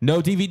the way.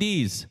 No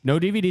DVDs. No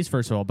DVDs,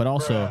 first of all, but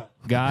also,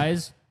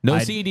 guys. No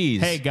CDs.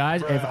 Hey,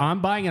 guys, if I'm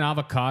buying an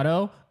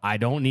avocado, I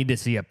don't need to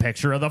see a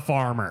picture of the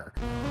farmer.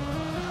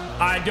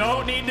 I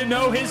don't need to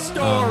know his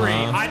story.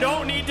 I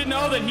don't need to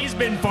know that he's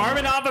been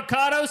farming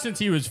avocado since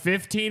he was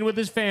 15 with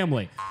his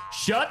family.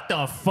 Shut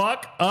the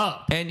fuck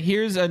up. And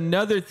here's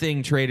another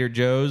thing, Trader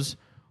Joe's.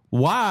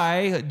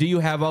 Why do you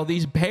have all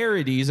these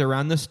parodies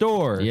around the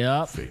store?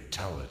 Yep.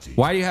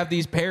 Why do you have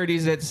these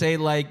parodies that say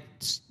like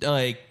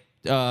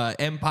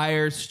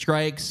Empire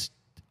Strikes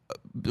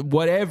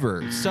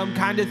whatever, some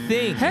kind of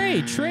thing?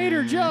 Hey,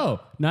 Trader Joe,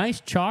 nice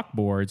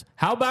chalkboards.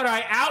 How about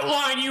I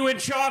outline you in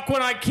chalk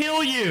when I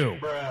kill you?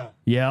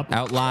 Yep.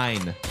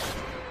 Outline.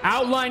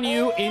 Outline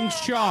you in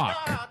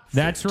chalk.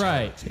 That's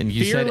right. And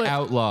you said Fearless-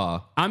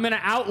 outlaw. I'm going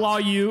to outlaw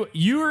you.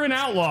 You're an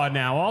outlaw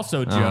now,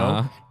 also, Joe.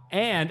 Uh-huh.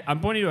 And I'm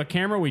pointing to a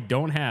camera we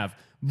don't have.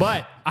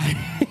 But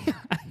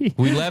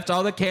We left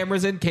all the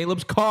cameras in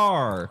Caleb's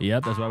car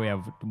Yep, that's why we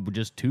have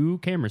just 2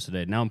 cameras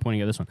today. Now I'm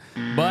pointing at this one.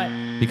 But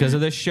because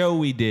of the show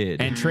we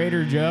did. and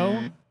Trader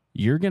Joe,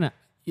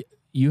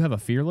 you have a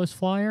fearless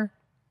flyer.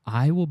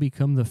 I will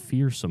become the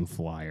fearsome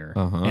flyer,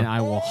 and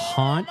I will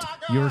haunt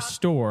your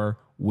store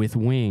with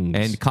wings.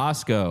 And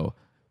Costco,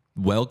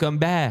 welcome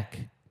back.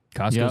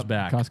 Costco's Yep.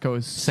 back. Costco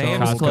is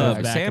Sam's so Club. back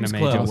in a Sam's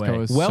major Club. way.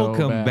 Costco is so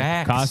Welcome bad.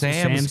 back.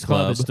 Sam's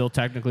Club is still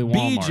technically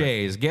Walmart.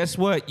 BJ's. Guess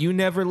what? You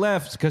never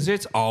left because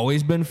it's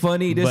always been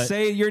funny to But-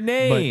 say your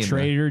name. But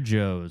Trader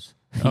Joe's.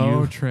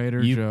 Oh, You-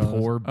 Trader you Joe's.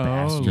 poor Oh,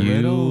 bastard.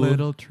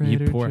 little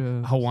Trader You poor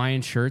Joe's.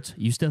 Hawaiian shirts.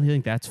 You still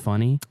think that's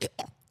funny?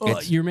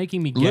 You're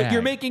making me gag. Look,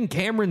 you're making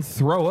Cameron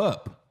throw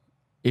up.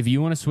 If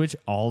you want to switch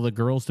all the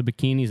girls to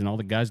bikinis and all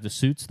the guys to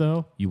suits,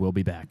 though, you will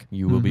be back.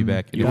 You will be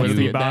back. You If will you-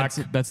 be back.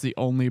 That's the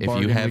only if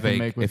bargain you have we can a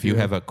make with if you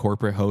have a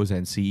corporate hose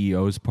and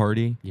CEOs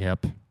party,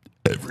 Yep.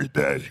 Every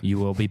day. You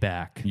will be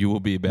back. you will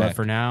be back. But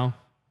for now,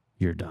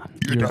 you're done.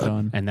 You're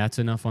done. And that's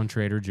enough on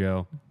Trader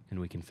Joe, and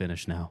we can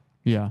finish now.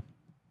 Yeah.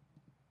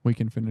 We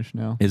can finish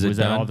now. Is it Was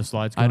that done? all the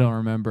slides? I gone? don't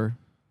remember.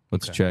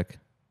 Let's check.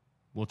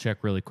 We'll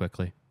check really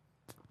quickly.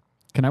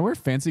 Can I wear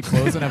fancy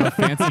clothes and have a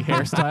fancy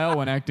hairstyle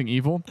when acting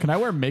evil? Can I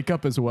wear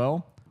makeup as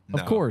well? No.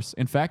 Of course.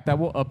 In fact, that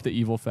will up the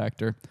evil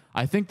factor.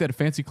 I think that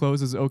fancy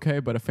clothes is okay,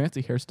 but a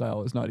fancy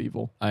hairstyle is not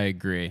evil. I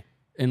agree.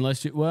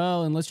 Unless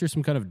you're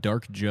some kind of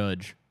dark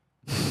judge.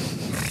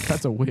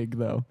 That's a wig,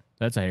 though.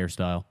 That's a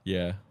hairstyle.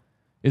 Yeah.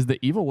 Is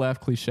the evil laugh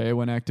cliche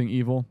when acting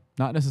evil?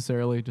 Not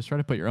necessarily. Just try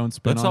to put your own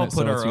spin Let's on all it. put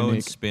so it's our own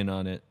unique. spin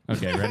on it.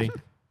 Okay, ready?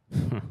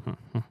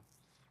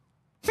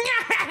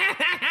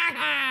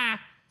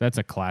 That's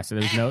a classic.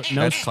 There's no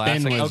That's spin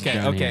classic. was Okay,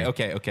 done okay, here.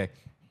 okay, okay.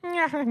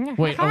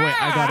 Wait,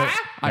 I got it.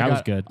 That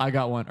was good. I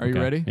got one. Are you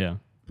Okay, ready? Yeah.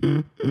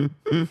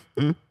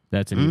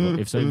 That's an evil.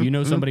 If you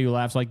know somebody who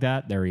laughs like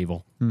that, they're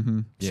evil. Yeah,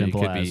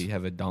 Simple you could as.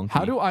 have a donkey.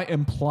 How do I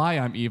imply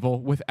I'm evil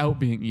without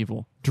being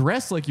evil?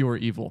 Dress like you are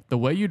evil. The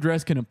way you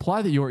dress can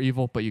imply that you are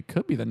evil, but you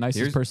could be the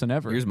nicest person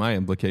ever. Here's my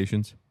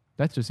implications.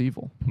 That's just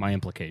evil. My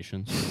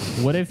implications.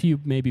 What if you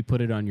maybe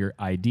put it on your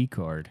ID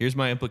card? Here's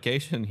my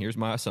implication. Here's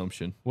my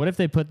assumption. What if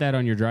they put that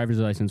on your driver's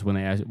license when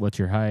they ask, what's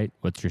your height?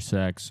 What's your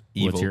sex?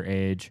 Evil. What's your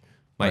age?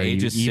 My Are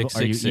age you is evil?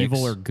 666. Are you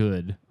evil or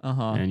good?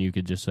 Uh-huh. And you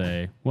could just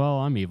say, well,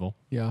 I'm evil.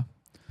 Yeah.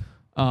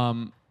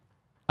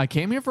 I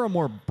came here for a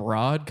more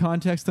broad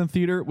context than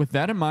theater. With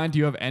that in mind, do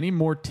you have any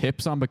more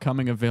tips on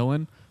becoming a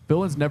villain?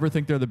 Villains never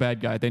think they're the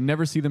bad guy. They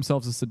never see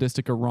themselves as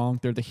sadistic or wrong.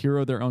 They're the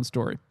hero of their own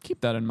story.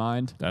 Keep that in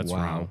mind. That's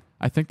wrong.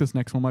 I think this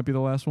next one might be the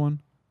last one.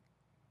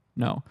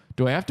 No.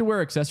 Do I have to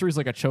wear accessories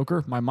like a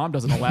choker? My mom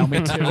doesn't allow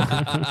me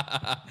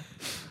to.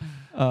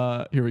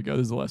 Here we go.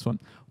 This is the last one.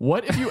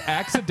 What if you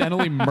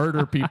accidentally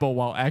murder people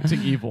while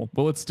acting evil?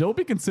 Will it still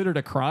be considered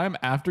a crime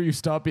after you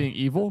stop being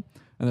evil?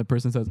 And the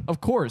person says,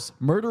 of course,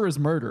 murder is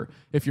murder.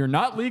 If you're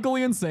not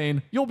legally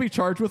insane, you'll be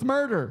charged with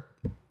murder.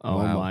 Oh,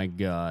 Wow. my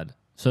God.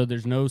 So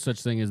there's no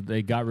such thing as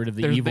they got rid of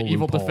the There's evil the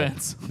evil loophole.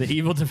 defense. The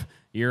evil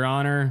Your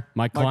Honor,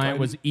 my client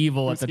was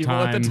evil at the evil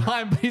time. at the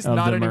time, but he's of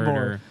not the anymore.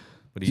 murder.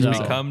 But he's So-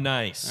 become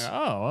nice.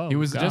 Oh, He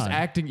was just God.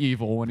 acting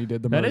evil when he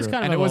did the That murder. is kind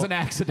of and it was an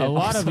accident. A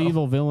lot also. of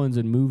evil villains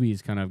in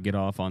movies kind of get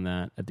off on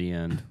that at the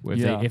end.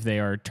 If they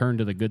are turned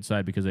to the good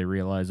side because they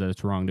realize that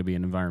it's wrong to be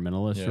an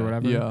environmentalist or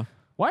whatever. Yeah.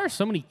 Why are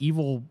so many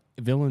evil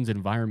villains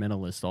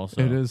environmentalists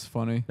also? It is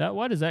funny.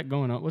 Why is that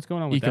going on? What's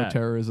going on with that?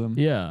 Eco-terrorism.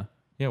 Yeah.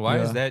 Yeah, why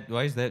Yeah. is that?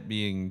 Why is that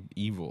being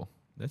evil?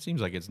 That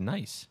seems like it's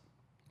nice.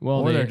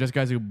 Well, Or they're just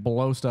guys who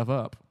blow stuff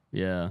up.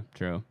 yeah,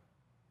 true.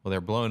 Well, they're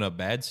blowing up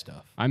bad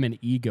stuff. I'm an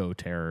ego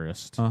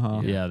terrorist.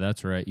 Uh-huh. Yeah,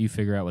 that's right. You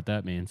figure out what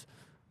that means.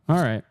 All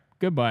right.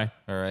 Goodbye.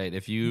 All right,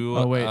 if you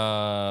Oh, wait.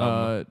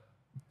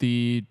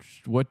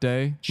 What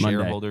day?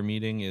 shareholder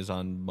meeting is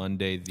on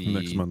Monday the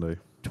Next Monday.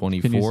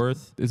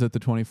 24th. Is it the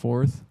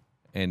 24th?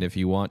 And if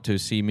you want to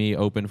see me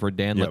open for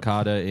Dan Yep.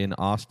 Licata in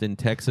Austin,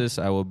 Texas,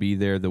 I will be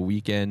there the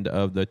weekend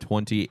of the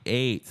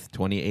 28th.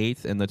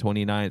 28th and the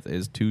 29th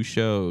is 2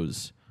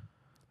 shows.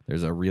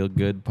 There's a real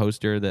good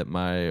poster that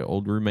my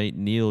old roommate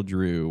Neil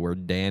drew where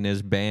Dan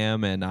is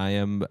Bam and I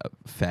am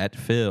Fat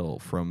Phil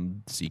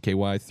from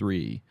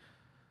CKY3.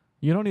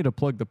 You don't need to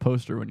plug the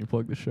poster when you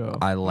plug the show.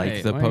 I like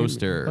Hey, the why are you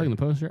poster. Plugging the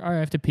poster? All right, I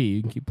have to pee.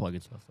 You can keep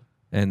plugging stuff.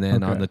 And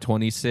then on Okay. the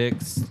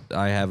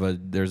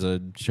 26th, there's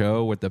a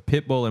show with the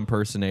Pitbull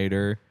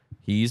impersonator.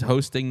 He's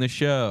hosting the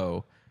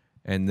show.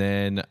 And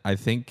then I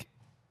think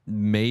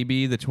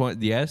maybe the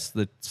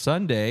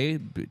Sunday,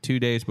 2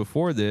 days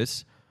before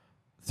this,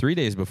 3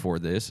 days before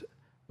this,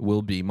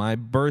 will be my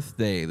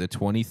birthday, the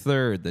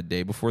 23rd, the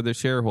day before the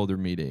shareholder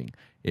meeting.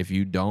 If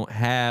you don't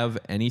have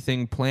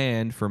anything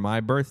planned for my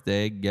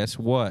birthday, guess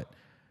what?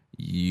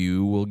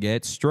 You will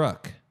get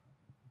struck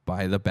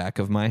by the back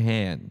of my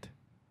hand.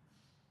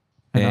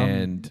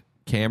 And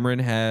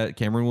Cameron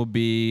will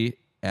be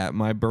at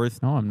my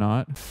birthday. No, I'm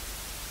not.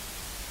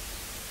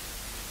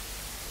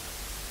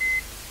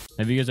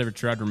 Have you guys ever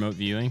tried remote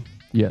viewing?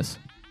 Yes.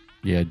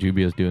 Yeah,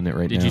 Jubia's doing it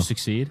right now. Did you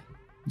succeed?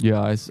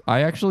 Yeah,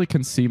 I actually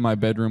can see my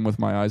bedroom with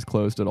my eyes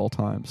closed at all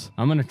times.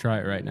 I'm going to try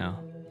it right now.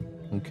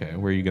 Okay,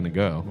 where are you gonna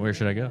go? Where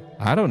should I go?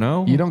 I don't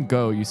know. You don't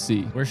go, you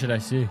see. Where should I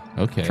see?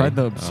 Okay. Try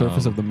the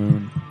surface of the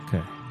moon.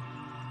 Okay.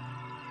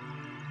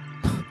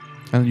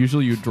 And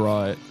usually you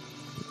draw it.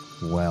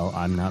 Well,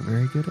 I'm not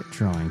very good at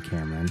drawing,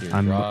 Cameron. Here,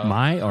 draw.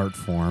 My art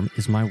form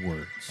is my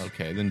words.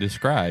 Okay, then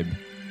describe.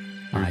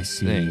 I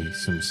see thing.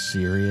 some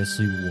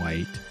seriously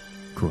white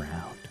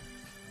ground.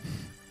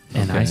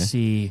 And I Okay.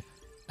 see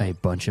a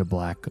bunch of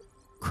black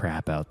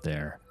crap out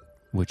there,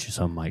 which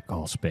some might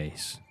call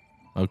space.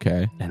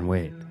 Okay. And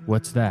wait,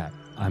 what's that?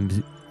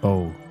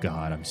 Oh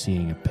God, I'm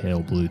seeing a pale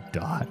blue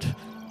dot.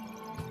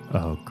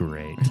 Oh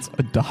great. It's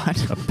a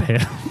dot. A pale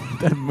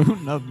That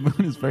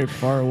moon is very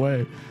far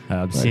away.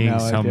 I'm seeing now,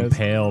 I some guess.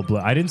 pale blue.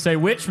 I didn't say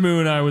which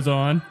moon I was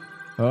on.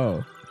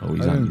 Oh. Oh,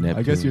 he's I on didn't- Neptune.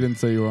 I guess you didn't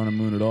say you were on a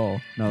moon at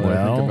all. Now that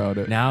I think about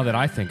it. Now that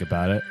I think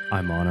about it,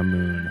 I'm on a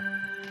moon.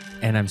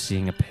 And I'm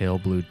seeing a pale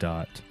blue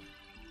dot.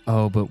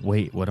 Oh, but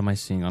wait, what am I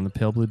seeing on the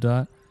pale blue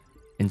dot?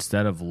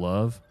 Instead of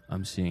love,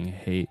 I'm seeing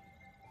hate.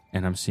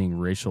 And I'm seeing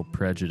racial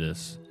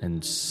prejudice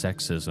and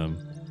sexism.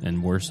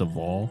 And worst of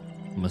all,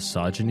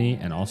 misogyny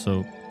and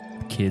also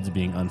kids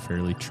being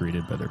unfairly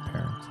treated by their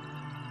parents.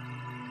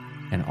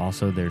 And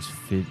also there's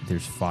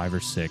 5 or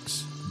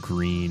 6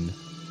 green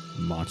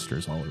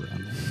monsters all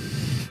around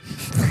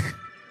them.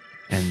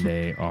 And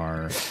they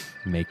are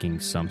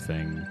making some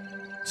kind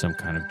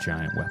of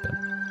giant weapon.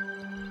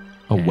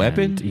 A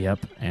weapon?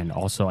 Yep. And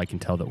also I can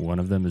tell that one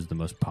of them is the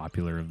most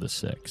popular of the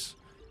 6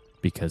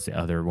 because the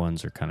other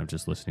ones are kind of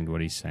just listening to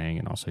what he's saying,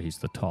 and also he's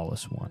the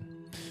tallest one.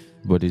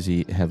 But does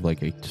he have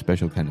like a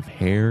special kind of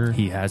hair?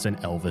 He has an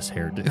Elvis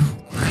hairdo.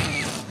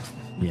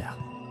 Yeah.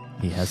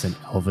 He has an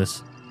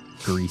Elvis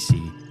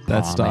greasy,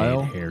 That pomade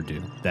style?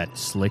 hairdo, that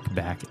slick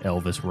back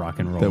Elvis rock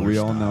and roll That we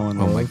all know and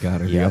Oh love. my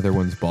God, are the Yep. other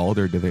ones bald,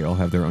 or do they all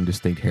have their own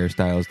distinct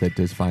hairstyles that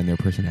define their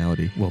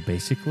personality? Well,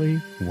 basically,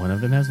 one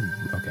of them has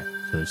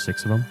so there's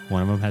 6 of them.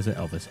 One of them has an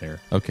Elvis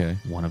hair. Okay.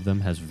 One of them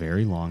has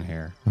very long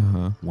hair.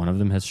 Uh-huh. One of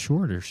them has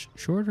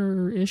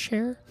shorter-ish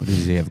hair.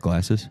 Does he have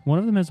glasses? One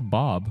of them has a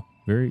bob,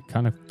 very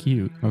kind of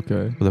cute.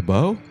 Okay. With a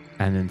bow?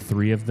 And then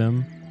 3 of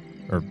them,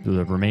 or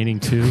the remaining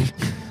 2,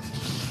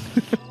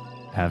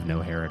 have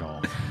no hair at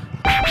all.